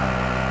last time.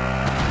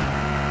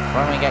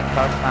 When we get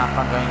close enough,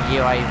 I'm going to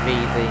UAV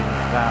the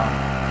zone.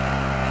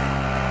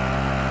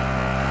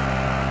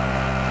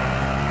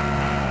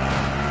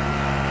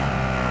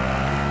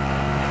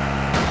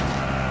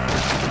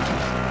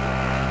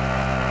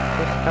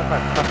 Just stuff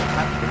like cross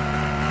country.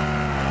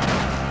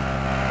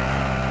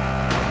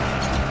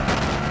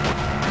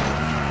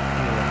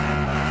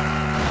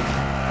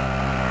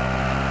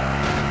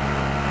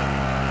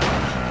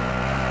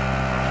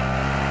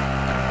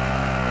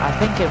 I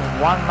think in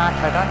one match,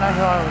 I don't know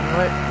who I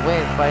was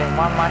with, but in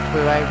one match we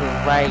were able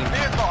to raid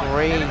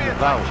 3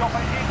 votes.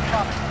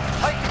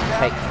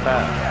 Take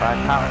first, but I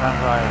can't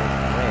remember who I was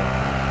with.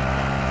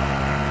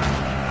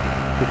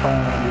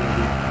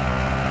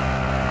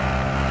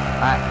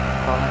 Alright,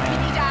 follow We me.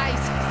 need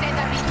eyes. Send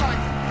that recon.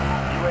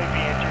 UAV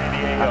entering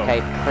the AO. Okay,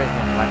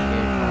 prison, like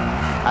usual.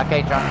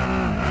 Okay, John,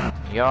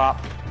 you're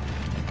up.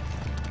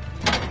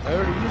 I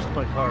already used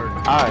my card.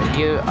 Oh,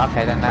 you,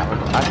 okay, then that was,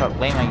 I thought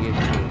Lima used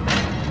you.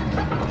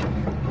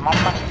 Come on,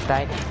 much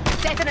excited.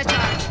 Setting a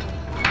charge.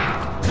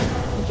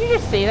 Did you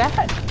just see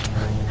that?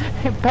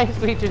 It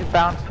basically just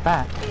bounced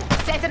back.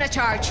 Setting a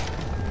charge.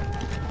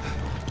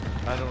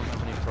 I don't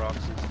have any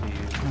proxies to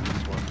use for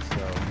this one,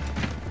 so...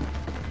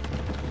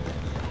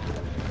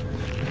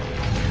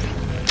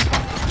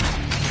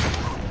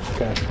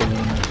 Cash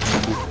balloon.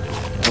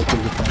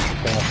 Hopefully we find some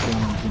cash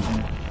balloons in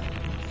here.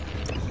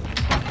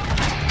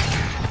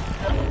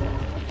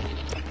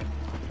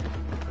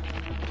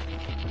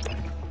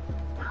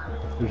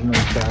 There's no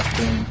cash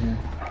balloon here.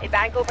 A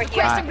bank over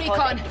here. Requesting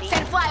recon.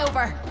 Send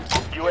flyover.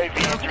 UAV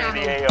entering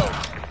the AO.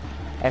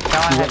 If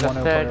someone We has got a one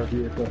out by our third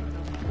vehicle.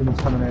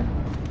 Someone's coming in.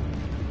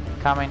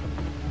 coming.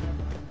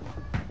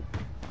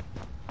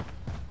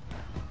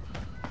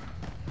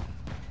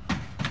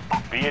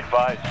 Be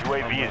advised,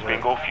 UAV is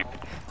bingo fuel.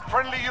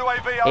 Friendly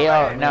UAV He,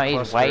 overhead. no, he's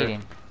cluster.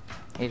 waiting.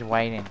 He's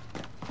waiting.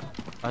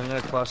 I'm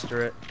gonna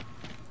cluster it.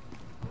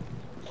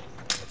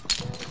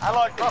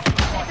 Allied cluster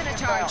Setting a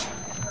charge.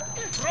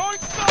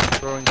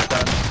 Throwing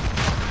stun.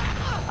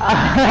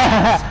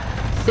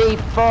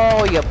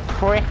 C4, you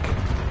prick.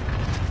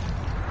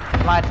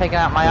 Might have taken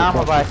out my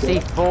armor, but I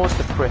C4'd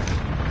the prick.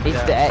 He's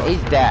dead.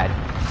 He's dead.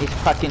 He's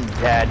fucking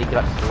dead. He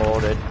got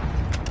slaughtered.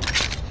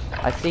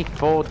 I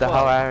C4'd the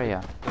whole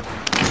area.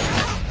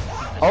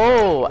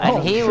 Oh,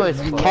 and he was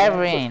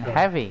carrying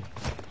heavy.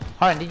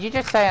 Hold on, did you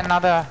just say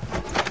another?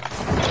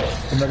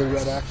 Another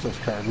red access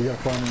card. We gotta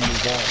find another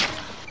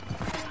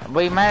ball.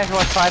 We may as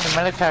well try the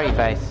military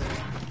base,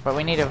 but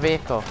we need a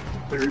vehicle.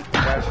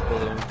 Cash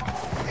balloon.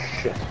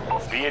 Shit.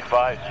 Be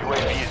advised,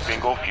 UAV is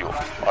bingo fuel.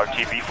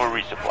 RTB for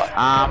resupply.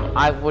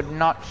 I would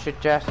not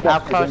suggest. How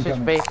close is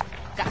base?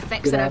 Got a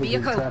fix Get in our out of here.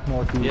 vehicle. Track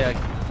northeast. Yeah,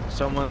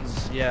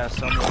 Someone's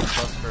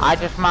cluster. I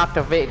just marked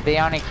the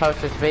only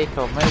closest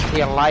vehicle. Move to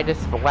your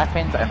lightest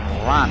weapons and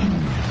run,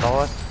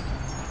 boys.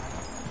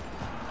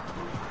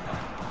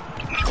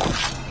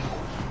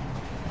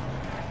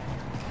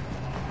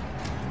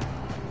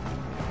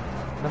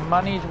 The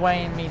money's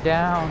weighing me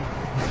down.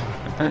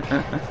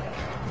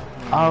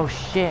 Oh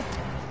shit.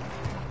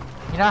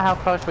 You know how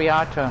close we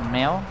are to a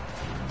mill?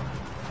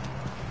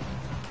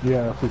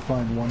 Yeah, if we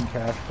find one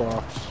cash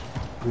box,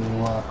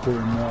 we'll clear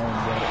a mill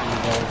and get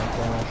all the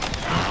cash.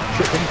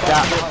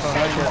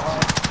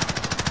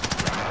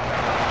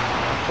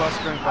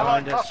 Clustering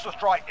Allied behind us. cluster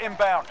strike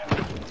inbound.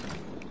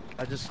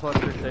 I just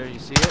clustered there, you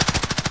see it?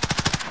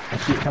 I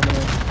see it coming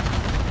in.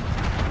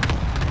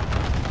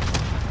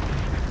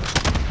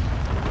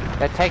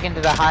 They're taken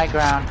to the high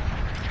ground.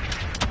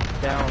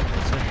 Down,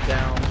 it's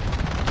down.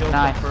 Kill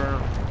Nice.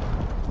 confirmed.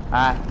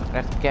 Alright,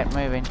 let's get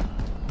moving.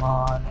 Come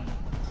on.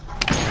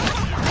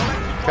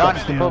 John,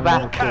 That's the pull mill.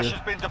 back. Cash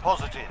has been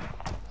deposited.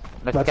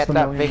 Let's That's get the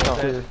that million vehicle.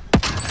 right there.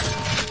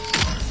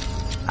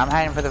 I'm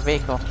heading for the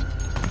vehicle.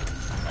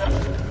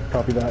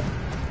 Copy that.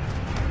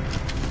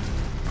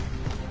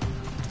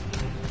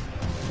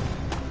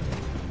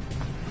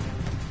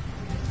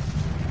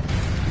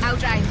 I'll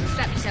drive.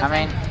 Strap yourself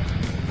I mean,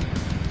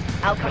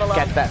 I'll come let's along.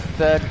 get that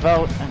third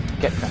vote and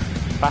get the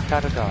fuck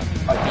out of God.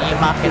 Can you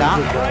mark it up?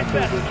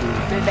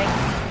 Moving.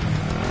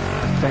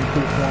 Thank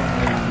you for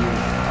you.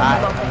 Alright.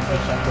 Right.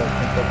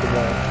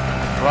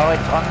 Well,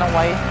 it's on the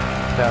way,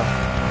 so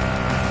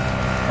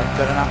that's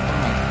good enough for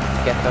me.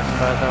 Get us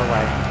further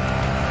away.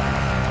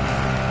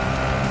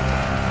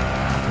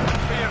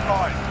 Be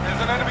advised,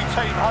 there's an enemy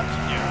team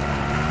hunting you.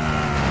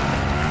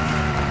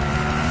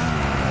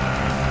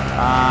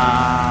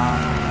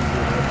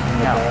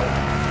 No.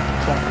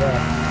 Front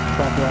left.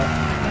 Front left.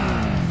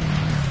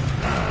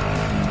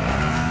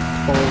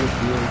 Follow this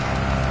road.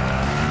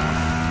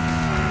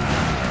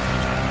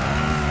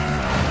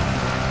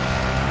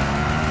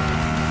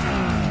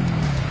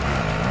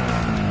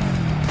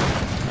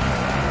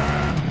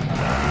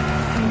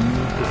 We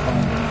need to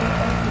find them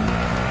behind me.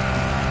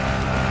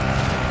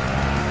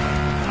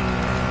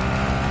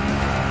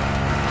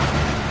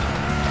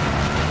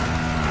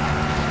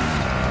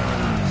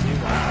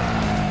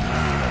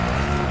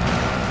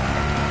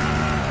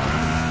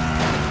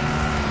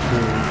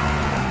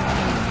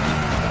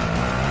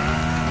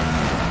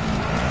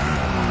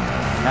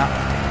 No.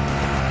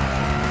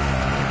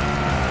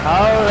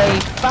 Holy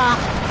fuck!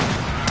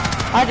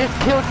 I just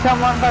killed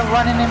someone by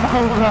running him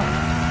over.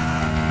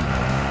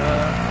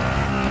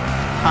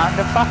 Time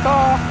to fuck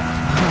off.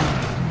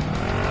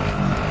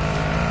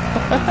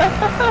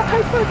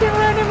 I fucking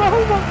ran him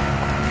over.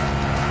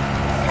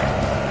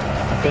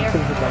 I think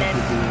there's about to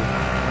be,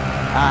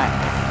 Alright.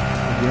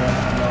 again,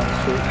 I'm not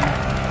certain.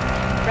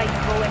 Right,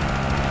 going.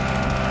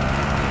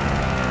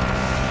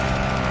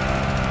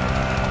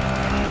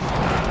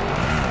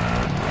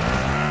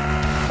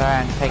 Sorry,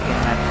 I'm taking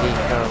that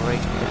detour route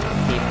just to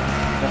keep,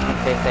 just in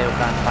case they were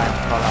going to try and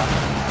follow.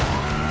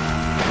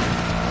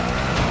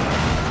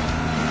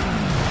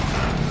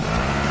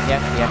 Yes,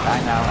 I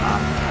know.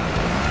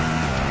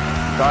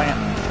 Going,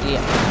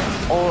 yeah,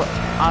 all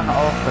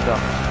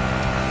unorthodox.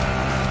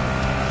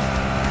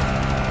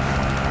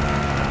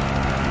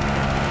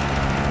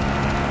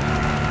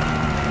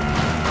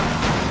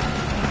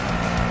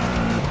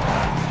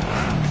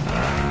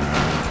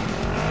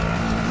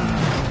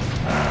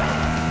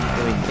 Do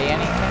we see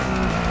anything?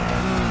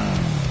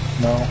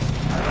 No.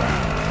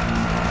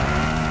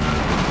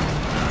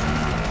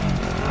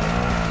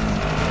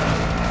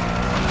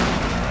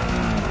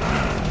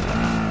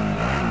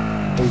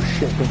 Oh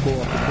shit, don't go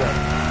off the cliff.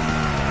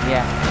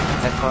 Yeah,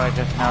 that's what I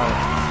just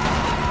noticed.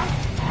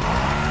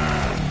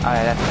 Oh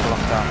yeah, that's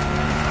blocked off.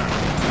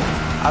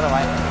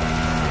 Otherwise...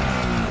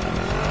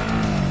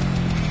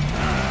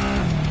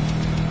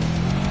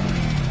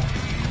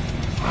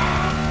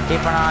 keep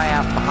an eye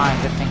out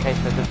behind just in case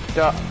there's a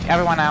door.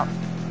 Everyone out.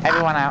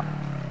 Everyone out.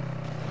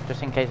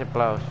 Just in case it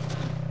blows.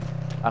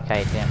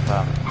 Okay, it didn't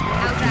blow.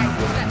 I'll drive.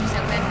 Strap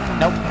yourself in.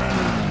 Nope.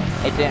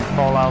 It didn't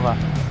fall over.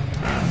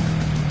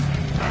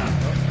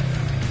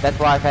 That's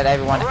why I said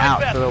everyone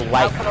out so the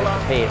weight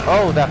disappeared.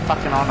 Oh, they're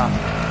fucking on us.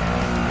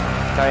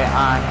 Sorry,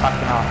 I'm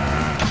fucking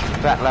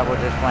off. Threat level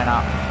just went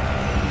up.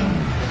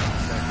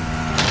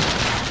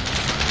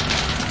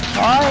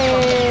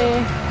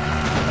 Oi!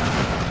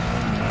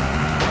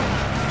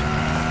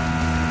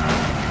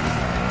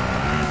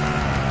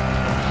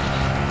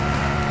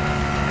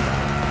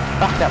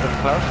 Fuck, that was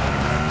close.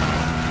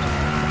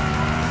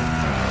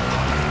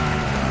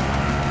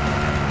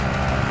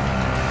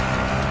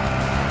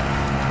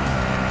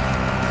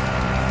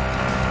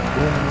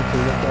 We're gonna need to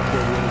look up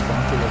where the other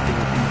bunker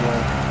locations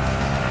are.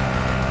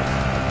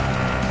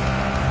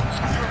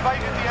 You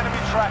evaded the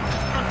enemy track.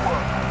 Good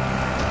work.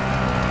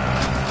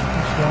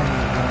 This one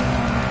is going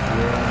on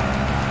where?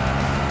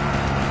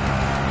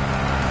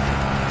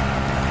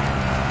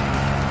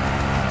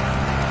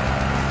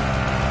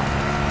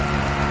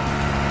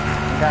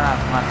 We don't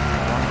have much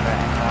longer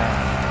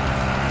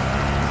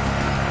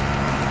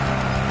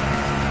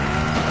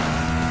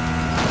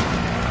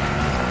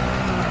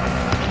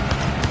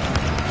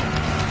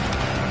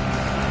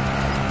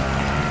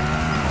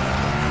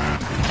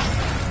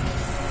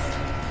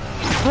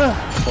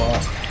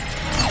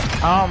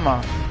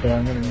Almost. Yeah,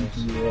 I'm gonna need to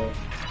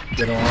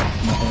get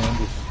off my hand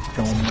just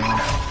going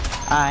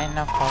on.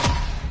 No problem.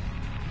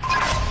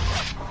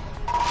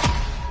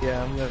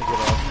 Yeah, I'm gonna get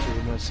off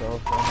too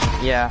myself.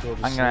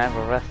 I'm gonna have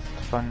a rest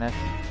from this.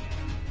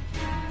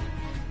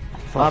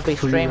 Fuck, I'll be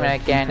free streaming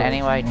rest again because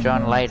anyway, I'm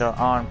John, on. later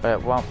on, but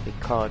it won't be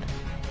COD.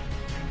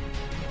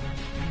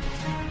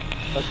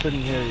 I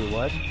couldn't hear you,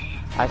 what?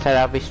 I said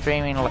I'll be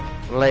streaming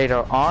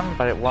later on,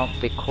 but it won't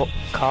be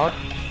COD.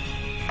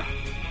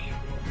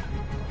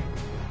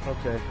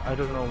 Okay, I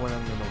don't know when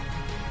I'm gonna...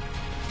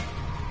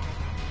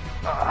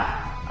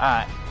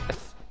 Alright.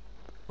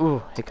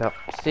 Ooh, hiccup.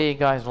 See you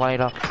guys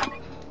later.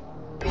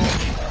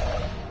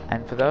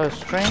 And for those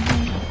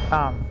streaming,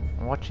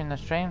 watching the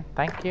stream,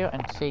 thank you,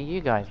 and see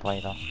you guys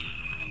later.